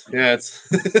similarities. Yeah,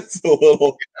 it's a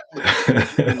little.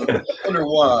 I wonder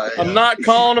why. I'm not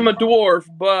calling him a dwarf,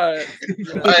 but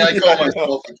I call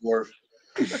myself a dwarf.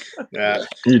 Yeah,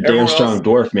 you're a damn strong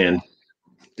dwarf, man.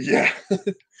 Yeah.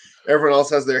 Everyone else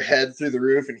has their head through the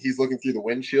roof, and he's looking through the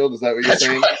windshield. Is that what you're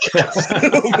saying?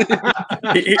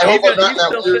 I hope I'm not in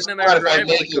that weird spot if I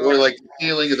make it where like the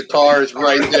ceiling of the car is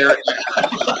right there.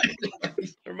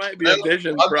 There might be a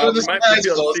vision problem. You might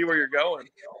be able to see where you're going.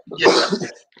 Yeah.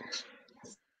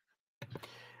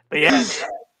 But yeah,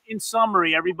 in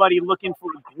summary, everybody looking for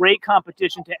a great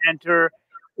competition to enter.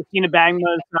 Christina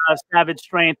Bagma's Savage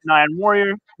Strength and Iron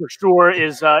Warrior for sure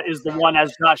is the one,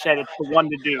 as Josh said, it's the one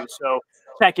to do. So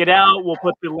check it out. We'll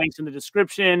put the links in the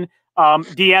description.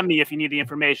 DM me if you need the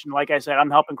information. Like I said, I'm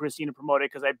helping Christina promote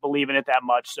it because I believe in it that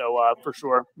much. So for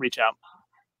sure, reach out.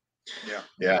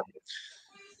 Yeah.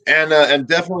 And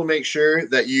definitely make sure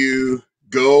that you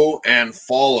go and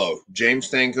follow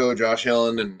James Stanko, Josh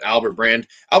Hillen, and Albert Brand.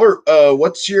 Albert,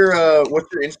 what's your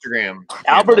Instagram?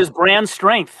 Albert is Brand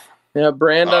Strength. Yeah,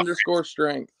 Brand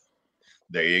 _strength.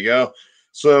 There you go.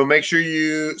 So make sure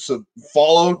you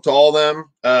follow to all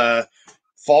them.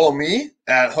 Follow me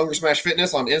at Hunger Smash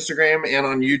Fitness on Instagram and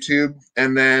on YouTube,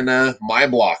 and then my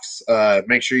blocks.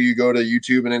 Make sure you go to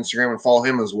YouTube and Instagram and follow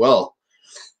him as well.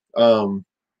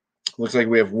 Looks like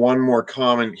we have one more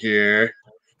comment here.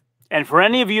 And for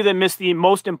any of you that missed the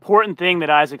most important thing that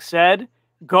Isaac said,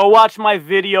 go watch my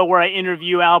video where I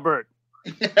interview Albert.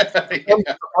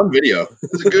 On video.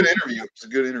 It's a good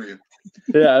interview.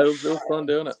 Yeah, it was fun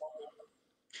doing it.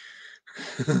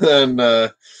 And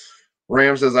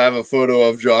Ram says I have a photo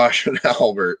of Josh and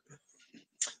Albert.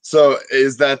 So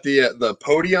is that the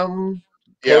podium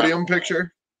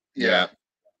picture? Yeah.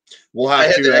 We'll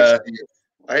have to.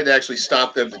 I had to actually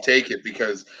stop them to take it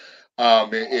because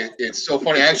it's so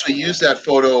funny. I actually used that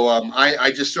photo.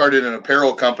 I just started an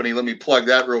apparel company. Let me plug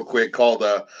that real quick. Called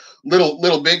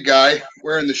Little Big Guy,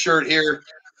 wearing the shirt here.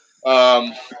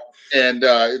 That's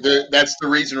the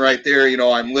reason right there.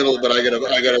 I'm little, but I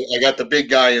got the big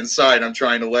guy inside. I'm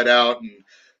trying to let out, and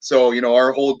so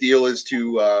our whole deal is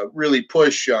to really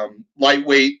push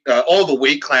lightweight, all the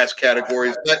weight class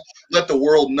categories. Let the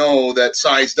world know that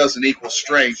size doesn't equal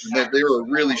strength, and that there are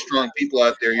really strong people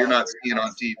out there you're not seeing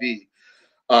on TV.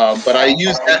 But I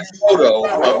used that photo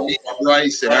of me,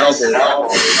 Bryce, and Albert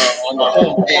on the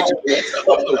homepage of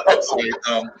the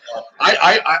website.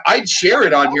 I'd share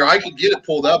it on here. I could get it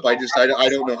pulled up. I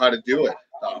don't know how to do it.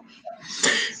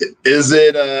 Is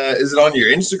it on your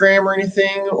Instagram or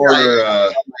anything, or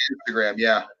Instagram?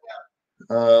 Yeah.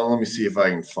 Let me see if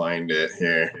I can find it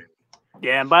here.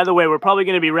 Yeah, and by the way, we're probably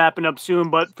going to be wrapping up soon,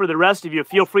 but for the rest of you,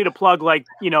 feel free to plug, like,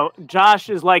 Josh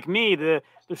is like me, the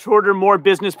shorter, more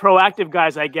business proactive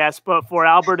guys, I guess, but for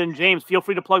Albert and James, feel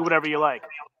free to plug whatever you like.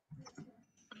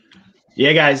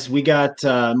 Yeah, guys, we got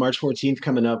March 14th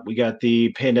coming up. We got the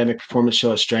Pandemic Performance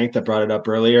Show of Strength. I brought it up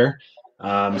earlier.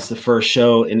 It's the first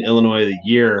show in Illinois of the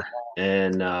year,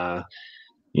 and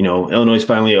Illinois is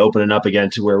finally opening up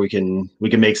again to where we can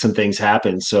make some things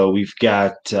happen. So we've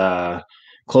got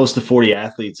close to 40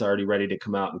 athletes already ready to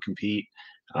come out and compete.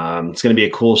 It's going to be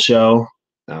a cool show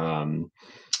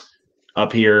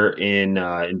up here in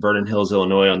Vernon Hills,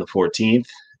 Illinois on the 14th.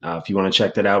 If you want to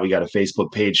check that out, we got a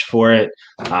Facebook page for it.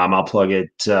 I'll plug it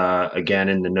again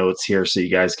in the notes here so you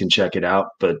guys can check it out.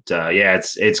 But yeah,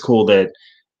 it's cool that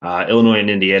Illinois and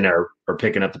Indiana are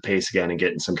picking up the pace again and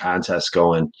getting some contests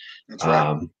going. That's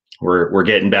right. We're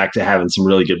getting back to having some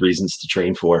really good reasons to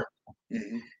train for.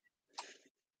 Mm-hmm.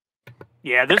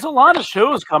 Yeah, there's a lot of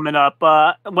shows coming up.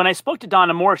 When I spoke to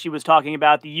Donna Moore, she was talking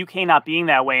about the UK not being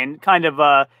that way, and kind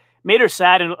of made her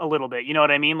sad a little bit. You know what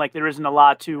I mean? Like, there isn't a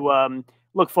lot to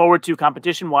look forward to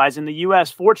competition-wise. In the US,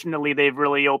 fortunately, they've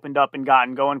really opened up and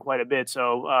gotten going quite a bit.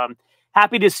 So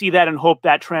happy to see that and hope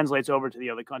that translates over to the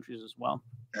other countries as well.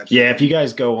 Absolutely. Yeah, if you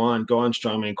guys go on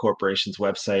Strongman Corporation's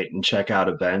website and check out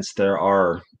events, there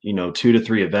are 2 to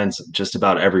 3 events just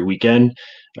about every weekend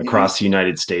across the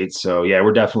United States. So yeah,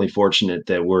 we're definitely fortunate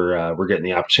that we're getting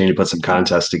the opportunity to put some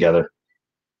contests together.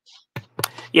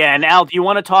 Yeah, and Al, do you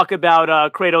want to talk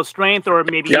about Credo Strength, or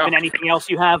maybe even anything else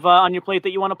you have on your plate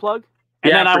that you want to plug?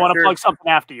 And then I want to plug something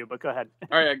after you, but go ahead.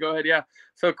 All right, go ahead. Yeah.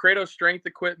 So Credo Strength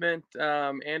Equipment,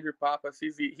 Andrew Pappas,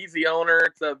 he's the owner.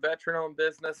 It's a veteran-owned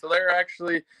business. So they're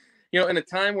actually, in a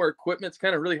time where equipment's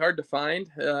kind of really hard to find,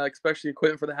 especially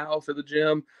equipment for the house or the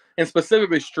gym, and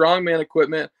specifically strongman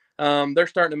equipment. They're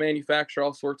starting to manufacture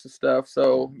all sorts of stuff.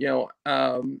 So,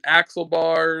 axle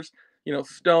bars,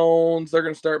 stones. They're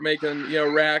going to start making,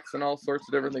 racks and all sorts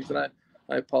of different things. And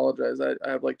I apologize. I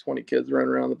have like 20 kids running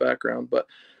around in the background, but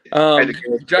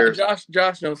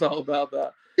Josh knows all about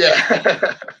that.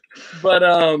 Yeah.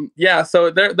 But yeah, so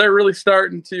they're really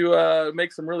starting to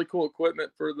make some really cool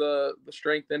equipment for the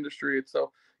strength industry.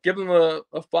 So give them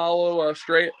a follow,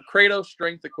 Credo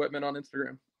Strength Equipment on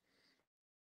Instagram.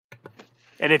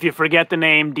 And if you forget the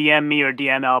name, DM me or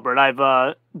DM Albert.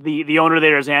 I've the owner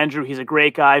there is Andrew. He's a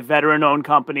great guy, veteran-owned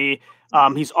company.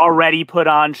 He's already put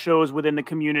on shows within the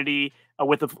community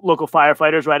with the local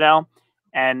firefighters, right, Al?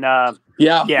 And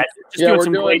doing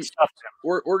some great stuff.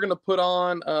 We're gonna put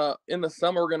on in the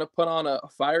summer. We're gonna put on a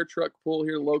fire truck pool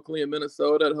here locally in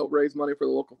Minnesota to help raise money for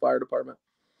the local fire department.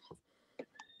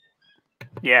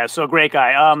 Yeah, so great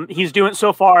guy. He's doing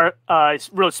so far.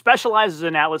 Really specializes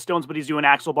in Atlas stones, but he's doing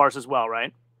axle bars as well,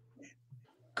 right?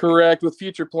 Correct. With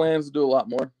future plans to do a lot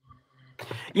more.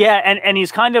 Yeah, and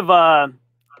he's kind of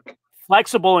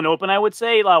flexible and open, I would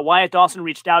say. Wyatt Dawson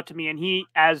reached out to me, and he,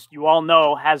 as you all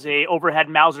know, has a overhead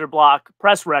Mauser block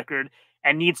press record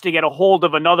and needs to get a hold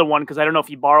of another one because I don't know if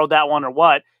he borrowed that one or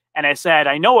what. And I said,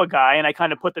 I know a guy, and I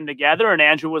kind of put them together. And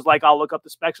Andrew was like, I'll look up the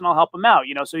specs and I'll help him out.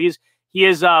 So he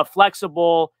is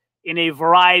flexible in a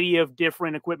variety of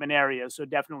different equipment areas. So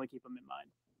definitely keep him in mind.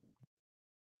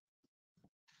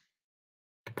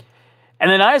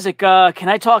 And then Isaac, can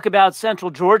I talk about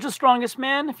Central Georgia's strongest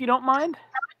man, if you don't mind?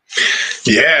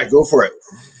 Yeah, go for it.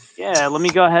 Yeah, let me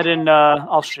go ahead and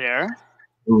I'll share.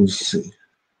 Let's see.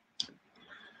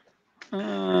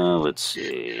 Let's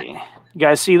see. You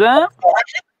guys see that?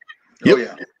 Yep. Oh,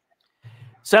 yeah.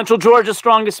 Central Georgia's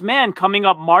strongest man coming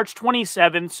up March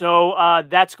 27th. So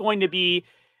that's going to be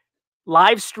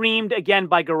live streamed again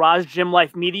by Garage Gym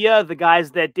Life Media, the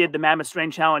guys that did the Mammoth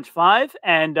Strain Challenge 5.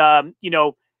 And,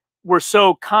 were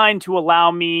so kind to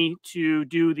allow me to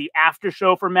do the after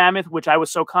show for Mammoth, which I was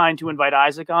so kind to invite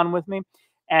Isaac on with me.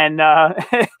 And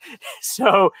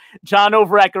so John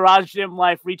over at Garage Gym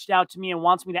Life reached out to me and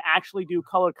wants me to actually do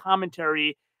color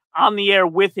commentary on the air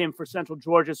with him for Central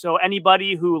Georgia. So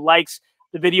anybody who likes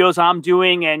the videos I'm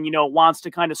doing and, wants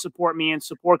to kind of support me and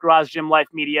support Garage Gym Life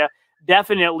Media,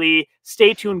 definitely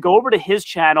stay tuned. Go over to his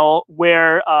channel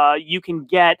where you can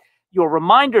get your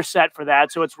reminder set for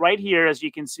that. So it's right here, as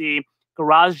you can see,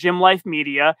 Garage Gym Life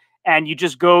Media, and you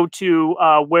just go to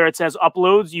where it says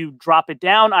uploads, you drop it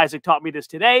down. Isaac taught me this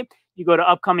today. You go to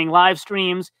upcoming live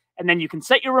streams, And then you can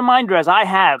set your reminder, as I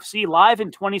have. See, live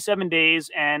in 27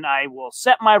 days, and I will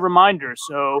set my reminder.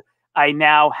 So I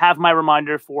now have my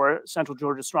reminder for Central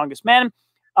Georgia's Strongest Man.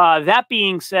 That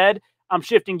being said, I'm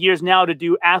shifting gears now to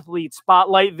do athlete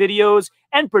spotlight videos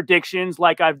and predictions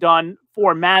like I've done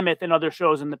for Mammoth and other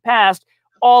shows in the past,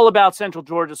 all about Central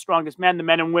Georgia's Strongest Men, the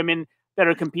men and women that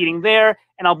are competing there.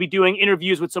 And I'll be doing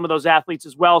interviews with some of those athletes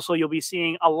as well. So you'll be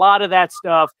seeing a lot of that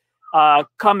stuff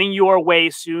coming your way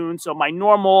soon. So my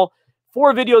normal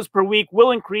 4 videos per week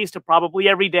will increase to probably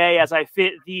every day as I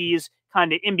fit these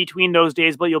kind of in between those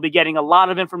days, but you'll be getting a lot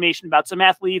of information about some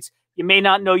athletes you may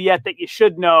not know yet that you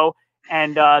should know.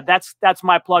 And that's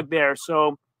my plug there.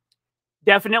 So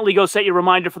definitely go set your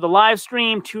reminder for the live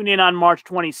stream. Tune in on March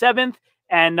 27th.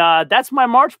 And that's my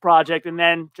March project. And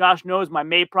then Josh knows my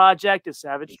May project is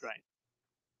Savage Strength.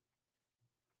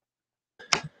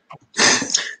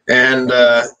 And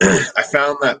I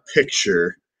found that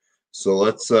picture. So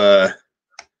let's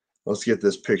get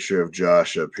this picture of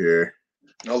Josh up here.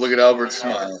 Oh, look at Albert's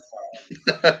smile.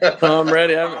 I'm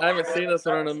ready. I haven't seen this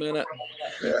one in a minute.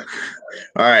 Yeah.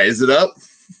 All right, is it up?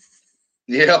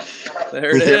 Yeah.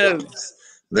 There it is.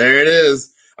 There it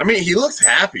is. I mean, he looks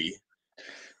happy.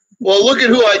 Well, look at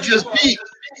who I just beat.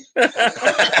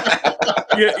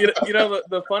 You know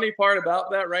the funny part about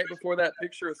that, right before that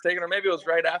picture was taken, or maybe it was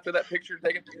right after that picture was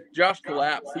taken, Josh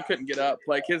collapsed. He couldn't get up.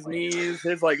 Like his knees,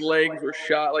 his like legs were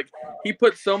shot. Like he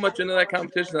put so much into that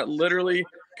competition that literally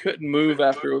couldn't move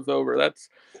after it was over. That's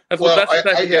Well, what that's the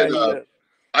type of guy he is.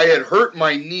 I had hurt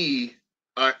my knee.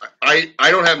 I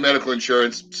don't have medical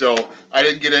insurance, so I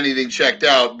didn't get anything checked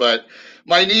out, but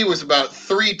my knee was about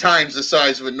 3 times the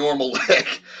size of a normal leg.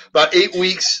 About 8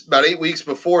 weeks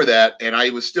before that, and I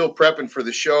was still prepping for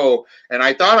the show, and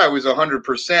I thought I was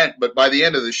 100%, but by the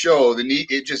end of the show, the knee,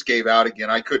 it just gave out again.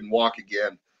 I couldn't walk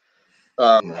again.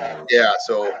 Yeah,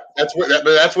 so that's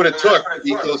what it took to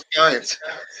beat those giants.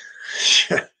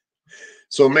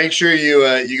 So make sure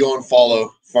you go and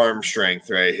follow Farm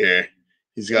Strength right here.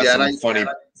 He's got some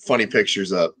funny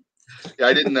pictures up. Yeah,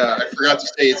 I forgot to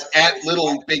say it's at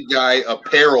Little Big Guy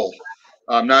Apparel.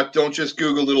 Don't just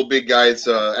Google Little Big Guy. It's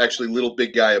actually Little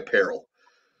Big Guy Apparel.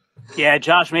 Yeah,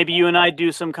 Josh, maybe you and I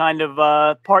do some kind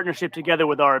of partnership together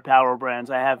with our apparel brands.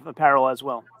 I have apparel as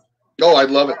well. Oh, I'd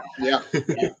love it. Yeah.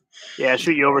 Yeah,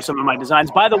 shoot you over some of my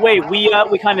designs. By the way, we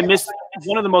kind of missed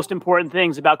one of the most important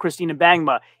things about Christina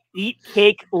Bangma. Eat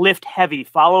cake, lift heavy.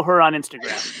 Follow her on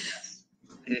Instagram.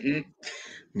 Mm-hmm.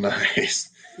 Nice.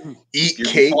 Eat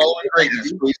cake.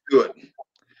 Greatness. Please do it.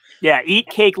 Yeah, eat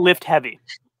cake, lift heavy.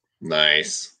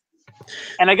 Nice.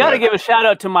 And I got to give a shout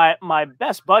out to my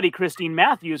best buddy, Christine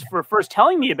Matthews, for first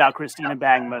telling me about Christina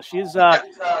Bangma. She's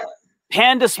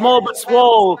panda small but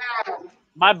swole,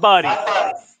 my buddy.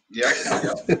 Yeah.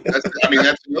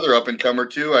 That's another up and comer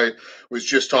too. I was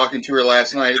just talking to her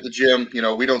last night at the gym. You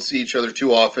know, we don't see each other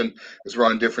too often because we're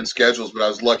on different schedules, but I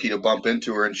was lucky to bump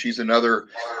into her, and she's another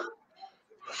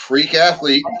freak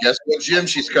athlete. Guess what gym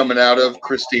she's coming out of?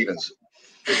 Christina's.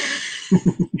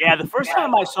 Yeah, the first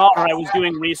time I saw her, I was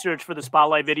doing research for the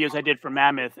spotlight videos I did for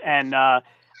Mammoth, and I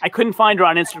couldn't find her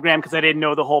on Instagram because I didn't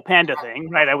know the whole panda thing,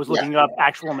 right? I was looking up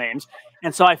actual names,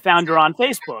 and so I found her on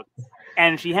Facebook,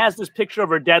 and she has this picture of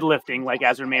her deadlifting, like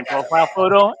as her main profile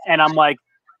photo, and I'm like,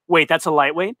 wait, that's a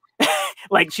lightweight?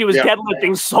 Like she was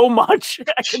deadlifting so much,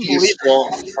 I couldn't believe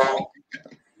it.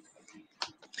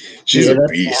 She's a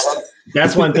beast.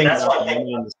 That's one thing about women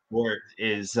in the sport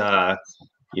is,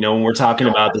 when we're talking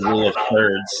about the rule of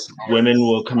thirds, women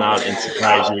will come out and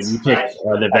surprise you. You pick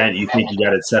an event you think you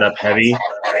got it set up heavy,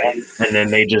 and then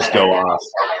they just go off.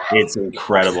 It's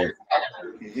incredible.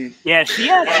 Yeah, she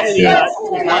actually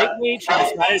was lightweight. She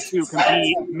decided to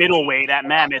compete middleweight at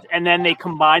Mammoth, and then they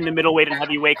combined the middleweight and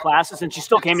heavyweight classes, and she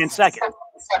still came in second.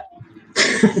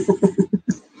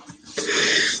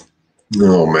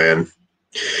 Oh, man.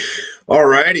 All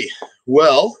righty.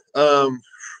 Well,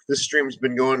 this stream's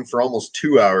been going for almost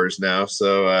 2 hours now,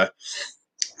 so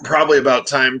probably about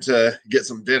time to get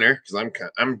some dinner because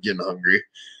I'm getting hungry.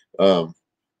 But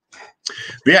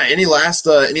yeah, any last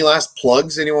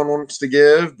plugs anyone wants to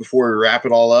give before we wrap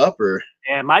it all up? Or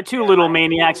yeah, my 2 little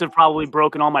maniacs have probably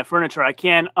broken all my furniture. I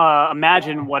can't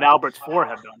imagine what Albert's 4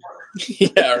 have done.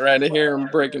 Yeah, right. I hear him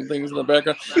breaking things in the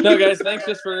background. No, guys, thanks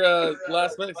just for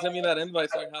last minute send me that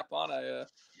invite so I can hop on.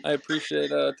 I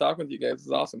appreciate talking with you guys. It's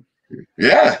awesome.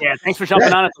 Yeah, thanks for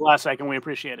jumping on at the last second. We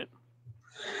appreciate it.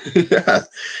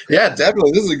 Yeah,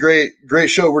 definitely. This is a great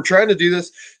show. We're trying to do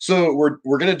this, so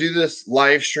we're gonna do this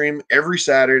live stream every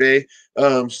Saturday,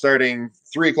 starting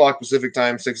 3 o'clock Pacific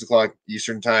time, 6 o'clock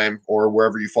Eastern time, or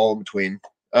wherever you fall in between.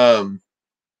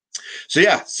 So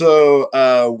yeah, so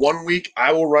 1 week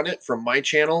I will run it from my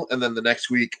channel, and then the next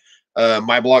week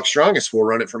my block strongest will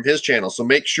run it from his channel. So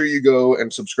make sure you go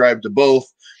and subscribe to both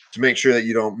to make sure that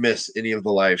you don't miss any of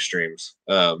the live streams.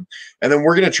 And then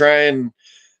we're gonna try and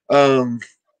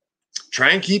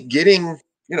keep getting,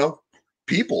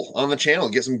 people on the channel,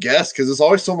 get some guests, because it's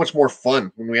always so much more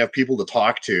fun when we have people to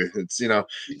talk to. It's,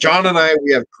 John and I,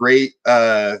 we have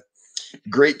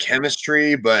great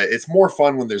chemistry, but it's more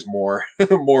fun when there's more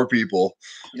people.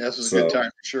 Yeah, this is a good time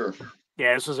for sure.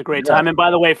 Yeah, this was a great time. And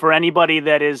by the way, for anybody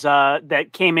that is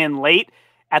that came in late,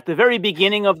 at the very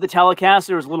beginning of the telecast,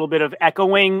 there was a little bit of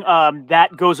echoing.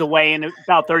 That goes away in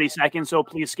about 30 seconds, so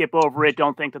please skip over it.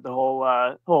 Don't think that the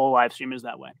whole live stream is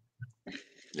that way.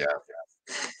 Yeah.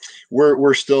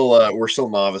 We're still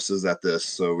novices at this,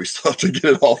 so we still have to get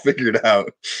it all figured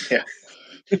out. Yeah.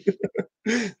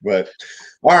 But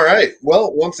all right.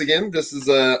 Well, once again, this is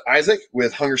Isaac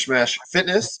with Hunger Smash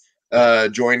Fitness,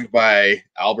 joined by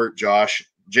Albert, Josh,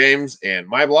 James, and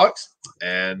My Blocks.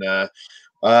 And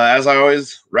as I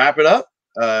always wrap it up,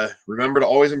 remember to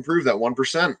always improve that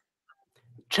 1%.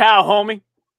 Ciao, homie.